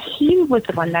 And he was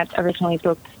the one that originally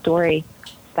broke the story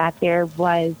that there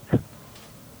was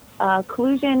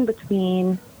collusion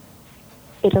between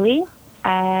Italy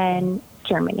and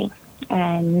Germany.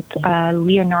 And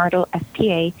Leonardo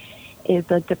SPA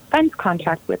is a defense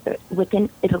contract within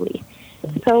Italy.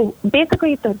 So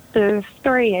basically the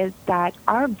story is that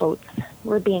our votes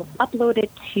were being uploaded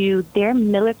to their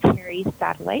military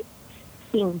satellites,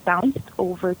 being bounced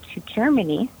over to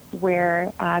Germany,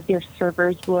 where their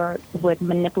servers would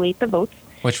manipulate the votes,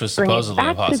 which was supposedly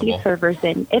impossible, bring it back to these servers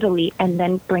in Italy, and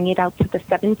then bring it out to the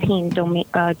 17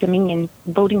 Dominion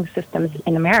voting systems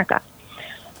in America.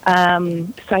 So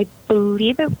I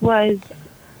believe it was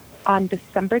on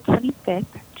December 25th,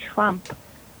 Trump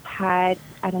had,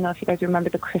 I don't know if you guys remember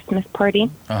the Christmas party.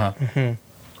 Uh-huh.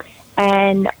 Mm-hmm.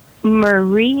 And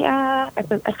Maria,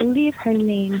 I believe her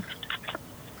name,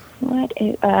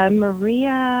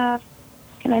 Maria,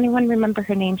 can anyone remember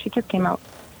her name? She just came out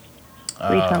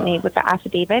recently with the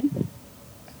affidavit.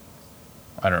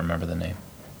 I don't remember the name.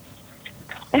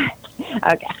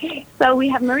 Okay. So we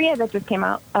have Maria that just came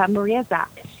out, Maria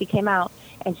Zach. She came out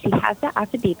and she has the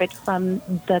affidavit from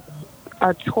the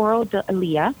Arturo de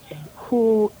Elia,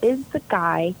 who is the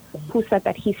guy who said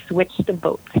that he switched the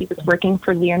votes. He was working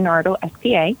for Leonardo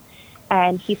SPA,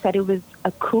 and he said it was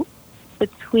a coup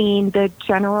between the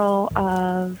general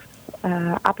of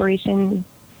Operation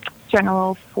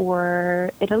General for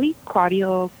Italy,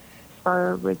 Claudio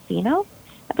Ferrazino,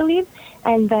 I believe,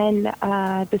 and then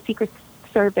the Secret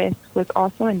Service was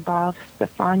also involved,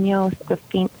 Stefano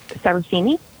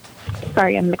Serafini.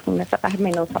 Sorry, I'm mixing this up. I have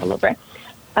my notes all over.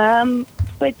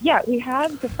 But yeah, we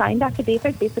have the signed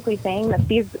affidavit basically saying that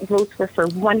these votes were for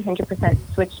 100%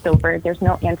 switched over. There's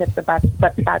no ands, ifs,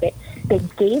 buts about it. They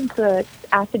gave the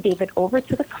affidavit over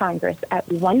to the Congress at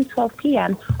 1:12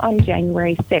 p.m. on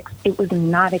January 6th. It was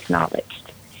not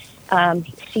acknowledged.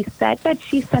 She said that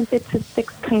she sent it to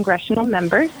 6 congressional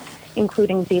members,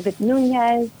 including David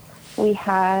Nunes. We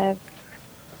have,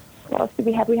 what else do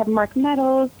we have? We have Mark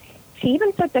Meadows. She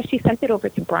even said that she sent it over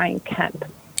to Brian Kemp.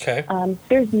 Okay.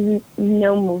 There's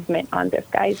no movement on this,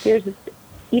 guys. There's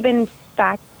even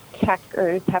fact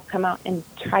checkers have come out and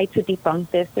tried to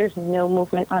debunk this. There's no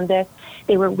movement on this.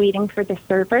 They were waiting for the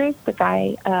servers. The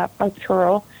guy,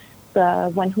 Arturo,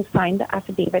 the one who signed the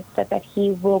affidavit, said that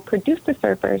he will produce the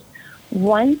servers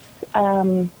once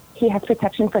he has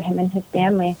protection for him and his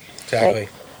family. Exactly.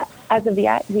 But as of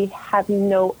yet, we have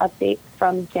no updates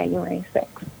from January 6th.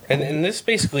 And this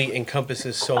basically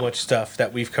encompasses so much stuff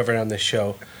that we've covered on this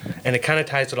show, and it kind of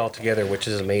ties it all together, which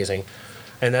is amazing.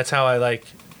 And that's how I like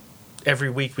every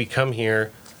week we come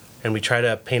here and we try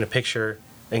to paint a picture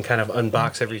and kind of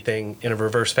unbox everything in a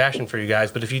reverse fashion for you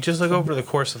guys. But if you just look over the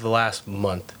course of the last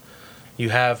month, you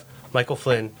have Michael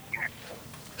Flynn,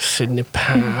 Sidney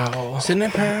Powell,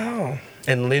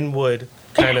 and Lynn Wood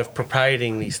kind of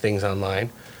proprieting these things online,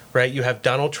 right? You have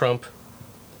Donald Trump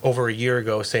over a year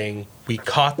ago saying, we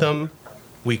caught them,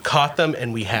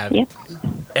 and we have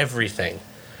everything.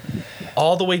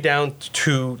 All the way down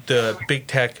to the big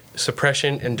tech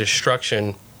suppression and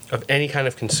destruction of any kind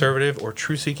of conservative or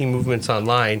truth-seeking movements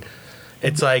online.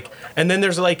 It's like, and then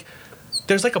there's like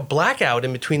a blackout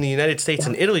in between the United States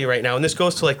and Italy right now, and this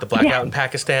goes to like the blackout in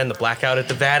Pakistan, the blackout at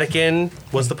the Vatican.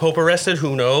 Was the Pope arrested?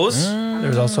 Who knows?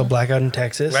 There's also a blackout in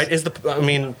Texas. Right?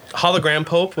 Hologram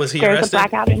Pope, was he There's arrested? a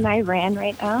blackout in Iran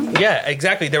right now. Yeah,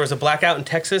 exactly. There was a blackout in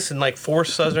Texas and like 4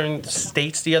 southern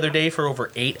states the other day for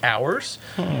over 8 hours,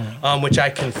 which I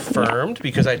confirmed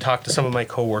because I talked to some of my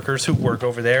coworkers who work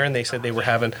over there, and they said they were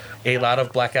having a lot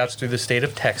of blackouts through the state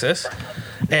of Texas.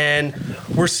 And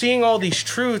we're seeing all these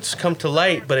truths come to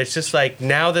light, but it's just like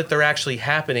now that they're actually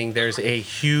happening, there's a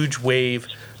huge wave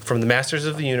from the masters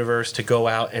of the universe to go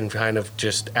out and kind of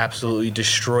just absolutely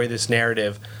destroy this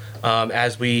narrative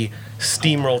as we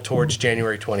steamroll towards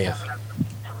January 20th.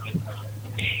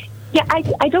 Yeah,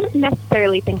 I don't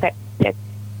necessarily think that it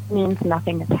means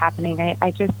nothing is happening.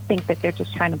 I just think that they're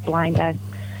just trying to blind us.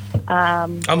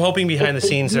 I'm hoping behind the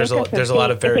scenes there's a lot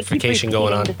of verification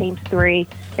going on. The same story.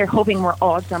 They're hoping we're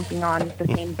all jumping on the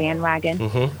same bandwagon.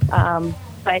 Mm-hmm.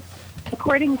 But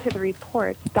according to the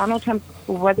reports, Donald Trump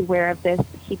was aware of this.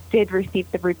 He did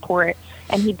receive the report,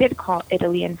 and he did call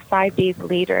Italy. And 5 days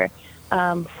later,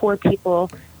 4 people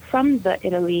from the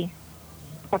Italy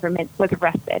government was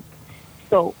arrested.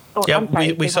 So,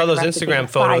 we saw those Instagram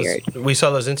photos. We saw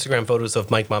those Instagram photos of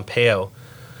Mike Pompeo,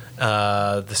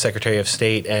 the Secretary of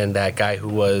State, and that guy who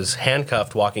was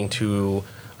handcuffed walking to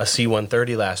a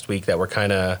C-130 last week that were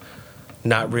kind of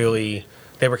not really...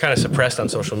 They were kind of suppressed on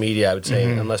social media, I would say,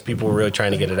 unless people were really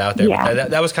trying to get it out there. Yeah.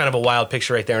 But that was kind of a wild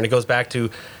picture right there. And it goes back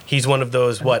to he's one of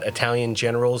those, Italian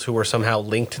generals who were somehow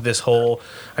linked to this whole...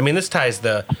 I mean, this ties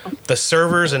the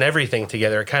servers and everything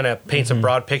together. It kind of paints a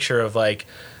broad picture of, like,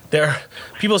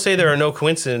 people say there are no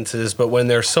coincidences, but when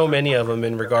there's so many of them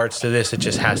in regards to this, it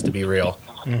just has to be real.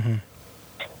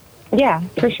 Yeah,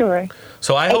 for sure.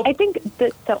 So I think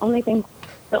that the only thing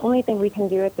we can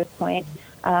do at this point,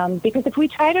 because if we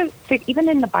try to, even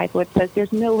in the Bible, it says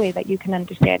there's no way that you can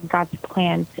understand God's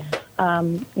plan.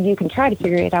 You can try to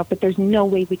figure it out, but there's no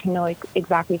way we can know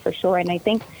exactly for sure. And I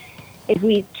think if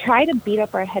we try to beat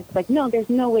up our heads like, no, there's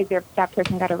no way that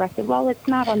person got arrested. Well, it's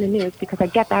not on the news, because I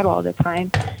get that all the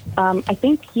time. I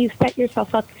think you set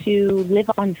yourself up to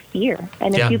live on fear.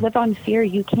 And if you live on fear,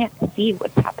 you can't see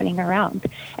what's happening around.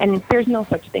 And there's no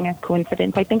such thing as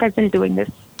coincidence. I think I've been doing this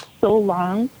so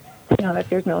long to know that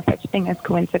there's no such thing as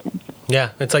coincidence. Yeah,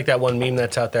 it's like that one meme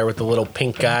that's out there with the little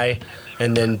pink guy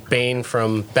and then Bane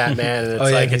from Batman, and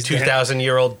it's like a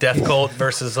 2,000-year-old death cult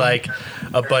versus like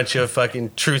a bunch of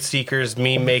fucking truth seekers,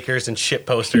 meme makers, and shit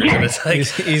posters. And it's like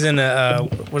he's in a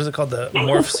what is it called, the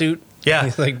morph suit? Yeah,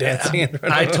 he's like dancing. In front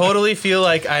of I him. totally feel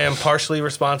like I am partially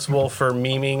responsible for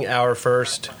memeing our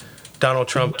first Donald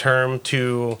Trump term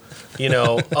to,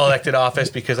 elected office,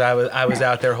 because I was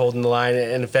out there holding the line.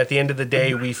 And if at the end of the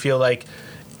day we feel like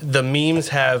the memes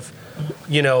have,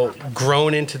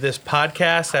 grown into this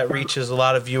podcast that reaches a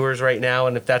lot of viewers right now,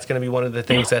 and if that's going to be one of the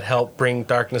things that help bring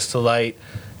darkness to light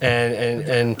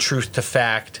and truth to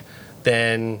fact,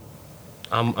 then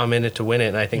I'm in it to win it,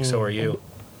 and I think so are you.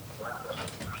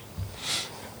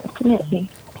 Definitely.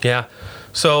 Yeah.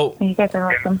 So you guys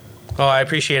are awesome. Oh, I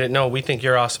appreciate it. No, we think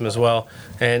you're awesome as well,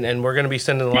 and we're going to be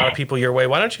sending a lot of people your way.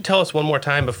 Why don't you tell us one more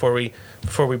time before we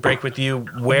break with you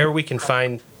where we can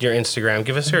find your Instagram?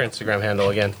 Give us your Instagram handle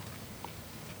again.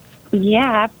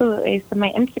 Yeah, absolutely. So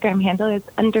my Instagram handle is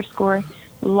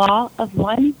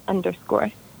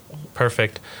 _law_of1_.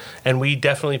 Perfect. And we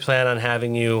definitely plan on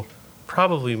having you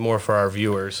probably more for our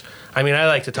viewers. I mean, I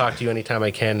like to talk to you anytime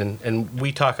I can, and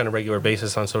we talk on a regular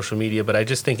basis on social media, but I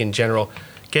just think in general,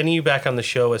 getting you back on the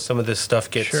show as some of this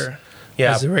stuff gets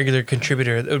as a regular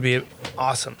contributor. It would be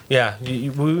awesome. Yeah,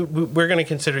 we're going to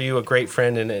consider you a great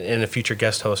friend and a future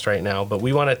guest host right now. But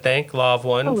we want to thank Law of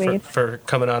One for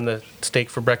coming on the Steak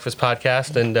for Breakfast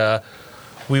podcast, and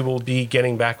we will be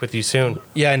getting back with you soon.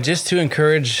 Yeah, and just to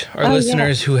encourage our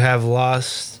listeners who have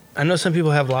lost, I know some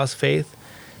people have lost faith.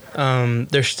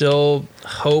 There's still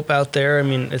hope out there. I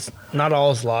mean, it's not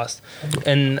all is lost.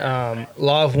 And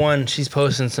Law of One, she's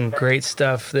posting some great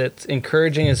stuff that's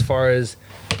encouraging as far as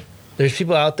there's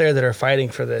people out there that are fighting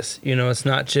for this. You know, it's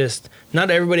not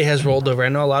everybody has rolled over. I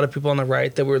know a lot of people on the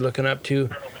right that we're looking up to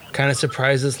kind of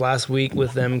surprised us last week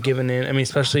with them giving in. I mean,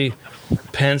 especially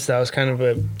Pence, that was kind of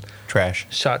a trash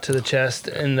shot to the chest.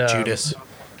 And Judas.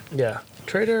 Yeah,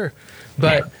 traitor.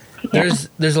 But there's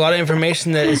a lot of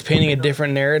information that is painting a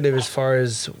different narrative as far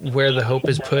as where the hope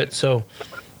is put. So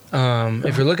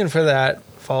if you're looking for that,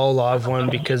 follow Law of One,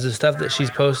 because the stuff that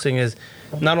she's posting is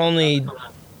not only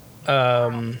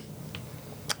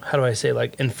how do I say,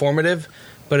 like, informative,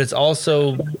 but it's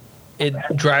also, it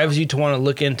drives you to want to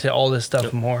look into all this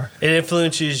stuff more. It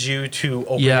influences you to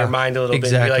open your mind a little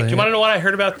bit and be like, you want to know what I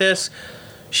heard about this?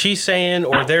 She's saying,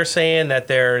 or they're saying that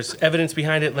there's evidence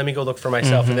behind it. Let me go look for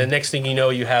myself. And the next thing you know,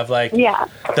 you have like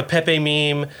the Pepe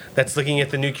meme that's looking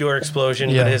at the nuclear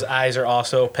explosion, but his eyes are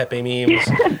also Pepe memes,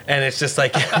 and it's just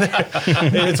like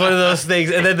it's one of those things.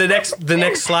 And then the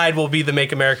next slide will be the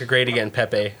 "Make America Great Again"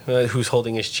 Pepe, who's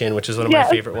holding his chin, which is one of my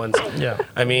favorite ones. Yeah,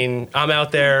 I mean, I'm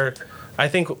out there. I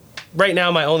think right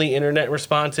now my only internet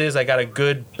response is I got a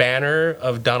good banner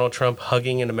of Donald Trump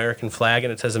hugging an American flag,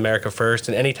 and it says America First.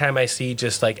 And anytime I see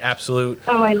just like absolute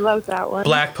I love that one,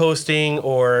 black posting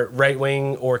or right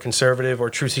wing or conservative or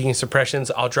truth seeking suppressions,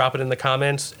 I'll drop it in the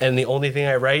comments, and the only thing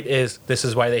I write is this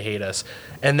is why they hate us.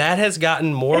 And that has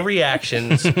gotten more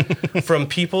reactions from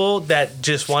people that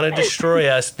just want to destroy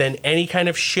us than any kind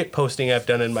of shit posting I've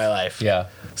done in my life. Yeah.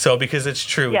 So, because it's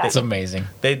true. It's amazing.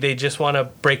 They just want to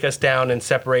break us down and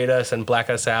separate us and black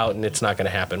us out, and it's not going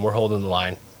to happen. We're holding the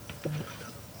line.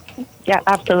 Yeah,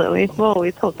 absolutely. We'll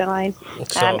always hold the line.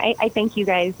 So, I thank you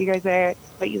guys. You guys are,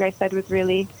 what you guys said was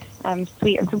really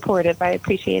sweet and supportive. I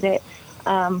appreciate it.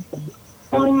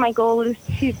 Only my goal is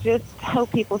to just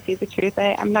help people see the truth.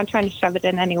 I'm not trying to shove it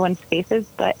in anyone's faces,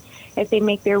 but if they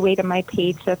make their way to my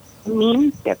page, that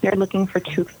means that they're looking for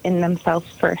truth in themselves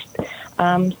first.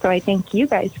 So I thank you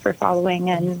guys for following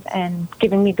and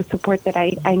giving me the support that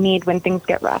I need when things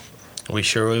get rough. We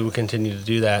surely will continue to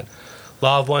do that.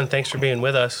 Law of One, thanks for being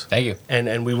with us. Thank you.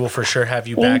 And we will for sure have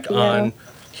you back on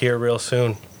here real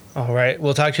soon. All right.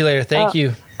 We'll talk to you later. Thank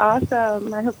you.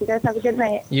 Awesome. I hope you guys have a good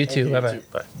night. You too. Bye-bye.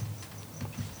 Bye.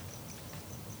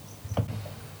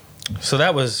 So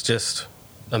that was just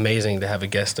amazing to have a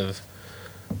guest of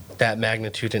that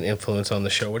magnitude and influence on the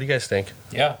show. What do you guys think?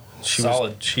 Yeah,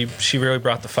 solid. She really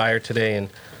brought the fire today,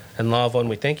 and Law of One,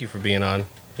 we thank you for being on.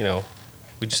 You know,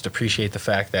 we just appreciate the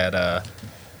fact that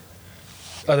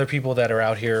other people that are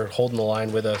out here holding the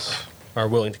line with us are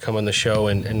willing to come on the show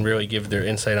and really give their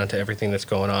insight onto everything that's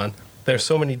going on. There's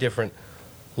so many different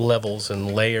levels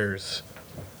and layers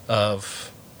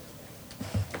of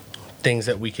things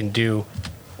that we can do.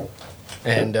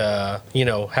 And, you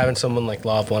know, having someone like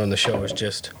Law of One on the show is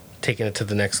just taking it to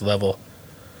the next level.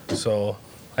 So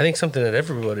I think something that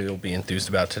everybody will be enthused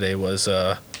about today was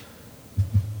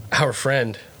our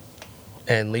friend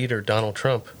and leader, Donald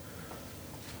Trump,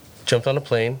 jumped on a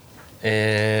plane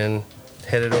and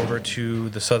headed over to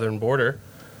the southern border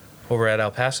over at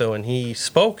El Paso, and he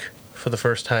spoke for the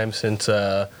first time since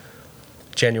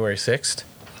January 6th.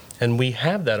 And we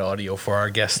have that audio for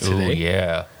our guest today. Oh,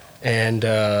 yeah. And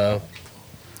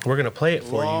we're going to play it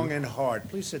for long you. and hard.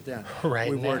 Please sit down.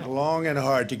 Right we now. worked long and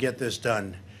hard to get this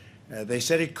done. They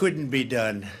said it couldn't be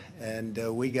done, and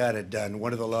we got it done.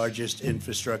 One of the largest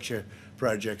infrastructure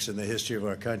projects in the history of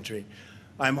our country.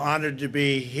 I'm honored to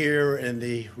be here in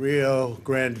the Rio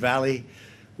Grande Valley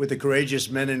with the courageous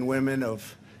men and women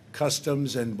of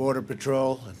Customs and Border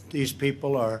Patrol. These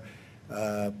people are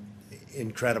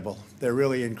incredible. They're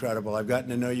really incredible. I've gotten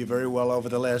to know you very well over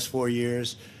the last 4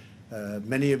 years.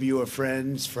 Many of you are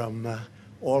friends from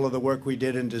all of the work we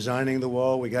did in designing the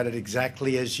wall. We got it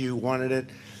exactly as you wanted it.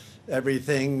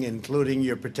 Everything, including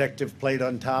your protective plate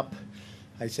on top.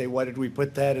 I say, why did we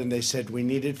put that? And they said, we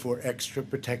need it for extra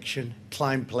protection,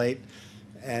 climb plate.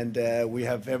 And we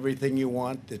have everything you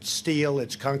want. It's steel,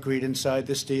 it's concrete inside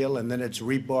the steel, and then it's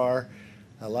rebar,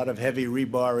 a lot of heavy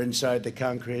rebar inside the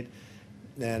concrete.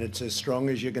 And it's as strong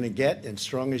as you're going to get and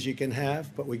strong as you can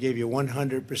have. But we gave you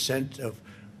 100% of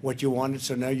what you wanted,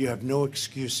 so now you have no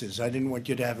excuses. I didn't want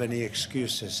you to have any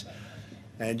excuses.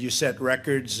 And you set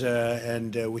records,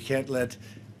 and we can't let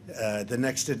the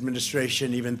next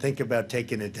administration even think about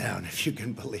taking it down, if you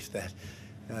can believe that.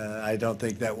 I don't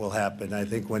think that will happen. I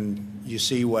think when you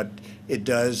see what it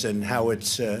does and how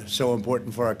it's so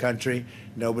important for our country,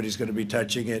 nobody's going to be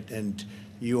touching it. And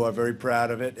you are very proud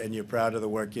of it, and you're proud of the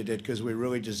work you did because we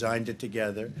really designed it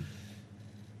together.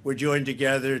 We're joined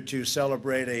together to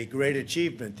celebrate a great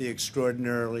achievement, the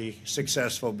extraordinarily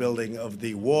successful building of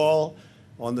the wall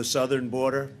on the southern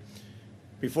border.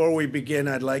 Before we begin,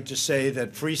 I'd like to say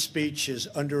that free speech is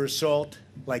under assault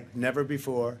like never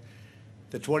before.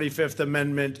 The 25th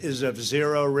Amendment is of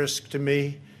zero risk to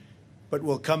me, but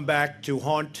will come back to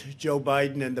haunt Joe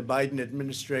Biden and the Biden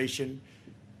administration.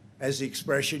 As the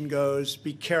expression goes,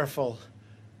 be careful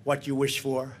what you wish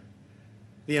for.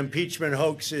 The impeachment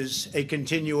hoax is a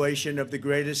continuation of the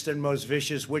greatest and most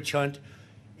vicious witch hunt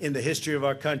in the history of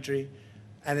our country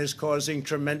and is causing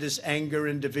tremendous anger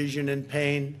and division and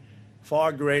pain,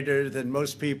 far greater than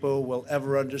most people will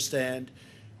ever understand,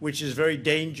 which is very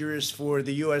dangerous for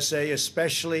the USA,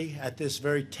 especially at this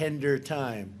very tender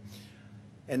time.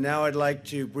 And now I'd like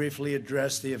to briefly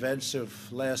address the events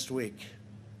of last week.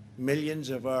 Millions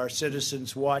of our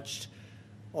citizens watched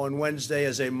on Wednesday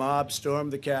as a mob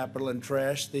stormed the Capitol and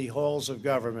trashed the halls of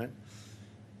government.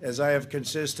 As I have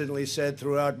consistently said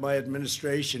throughout my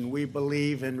administration, we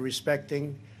believe in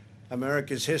respecting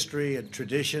America's history and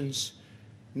traditions,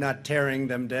 not tearing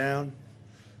them down.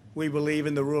 We believe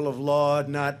in the rule of law,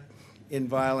 not in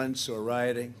violence or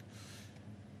rioting.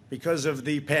 Because of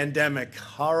the pandemic,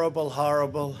 horrible,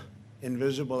 horrible,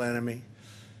 invisible enemy,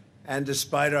 and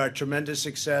despite our tremendous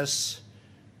success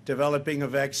developing a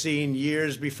vaccine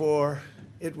years before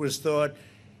it was thought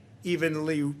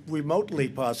even remotely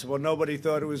possible, nobody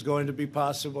thought it was going to be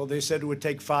possible. They said it would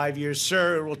take 5 years.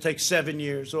 Sir, it will take 7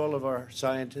 years. All of our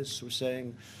scientists were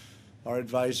saying, our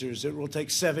advisors, it will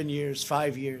take 7 years,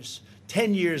 5 years,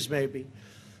 10 years maybe.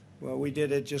 Well, we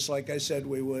did it just like I said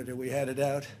we would, and we had it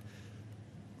out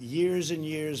years and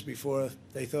years before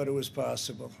they thought it was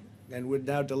possible. And we're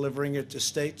now delivering it to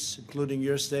states, including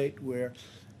your state, where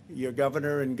your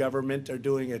governor and government are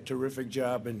doing a terrific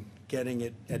job in getting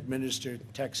it administered,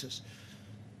 Texas.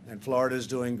 And Florida's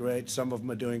doing great. Some of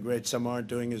them are doing great. Some aren't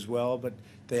doing as well, but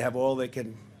they have all they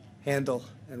can handle,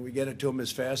 and we get it to them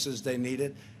as fast as they need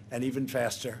it, and even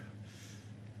faster.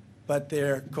 But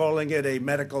they're calling it a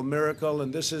medical miracle,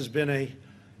 and this has been a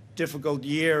difficult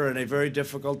year and a very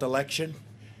difficult election.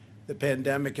 The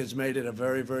pandemic has made it a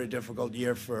very, very difficult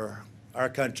year for our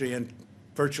country and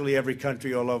virtually every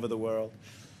country all over the world.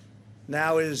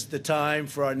 Now is the time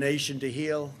for our nation to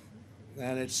heal,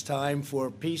 and it's time for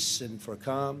peace and for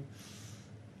calm,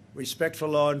 respect for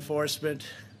law enforcement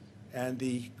and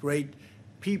the great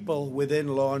people within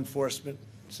law enforcement,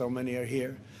 so many are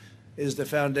here, is the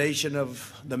foundation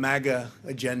of the MAGA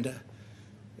agenda.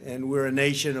 And we're a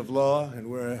nation of law, and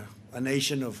we're a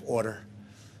nation of order.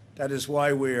 That is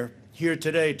why we're here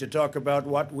today to talk about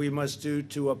what we must do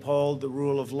to uphold the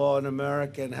rule of law in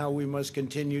America and how we must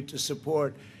continue to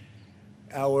support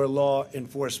our law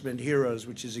enforcement heroes,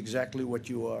 which is exactly what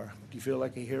you are. Do you feel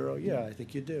like a hero? Yeah, I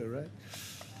think you do, right?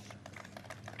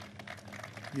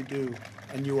 You do,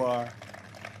 and you are.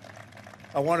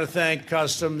 I want to thank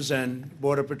Customs and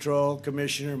Border Patrol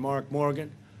Commissioner Mark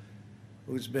Morgan,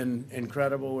 who's been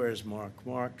incredible. Where's Mark?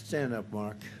 Mark, stand up,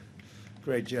 Mark.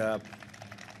 Great job.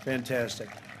 Fantastic.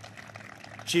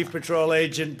 Chief Patrol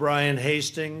Agent Brian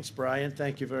Hastings. Brian,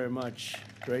 thank you very much.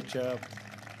 Great job.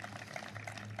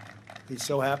 He's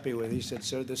so happy with it. He said,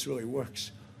 sir, this really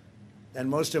works. And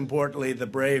most importantly, the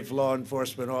brave law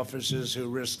enforcement officers who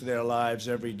risk their lives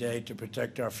every day to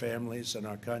protect our families and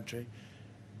our country.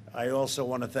 I also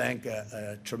want to thank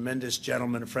a tremendous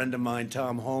gentleman, a friend of mine,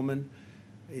 Tom Homan.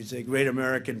 He's a great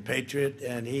American patriot,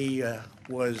 and he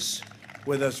was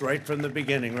with us right from the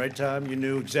beginning. Right, Tom? You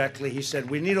knew exactly. He said,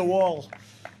 we need a wall.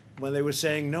 When they were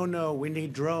saying, no, we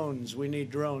need drones, we need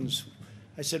drones.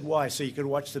 I said, why? So you can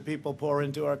watch the people pour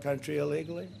into our country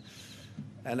illegally?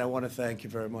 And I want to thank you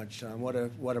very much, Tom. What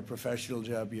a professional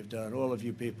job you've done. All of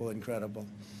you people, incredible.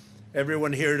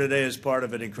 Everyone here today is part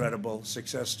of an incredible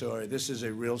success story. This is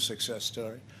a real success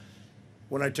story.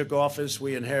 When I took office,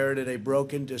 we inherited a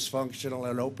broken, dysfunctional,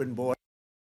 and open border.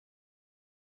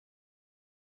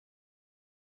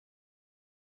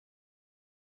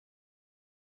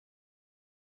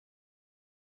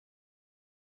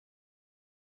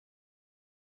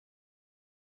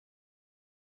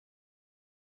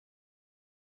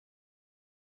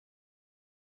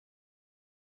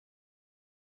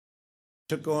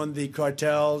 Took on the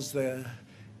cartels, the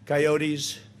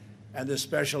coyotes, and the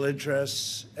special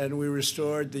interests, and we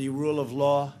restored the rule of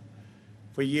law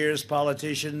For years,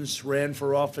 politicians ran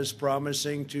for office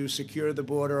promising to secure the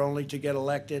border only to get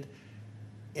elected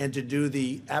and to do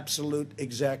the absolute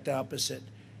exact opposite.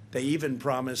 They even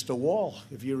promised a wall,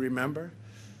 if you remember.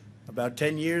 About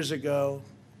 10 years ago,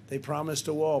 they promised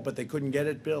a wall, but they couldn't get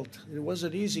it built. It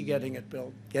wasn't easy getting it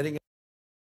built.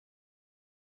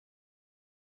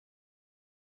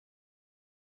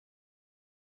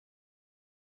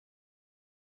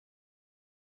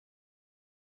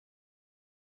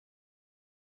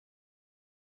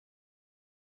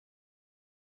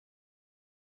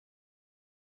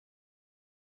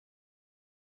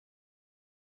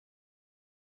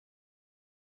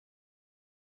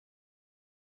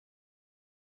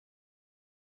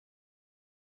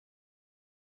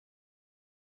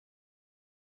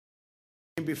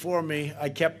 Before me, I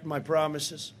kept my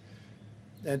promises.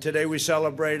 And today we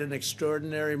celebrate an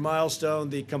extraordinary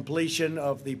milestone, the completion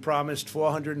of the promised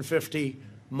 450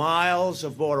 miles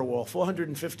of border wall.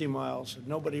 450 miles.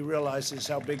 Nobody realizes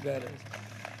how big that is.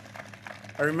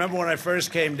 I remember when I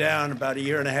first came down about a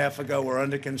year and a half ago, we're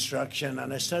under construction,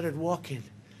 and I started walking.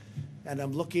 And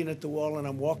I'm looking at the wall, and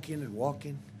I'm walking and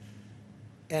walking.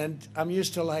 And I'm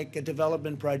used to like a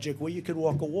development project where you could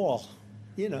walk a wall.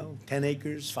 10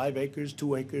 acres, 5 acres,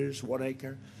 2 acres, 1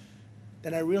 acre.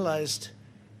 Then I realized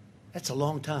that's a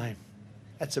long time.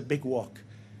 That's a big walk.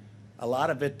 A lot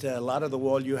of the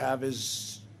wall you have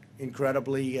is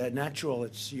incredibly natural.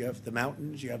 You have the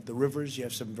mountains, you have the rivers, you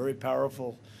have some very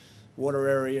powerful water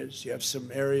areas, you have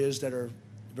some areas that are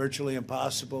virtually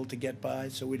impossible to get by,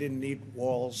 so we didn't need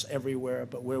walls everywhere,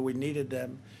 but where we needed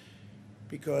them,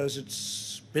 because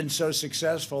it's been so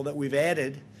successful that we've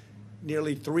added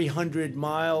nearly 300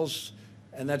 miles,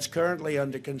 and that's currently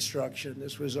under construction.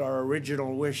 This was our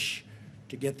original wish,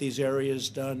 to get these areas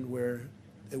done where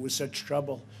there was such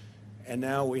trouble. And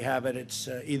now we have it. It's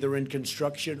either in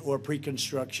construction or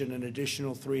pre-construction, an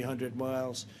additional 300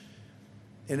 miles.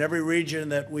 In every region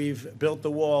that we've built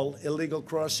the wall, illegal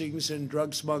crossings and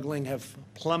drug smuggling have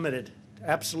plummeted,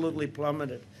 absolutely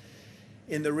plummeted.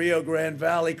 In the Rio Grande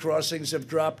Valley, crossings have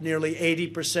dropped nearly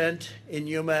 80%. In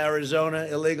Yuma, Arizona,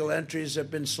 illegal entries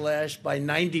have been slashed by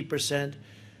 90%.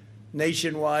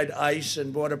 Nationwide, ICE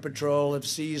and Border Patrol have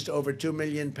seized over 2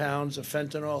 million pounds of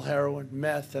fentanyl, heroin,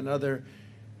 meth, and other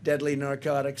deadly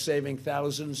narcotics, saving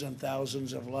thousands and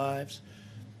thousands of lives.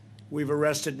 We've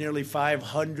arrested nearly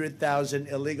 500,000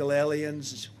 illegal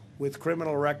aliens with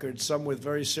criminal records, some with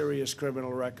very serious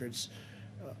criminal records,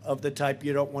 of the type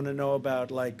you don't want to know about,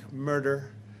 like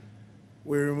murder.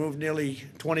 We removed nearly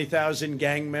 20,000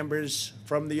 gang members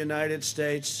from the United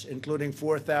States, including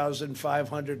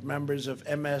 4,500 members of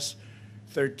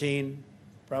MS-13,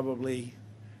 probably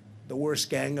the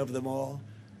worst gang of them all.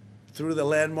 Through the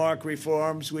landmark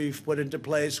reforms we've put into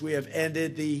place, we have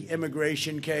ended the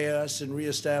immigration chaos and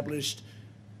reestablished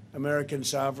American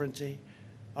sovereignty.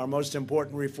 Our most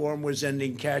important reform was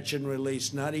ending catch and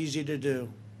release. Not easy to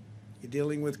do. You're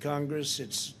dealing with Congress,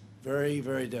 it's very,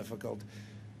 very difficult,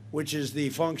 which is the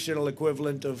functional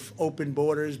equivalent of open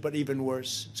borders, but even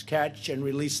worse. It's catch and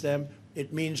release them.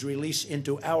 It means release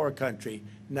into our country,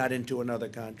 not into another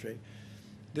country.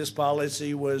 This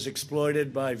policy was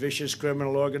exploited by vicious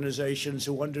criminal organizations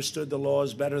who understood the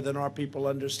laws better than our people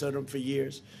understood them for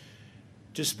years,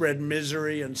 to spread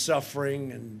misery and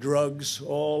suffering and drugs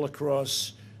all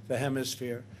across the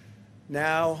hemisphere.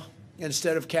 Now,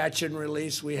 instead of catch and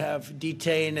release, we have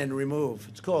detain and remove.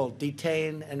 It's called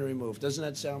detain and remove. Doesn't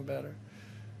that sound better?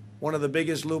 One of the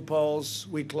biggest loopholes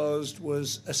we closed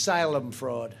was asylum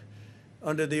fraud.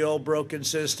 Under the old broken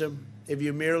system, if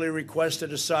you merely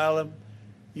requested asylum,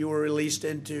 you were released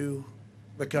into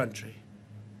the country.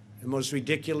 The most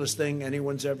ridiculous thing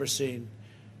anyone's ever seen.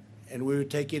 And we were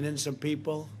taking in some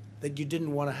people that you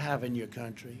didn't want to have in your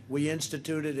country. We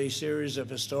instituted a series of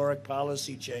historic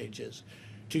policy changes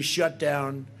to shut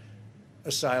down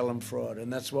asylum fraud,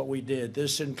 and that's what we did.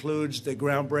 This includes the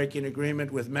groundbreaking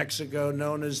agreement with Mexico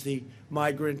known as the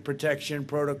Migrant Protection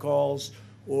Protocols,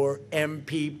 or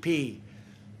MPP.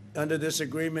 Under this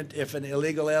agreement, if an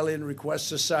illegal alien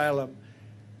requests asylum,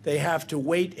 they have to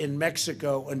wait in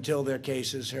Mexico until their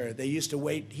case is heard. They used to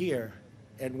wait here,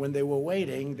 and when they were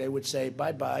waiting, they would say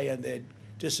bye-bye, and they'd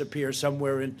disappear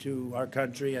somewhere into our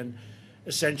country and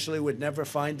essentially would never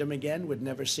find them again, would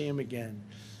never see them again.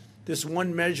 This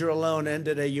one measure alone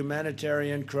ended a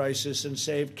humanitarian crisis and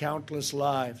saved countless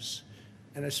lives,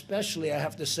 and especially, I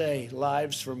have to say,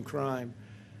 lives from crime.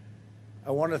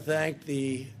 I want to thank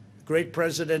the great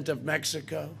president of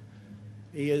Mexico.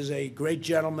 He is a great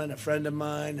gentleman, a friend of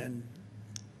mine, and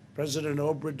President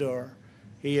Obrador.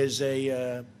 He is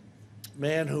a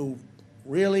man who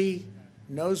really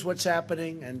knows what's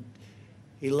happening, and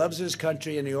He loves his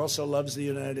country, and he also loves the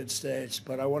United States.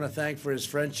 But I want to thank for his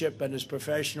friendship and his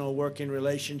professional working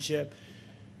relationship.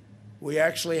 We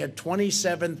actually had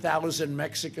 27,000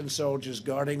 Mexican soldiers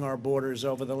guarding our borders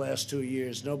over the last 2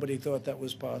 years. Nobody thought that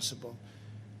was possible.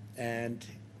 And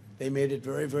they made it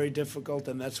very, very difficult,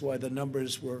 and that's why the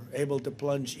numbers were able to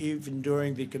plunge even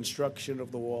during the construction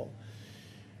of the wall.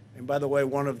 And by the way,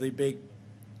 one of the big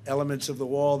elements of the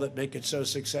wall that make it so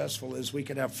successful is we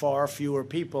can have far fewer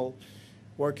people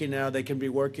working now. They can be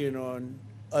working on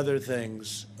other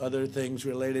things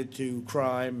related to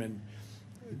crime and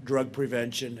drug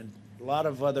prevention and a lot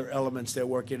of other elements they're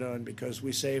working on, because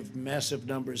we save massive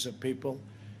numbers of people.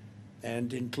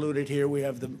 And included here, we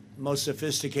have the most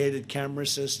sophisticated camera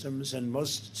systems and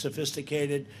most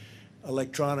sophisticated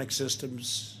electronic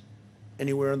systems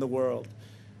anywhere in the world.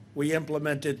 We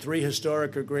implemented 3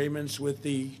 historic agreements with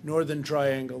the Northern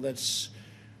Triangle. That's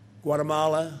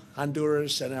Guatemala,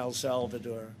 Honduras, and El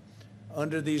Salvador.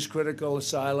 Under these critical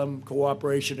asylum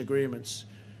cooperation agreements,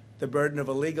 the burden of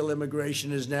illegal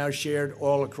immigration is now shared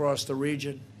all across the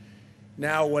region.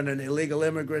 Now, when an illegal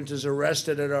immigrant is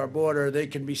arrested at our border, they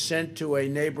can be sent to a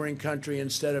neighboring country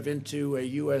instead of into a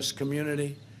U.S.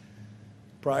 community.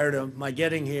 Prior to my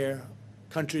getting here,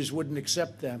 countries wouldn't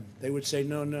accept them. They would say,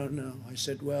 no, no, no. I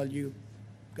said, well, you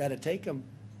got to take them.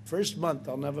 First month,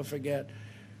 I'll never forget.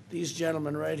 These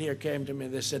gentlemen right here came to me.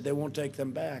 They said they won't take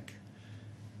them back.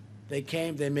 They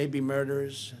came. They may be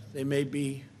murderers. They may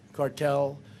be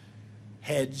cartel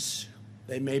heads.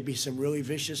 They may be some really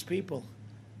vicious people.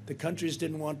 The countries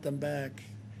didn't want them back.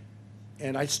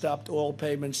 And I stopped all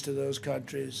payments to those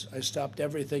countries. I stopped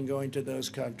everything going to those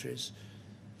countries.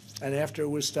 And after it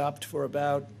was stopped for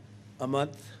about a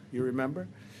month, you remember?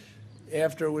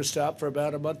 After it was stopped for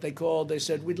about a month, they called. They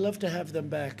said, we'd love to have them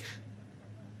back.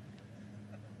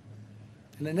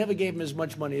 And they never gave them as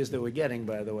much money as they were getting,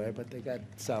 by the way, but they got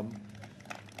some.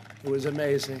 It was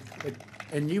amazing.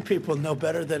 And you people know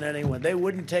better than anyone. They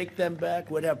wouldn't take them back.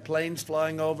 We'd have planes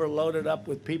flying over, loaded up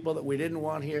with people that we didn't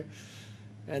want here.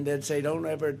 And they'd say, don't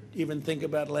ever even think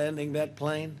about landing that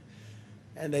plane.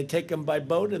 And they'd take them by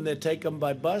boat, and they'd take them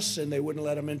by bus, and they wouldn't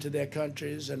let them into their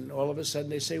countries. And all of a sudden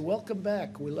they say, welcome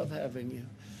back. We love having you.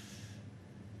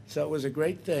 So it was a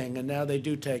great thing. And now they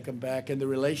do take them back. And the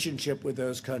relationship with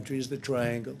those countries, the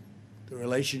Triangle, the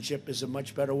relationship is a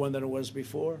much better one than it was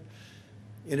before.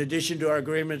 In addition to our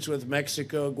agreements with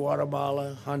Mexico,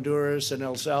 Guatemala, Honduras, and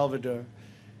El Salvador,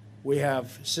 we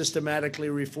have systematically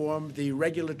reformed the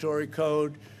regulatory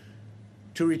code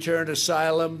to return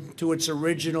asylum to its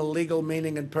original legal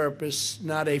meaning and purpose,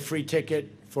 not a free ticket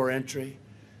for entry.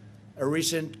 A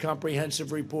recent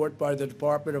comprehensive report by the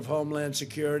Department of Homeland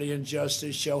Security and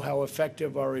Justice show how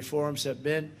effective our reforms have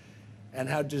been and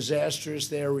how disastrous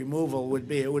their removal would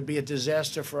be. It would be a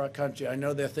disaster for our country. I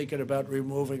know they're thinking about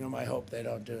removing them. I hope they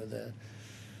don't do that.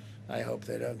 I hope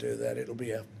they don't do that. It'll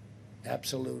be an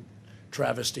absolute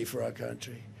travesty for our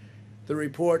country. The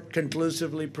report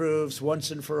conclusively proves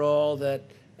once and for all that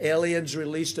aliens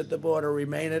released at the border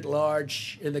remain at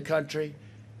large in the country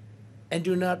and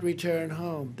do not return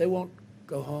home. They won't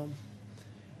go home.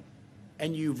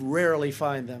 And you rarely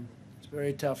find them. It's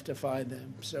very tough to find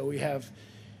them. So we have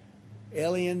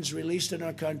aliens released in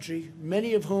our country,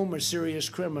 many of whom are serious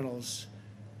criminals,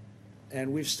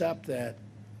 and we've stopped that.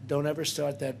 Don't ever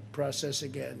start that process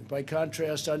again. By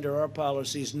contrast, under our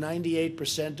policies,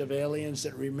 98% of aliens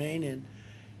that remain in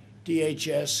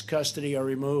DHS custody are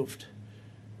removed.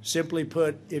 Simply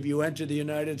put, if you enter the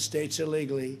United States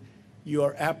illegally, you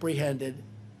are apprehended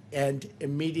and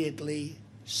immediately,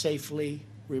 safely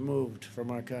removed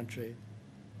from our country.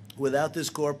 Without this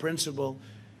core principle,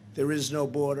 there is no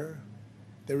border,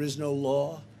 there is no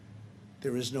law,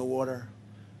 there is no order.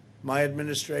 My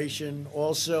administration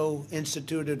also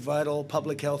instituted vital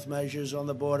public health measures on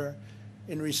the border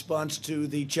in response to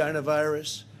the China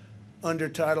virus. Under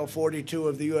Title 42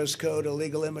 of the U.S. Code,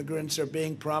 illegal immigrants are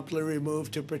being promptly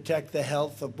removed to protect the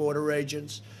health of border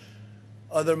agents,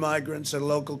 other migrants and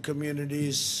local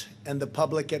communities, and the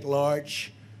public at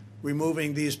large.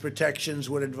 Removing these protections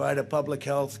would invite a public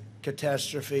health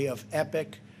catastrophe of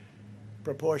epic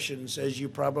proportions. As you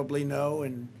probably know,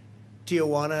 in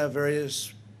Tijuana,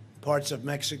 various parts of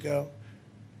Mexico,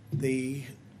 the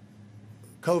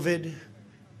COVID,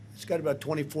 it's got about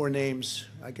 24 names.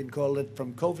 I can call it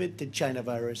from COVID to China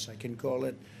virus. I can call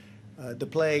it the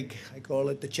plague. I call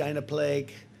it the China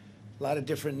plague. A lot of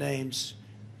different names.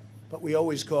 But we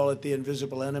always call it the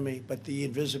invisible enemy. But the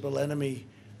invisible enemy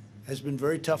has been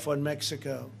very tough on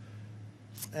Mexico.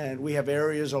 And we have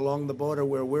areas along the border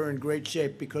where we're in great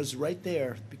shape because right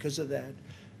there, because of that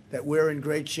we're in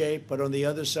great shape. But on the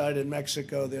other side in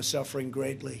Mexico, they're suffering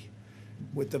greatly.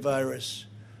 with the virus.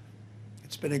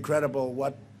 It's been incredible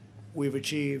what we've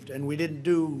achieved. And we didn't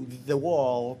do the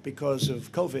wall because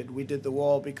of COVID. We did the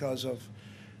wall because of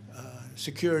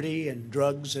security and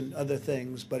drugs and other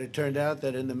things. But it turned out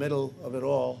that in the middle of it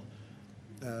all,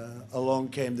 along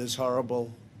came this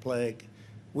horrible plague.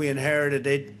 We inherited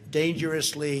a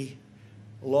dangerously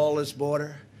lawless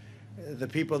border. The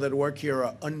people that work here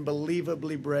are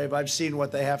unbelievably brave. I've seen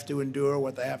what they have to endure,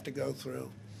 what they have to go through.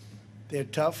 They're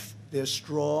tough, they're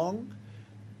strong,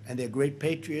 and they're great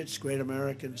patriots, great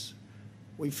Americans.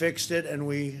 We fixed it and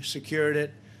we secured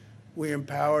it. We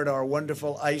empowered our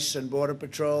wonderful ICE and Border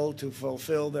Patrol to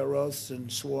fulfill their oaths,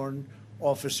 and sworn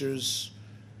officers,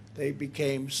 they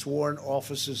became sworn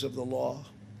officers of the law,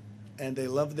 and they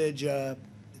love their job.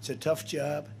 It's a tough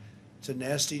job. It's a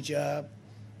nasty job.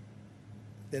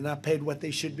 They're not paid what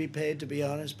they should be paid, to be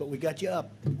honest, but we got you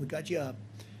up. We got you up.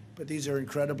 But these are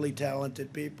incredibly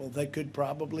talented people. They could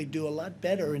probably do a lot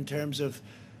better in terms of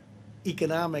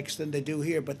economics than they do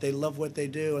here, but they love what they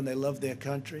do and they love their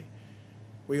country.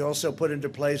 We also put into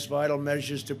place vital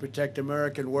measures to protect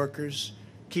American workers,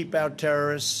 keep out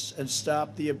terrorists, and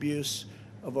stop the abuse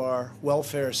of our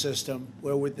welfare system,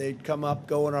 where they'd come up,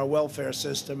 go in our welfare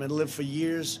system, and live for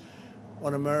years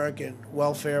on American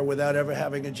welfare without ever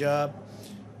having a job.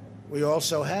 We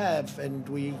also have, and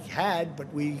we had,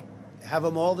 but we have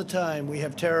them all the time. We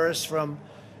have terrorists from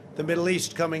the Middle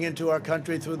East coming into our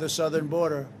country through the southern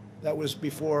border. That was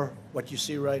before what you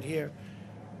see right here,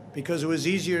 because it was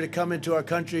easier to come into our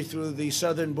country through the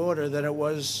southern border than it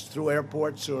was through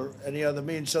airports or any other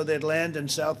means. So they'd land in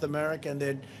South America and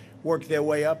they'd work their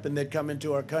way up and they'd come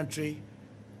into our country.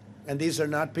 And these are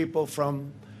not people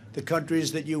from the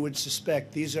countries that you would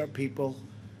suspect. These are people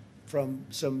from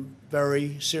some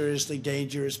very seriously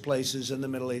dangerous places in the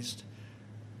Middle East.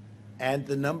 And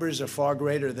the numbers are far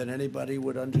greater than anybody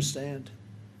would understand,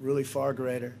 really far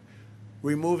greater.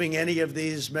 Removing any of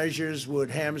these measures would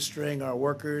hamstring our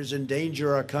workers,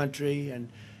 endanger our country, and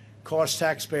cost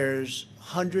taxpayers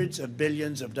hundreds of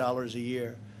billions of dollars a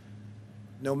year.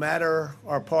 No matter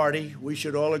our party, we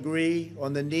should all agree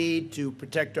on the need to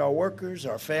protect our workers,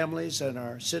 our families, and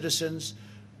our citizens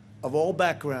of all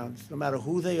backgrounds, no matter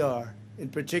who they are. In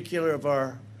particular, if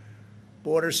our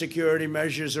border security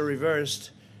measures are reversed,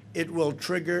 it will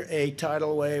trigger a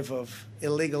tidal wave of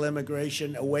illegal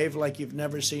immigration, a wave like you've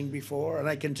never seen before. And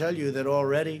I can tell you that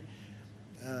already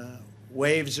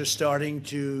waves are starting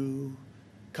to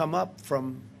come up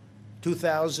from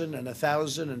 2,000 and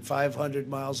 1,000 and 500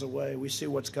 miles away. We see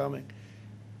what's coming.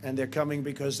 And they're coming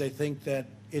because they think that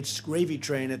it's gravy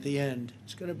train at the end.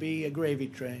 It's going to be a gravy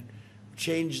train.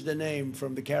 Changed the name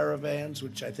from the caravans,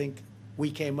 which I think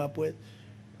we came up with,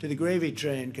 to the gravy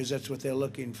train, because that's what they're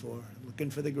looking for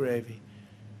the gravy.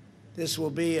 This will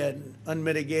be an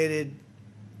unmitigated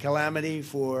calamity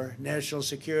for national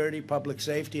security, public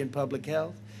safety, and public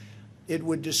health. It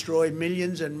would destroy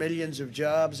millions and millions of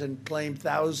jobs and claim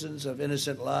thousands of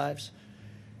innocent lives.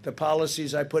 The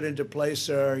policies I put into place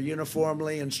are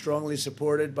uniformly and strongly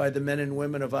supported by the men and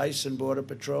women of ICE and Border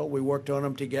Patrol. We worked on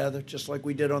them together, just like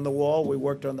we did on the wall. We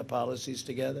worked on the policies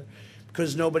together,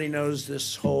 because nobody knows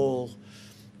this whole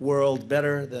world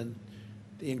better than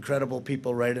the incredible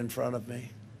people right in front of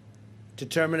me. To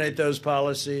terminate those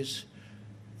policies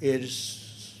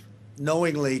is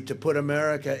knowingly to put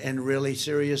America in really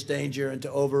serious danger and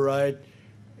to override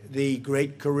the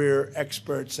great career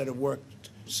experts that have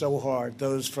worked so hard,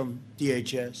 those from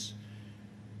DHS.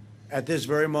 At this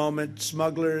very moment,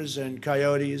 smugglers and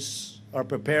coyotes are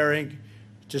preparing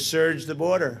to surge the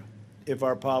border if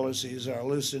our policies are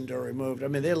loosened or removed. I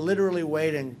mean, they're literally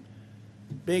waiting,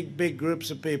 big groups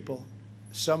of people,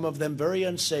 some of them very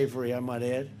unsavory, I might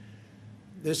add.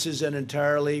 This is an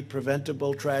entirely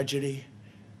preventable tragedy.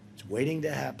 It's waiting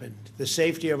to happen. The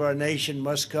safety of our nation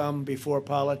must come before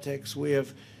politics. We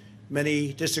have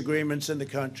many disagreements in the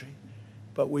country,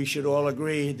 but we should all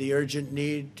agree the urgent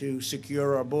need to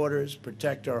secure our borders,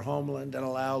 protect our homeland, and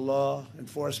allow law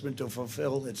enforcement to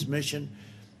fulfill its mission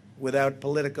without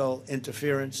political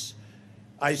interference.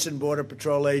 ICE and Border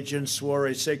Patrol agents swore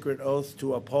a sacred oath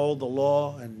to uphold the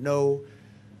law, and no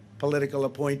political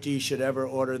appointee should ever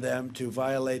order them to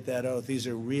violate that oath. These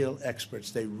are real experts.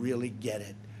 They really get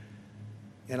it.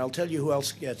 And I'll tell you who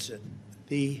else gets it.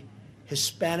 The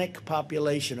Hispanic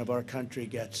population of our country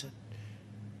gets it.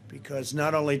 Because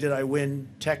not only did I win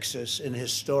Texas in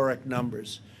historic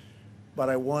numbers, but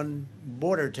I won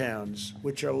border towns,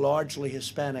 which are largely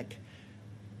Hispanic.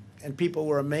 And people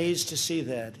were amazed to see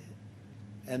that.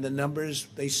 And the numbers,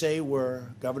 they say, were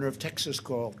Governor of Texas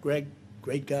called. Greg,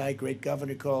 great guy, great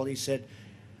governor, called. He said,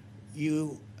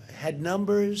 you had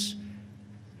numbers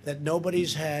that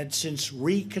nobody's had since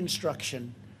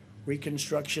Reconstruction.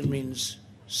 Reconstruction means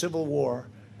Civil War,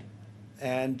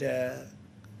 and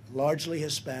largely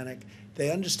Hispanic.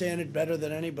 They understand it better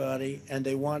than anybody, and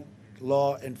they want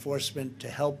law enforcement to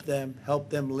help them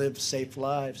live safe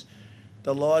lives.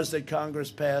 The laws that Congress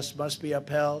passed must be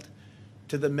upheld.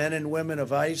 To the men and women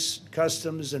of ICE,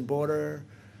 Customs and Border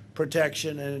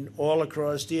Protection, and all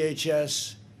across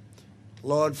DHS,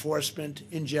 law enforcement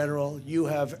in general, you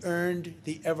have earned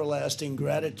the everlasting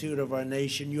gratitude of our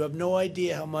nation. You have no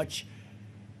idea how much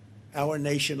our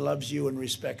nation loves you and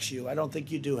respects you. I don't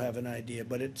think you do have an idea,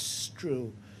 but it's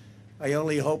true. I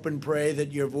only hope and pray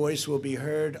that your voice will be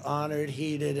heard, honored,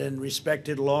 heeded, and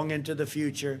respected long into the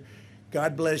future.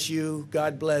 God bless you,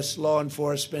 God bless law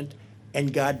enforcement,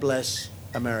 and God bless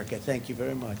America. Thank you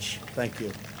very much. Thank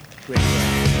you. Great job.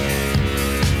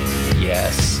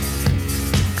 Yes.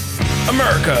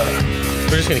 America.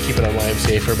 We're just going to keep it on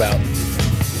YMCA for about a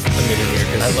minute here.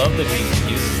 I love that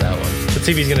he uses that one. Let's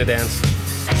see if he's going to dance.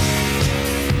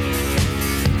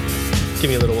 Give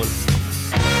me a little one.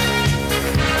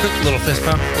 Little fist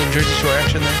pump. Little Jersey Shore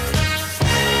action there.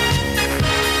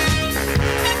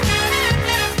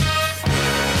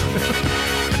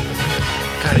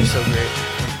 God, he's so great.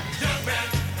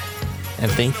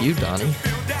 And thank you, Donnie.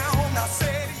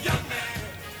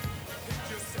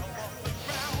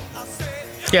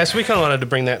 Yeah, so we kind of wanted to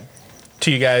bring that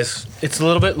to you guys. It's a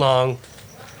little bit long.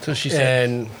 So she said.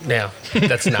 And no,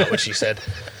 that's not what she said.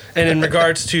 And in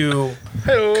regards to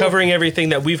covering everything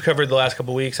that we've covered the last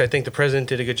couple of weeks, I think the president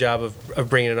did a good job of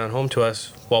bringing it on home to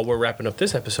us while we're wrapping up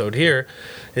this episode here,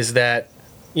 is that,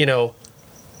 you know,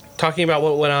 talking about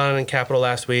what went on in Capitol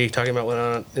last week, talking about what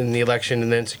went on in the election, and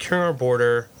then securing our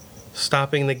border,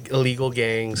 stopping the illegal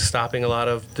gangs, stopping a lot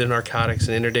of the narcotics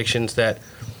and interdictions that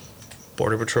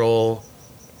Border Patrol,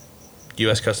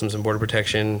 U.S. Customs and Border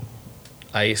Protection,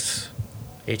 ICE,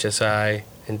 HSI,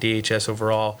 and DHS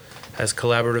overall has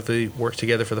collaboratively worked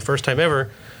together for the first time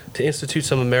ever to institute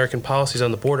some American policies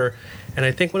on the border. And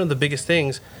I think one of the biggest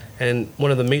things and one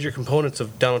of the major components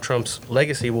of Donald Trump's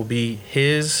legacy will be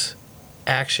his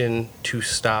action to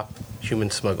stop human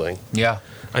smuggling. Yeah.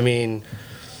 I mean,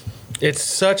 it's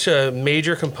such a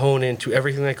major component to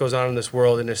everything that goes on in this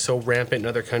world and is so rampant in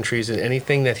other countries, and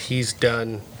anything that he's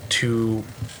done to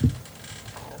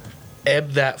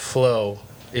ebb that flow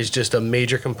is just a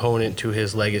major component to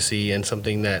his legacy, and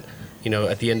something that, you know,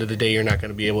 at the end of the day, you're not going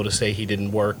to be able to say he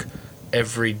didn't work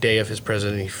every day of his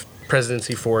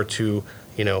presidency for to,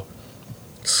 you know,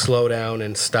 slow down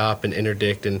and stop and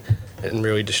interdict and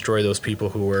really destroy those people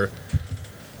who were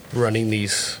running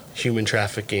these human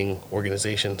trafficking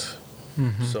organizations.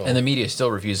 Mm-hmm. So, and the media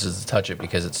still refuses to touch it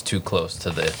because it's too close to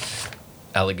the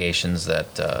allegations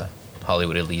that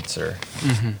Hollywood elites are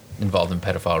involved in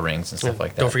pedophile rings and stuff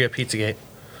like that. Don't forget Pizzagate.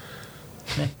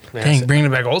 Dang, bringing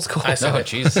it back old school. I said,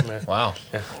 jeez. Wow.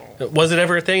 Yeah. Was it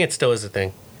ever a thing? It still is a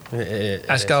thing.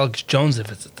 Ask Alex Jones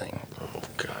if it's a thing. Oh,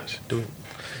 gosh.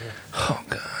 Oh,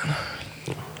 God.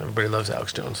 Everybody loves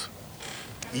Alex Jones.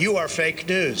 You are fake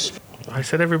news. I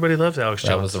said everybody loves Alex Jones.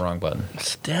 That was the wrong button.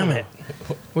 Damn it.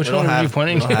 Which one are you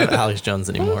pointing to? We don't have Alex Jones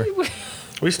anymore.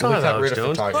 We still have Alex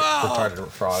Jones. Retarded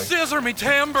frog. Scissor me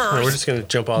timbers. No, we're just going to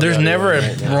jump off. There's never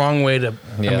a wrong way to.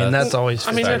 Yeah. I mean, that's always.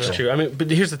 I mean, that's true. I mean,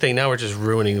 but here's the thing. Now we're just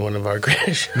ruining one of our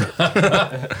greatest shows.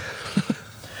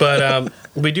 But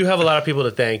we do have a lot of people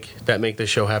to thank that make this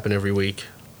show happen every week.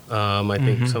 I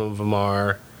think some of them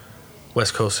are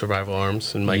West Coast Survival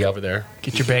Arms and Mike over there.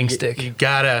 Get your bang stick. You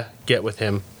gotta get with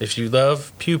him. If you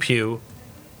love Pew Pew,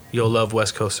 you'll love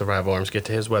West Coast Survival Arms. Get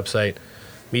to his website,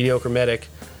 Mediocre Medic.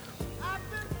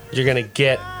 You're gonna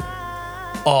get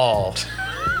all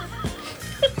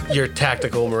your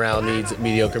tactical morale needs at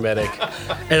Mediocre Medic.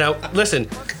 And now, listen,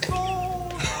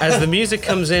 as the music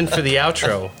comes in for the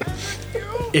outro,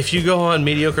 if you go on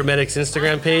Mediocre Medic's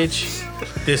Instagram page,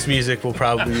 this music will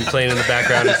probably be playing in the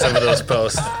background in some of those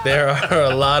posts. There are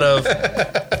a lot of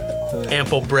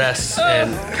ample breasts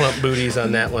and plump booties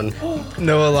on that one.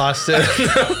 Noah lost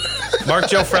it. Mark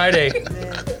Joe Friday,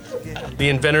 the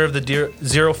inventor of the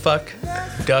Zero Fuck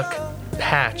Duck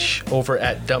patch over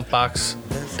at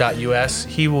dumpbox.us.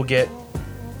 He will get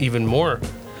even more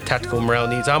tactical morale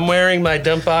needs. I'm wearing my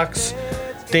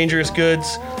Dumpbox Dangerous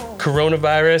Goods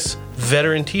Coronavirus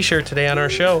Veteran t-shirt today on our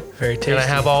show. Very tasty. And I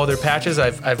have all their patches.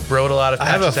 I've broed a lot of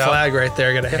patches I have a flag out. right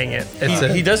there. Gonna hang it.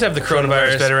 He does have the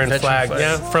Coronavirus Veteran flag.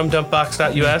 Yeah, from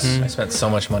dumpbox.us. I spent so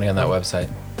much money on that website.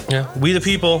 Yeah. We the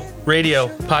People Radio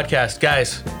podcast.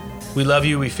 Guys, we love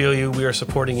you. We feel you. We are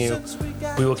supporting you.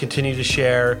 We will continue to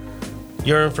share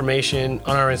your information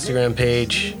on our Instagram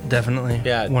page. Definitely.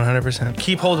 Yeah. 100%.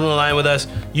 Keep holding the line with us.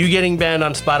 You getting banned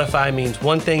on Spotify means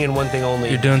one thing and one thing only.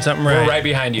 You're doing something right. We're right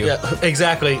behind you. Yeah,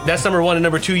 exactly. That's number one. And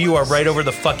number two, you are right over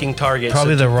the fucking target.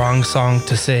 Probably the wrong song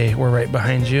to say. We're right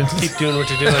behind you. Keep doing what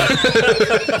you're doing.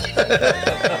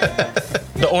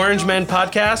 The Orange Men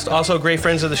podcast, also great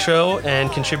friends of the show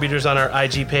and contributors on our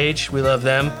IG page. We love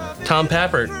them. Tom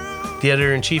Pappert, the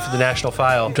editor-in-chief of the National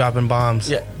File. Dropping bombs.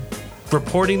 Yeah.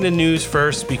 Reporting the news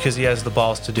first because he has the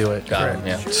balls to do it. Got him,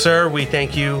 yeah. Sir, we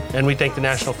thank you, and we thank the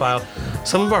National File.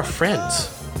 Some of our friends,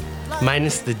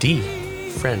 minus the D,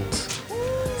 friends,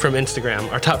 from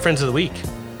Instagram, our top friends of the week.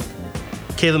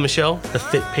 Kayla Michelle, the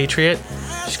Fit Patriot.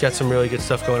 She's got some really good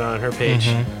stuff going on her page.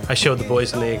 I showed the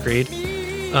boys and they agreed.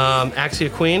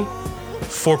 Axia Queen,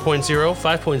 4.0,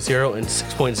 5.0, and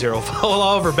 6.0. Follow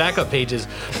all of her backup pages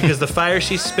because the fire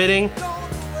she's spitting,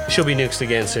 she'll be nuked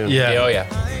again soon. Yeah. Oh, yeah.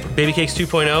 Baby Cakes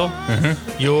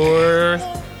 2.0. Your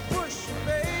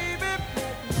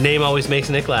name always makes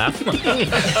Nick laugh.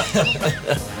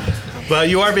 But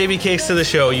you are Baby Cakes to the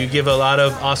show. You give a lot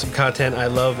of awesome content. I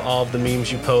love all of the memes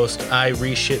you post. I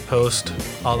re-shit post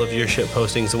all of your shit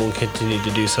postings and will continue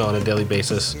to do so on a daily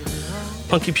basis.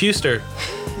 Punky Puster,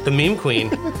 the meme queen.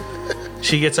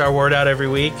 She gets our word out every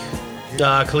week.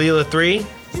 Kalila 3,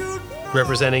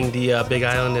 representing the Big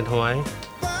Island in Hawaii.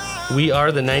 We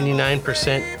are the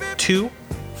 99% 2.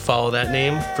 Follow that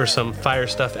name for some fire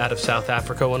stuff out of South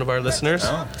Africa, one of our listeners.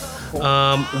 Oh, cool.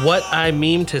 What I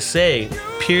mean to say,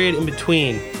 period in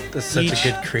between. That's such each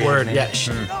a good creative word. name.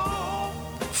 Yeah.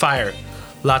 Fire.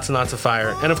 Lots and lots of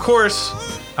fire. And of course,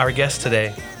 our guest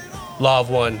today, Law of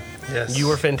One. Yes. You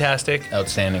were fantastic.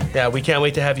 Outstanding. Yeah, we can't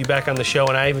wait to have you back on the show,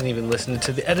 and I haven't even listened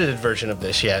to the edited version of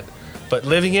this yet. But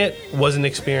living it was an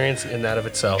experience in that of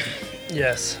itself.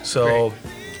 Yes. So,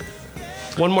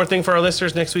 one more thing for our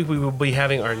listeners. Next week, we will be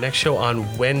having our next show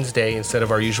on Wednesday instead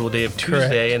of our usual day of Tuesday,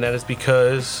 Correct. and that is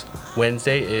because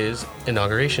Wednesday is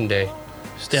Inauguration Day.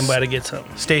 Stand by to get some.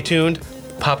 Stay tuned.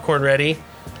 Popcorn ready.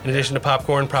 In addition to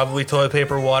popcorn, probably toilet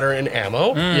paper, water, and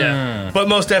ammo. Yeah. But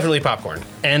most definitely popcorn.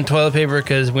 And toilet paper,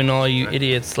 because we know all you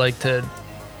idiots like to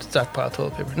stockpile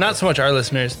toilet paper. Not so much our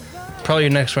listeners, probably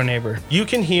your next door neighbor. You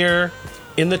can hear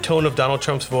in the tone of Donald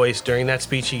Trump's voice during that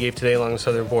speech he gave today along the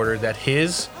southern border that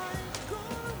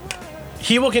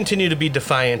he will continue to be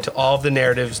defiant to all of the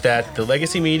narratives that the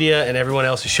legacy media and everyone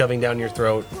else is shoving down your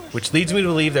throat, which leads me to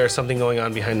believe there's something going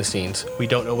on behind the scenes. We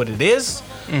don't know what it is.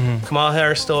 Kamala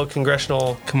Harris still a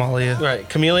congressional... Kamalia. Right.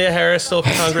 Camellia Harris still a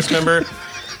Congress member.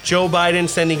 Joe Biden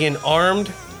sending in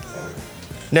armed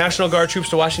National Guard troops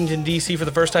to Washington, D.C. for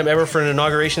the first time ever for an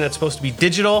inauguration that's supposed to be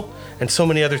digital, and so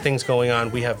many other things going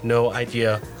on. We have no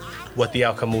idea what the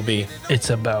outcome will be. It's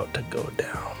about to go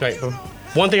down. Right.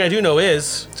 One thing I do know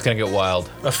is It's going to get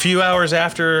wild. a few hours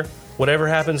after whatever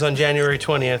happens on January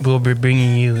 20th, We'll be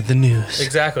bringing you the news.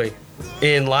 exactly,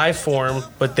 in live form,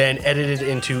 but then edited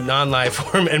into non-live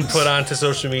form and put onto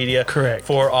social media. Correct.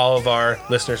 For all of our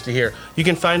listeners to hear. You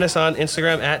can find us on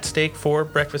Instagram at Steak for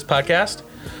Breakfast Podcast.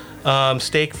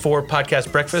 Steak for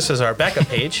Podcast Breakfast is our backup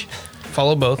page.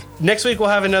 Follow both. Next week we'll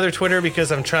have another Twitter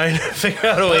because I'm trying to figure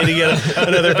out a way to get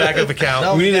another backup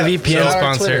account. We need a VPN our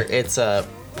sponsor. Twitter, it's a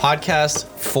podcast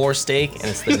for steak, and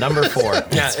it's the number 4.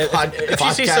 Yeah, It's if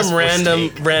you see podcast some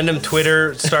for random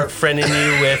Twitter start friending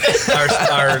you with our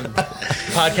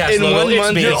podcast In logo, 1 month,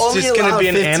 it's me. You're it's only just going to allowed be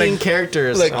an 15 anagram.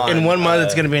 characters. Like on, in 1 month,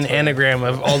 it's going to be an anagram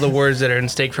of all the words that are in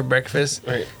steak for breakfast,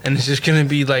 Right. and it's just going to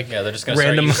be like Yeah, they're just going to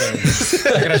random.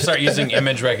 they're going to start using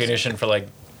image recognition for like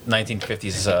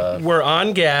 1950s. We're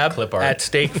on Gab Clip art. at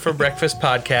Steak for Breakfast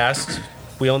Podcast.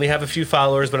 We only have a few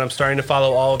followers, but I'm starting to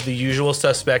follow all of the usual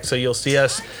suspects, so you'll see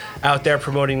us out there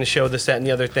promoting the show, this, that, and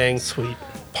the other thing. Sweet.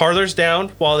 Parler's down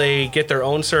while they get their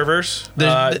own servers.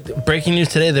 Breaking news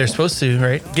today. They're supposed to,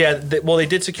 right? Yeah, they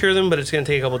did secure them, but it's going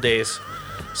to take a couple days.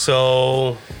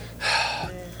 So,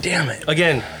 Damn it.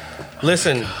 again,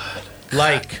 listen,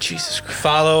 like, Jesus Christ.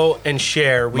 follow, and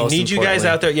share. We Most need you guys importantly,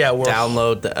 out there. Yeah, we're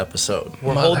download the episode.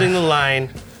 We're holding the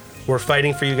line. We're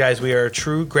fighting for you guys. We are a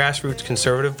true grassroots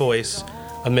conservative voice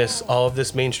amidst all of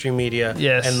this mainstream media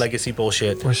Yes. and legacy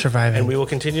bullshit. We're surviving. And we will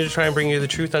continue to try and bring you the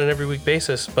truth on an every week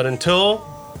basis. But until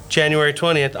January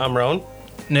 20th, I'm Roan.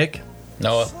 Nick.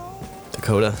 Noah.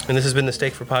 Dakota. And this has been the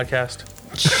Steak for Podcast.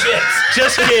 Shit.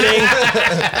 Just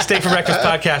kidding. Steak for Breakfast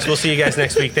Podcast. We'll see you guys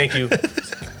next week. Thank you.